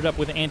just load it up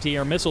with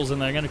anti-air missiles, and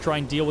they're going to try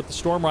and deal with the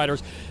Storm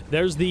Riders.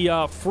 There's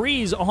the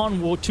freeze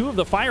on two of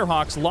the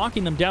Firehawks,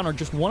 locking them down, or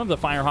just one of the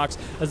Firehawks,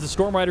 as the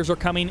Storm Riders are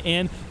coming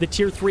in. The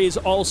Tier 3 is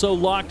also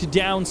locked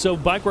down, so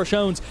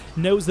BikeRushOwnz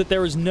knows that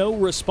there is no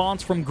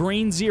response from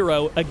Green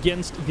Zero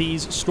against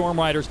these Storm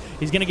Riders.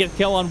 He's going to get a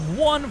kill on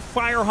one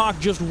Firehawk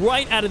just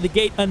right out of the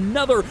gate.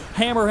 Another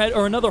Hammerhead,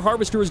 or another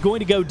Harvester, is going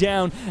to go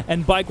down,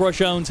 and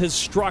BikeRushOwnz has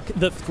struck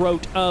the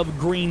throat of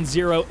Green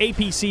Zero.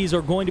 APCs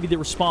are going to be the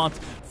response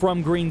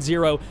from Green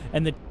Zero,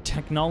 and the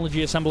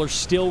technology assembler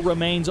still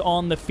remains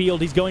on the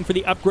field. He's going for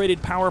the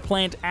upgraded power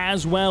plant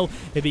as well.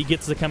 If he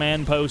gets the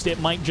command post, it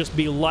might just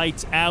be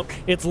lights out.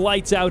 It's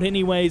lights out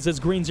anyways, as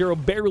Green Zero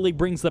barely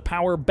brings the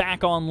power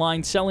back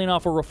online, selling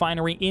off a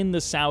refinery in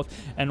the south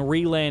and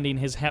re-landing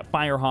his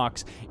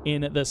Firehawks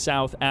in the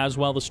south as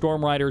well. The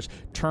Storm Riders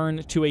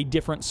turn to a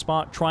different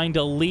spot, trying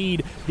to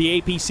lead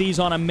the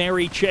APCs on a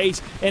merry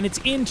chase, and it's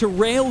into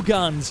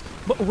railguns,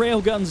 but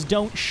railguns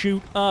don't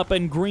shoot up,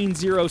 and Green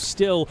Zero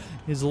still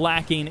is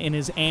lacking in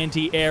his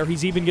anti-air.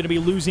 He's even going to be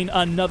losing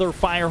another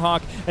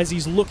Firehawk as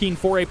he's looking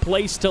for a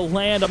place to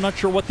land. I'm not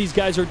sure what these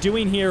guys are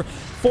doing here.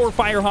 4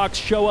 Firehawks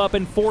show up,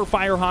 and 4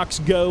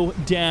 Firehawks go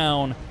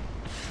down.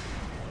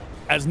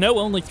 As no,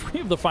 only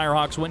 3 of the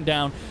Firehawks went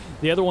down.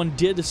 The other one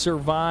did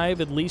survive,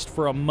 at least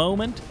for a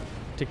moment,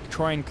 to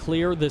try and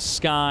clear the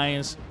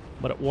skies,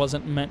 but it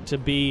wasn't meant to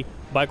be.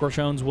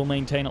 BikeRushOwnz will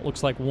maintain, it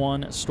looks like,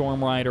 1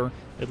 Storm Rider,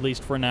 at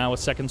least for now. A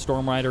second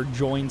Storm Rider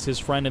joins his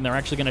friend, and they're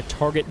actually going to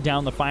target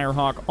down the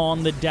Firehawk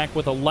on the deck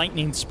with a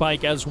lightning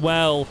spike as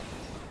well.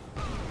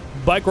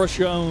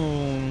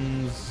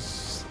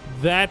 BikeRushOwnz,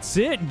 that's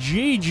it.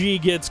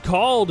 GG gets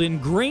called,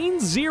 and Green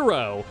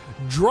Zero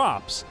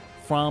drops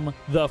from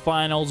the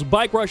finals.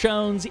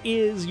 BikeRushOwnz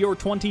is your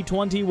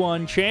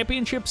 2021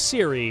 Championship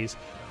Series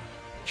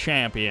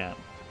champion.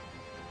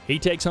 He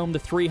takes home the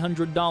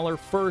 $300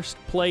 first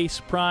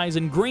place prize,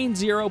 and Green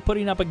Zero,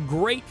 putting up a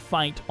great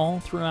fight all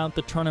throughout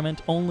the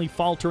tournament, only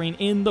faltering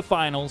in the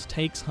finals,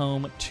 takes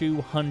home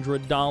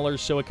 $200.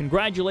 So a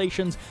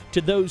congratulations to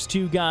those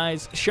two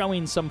guys,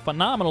 showing some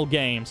phenomenal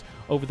games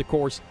over the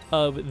course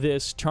of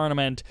this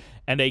tournament,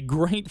 and a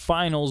great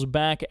finals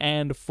back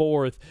and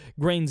forth.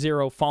 Green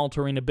Zero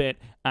faltering a bit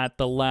at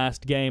the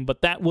last game,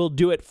 but that will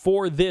do it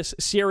for this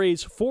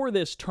series, for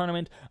this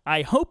tournament.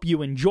 I hope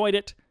you enjoyed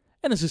it,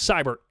 and this is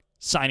Sybert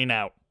signing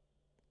out.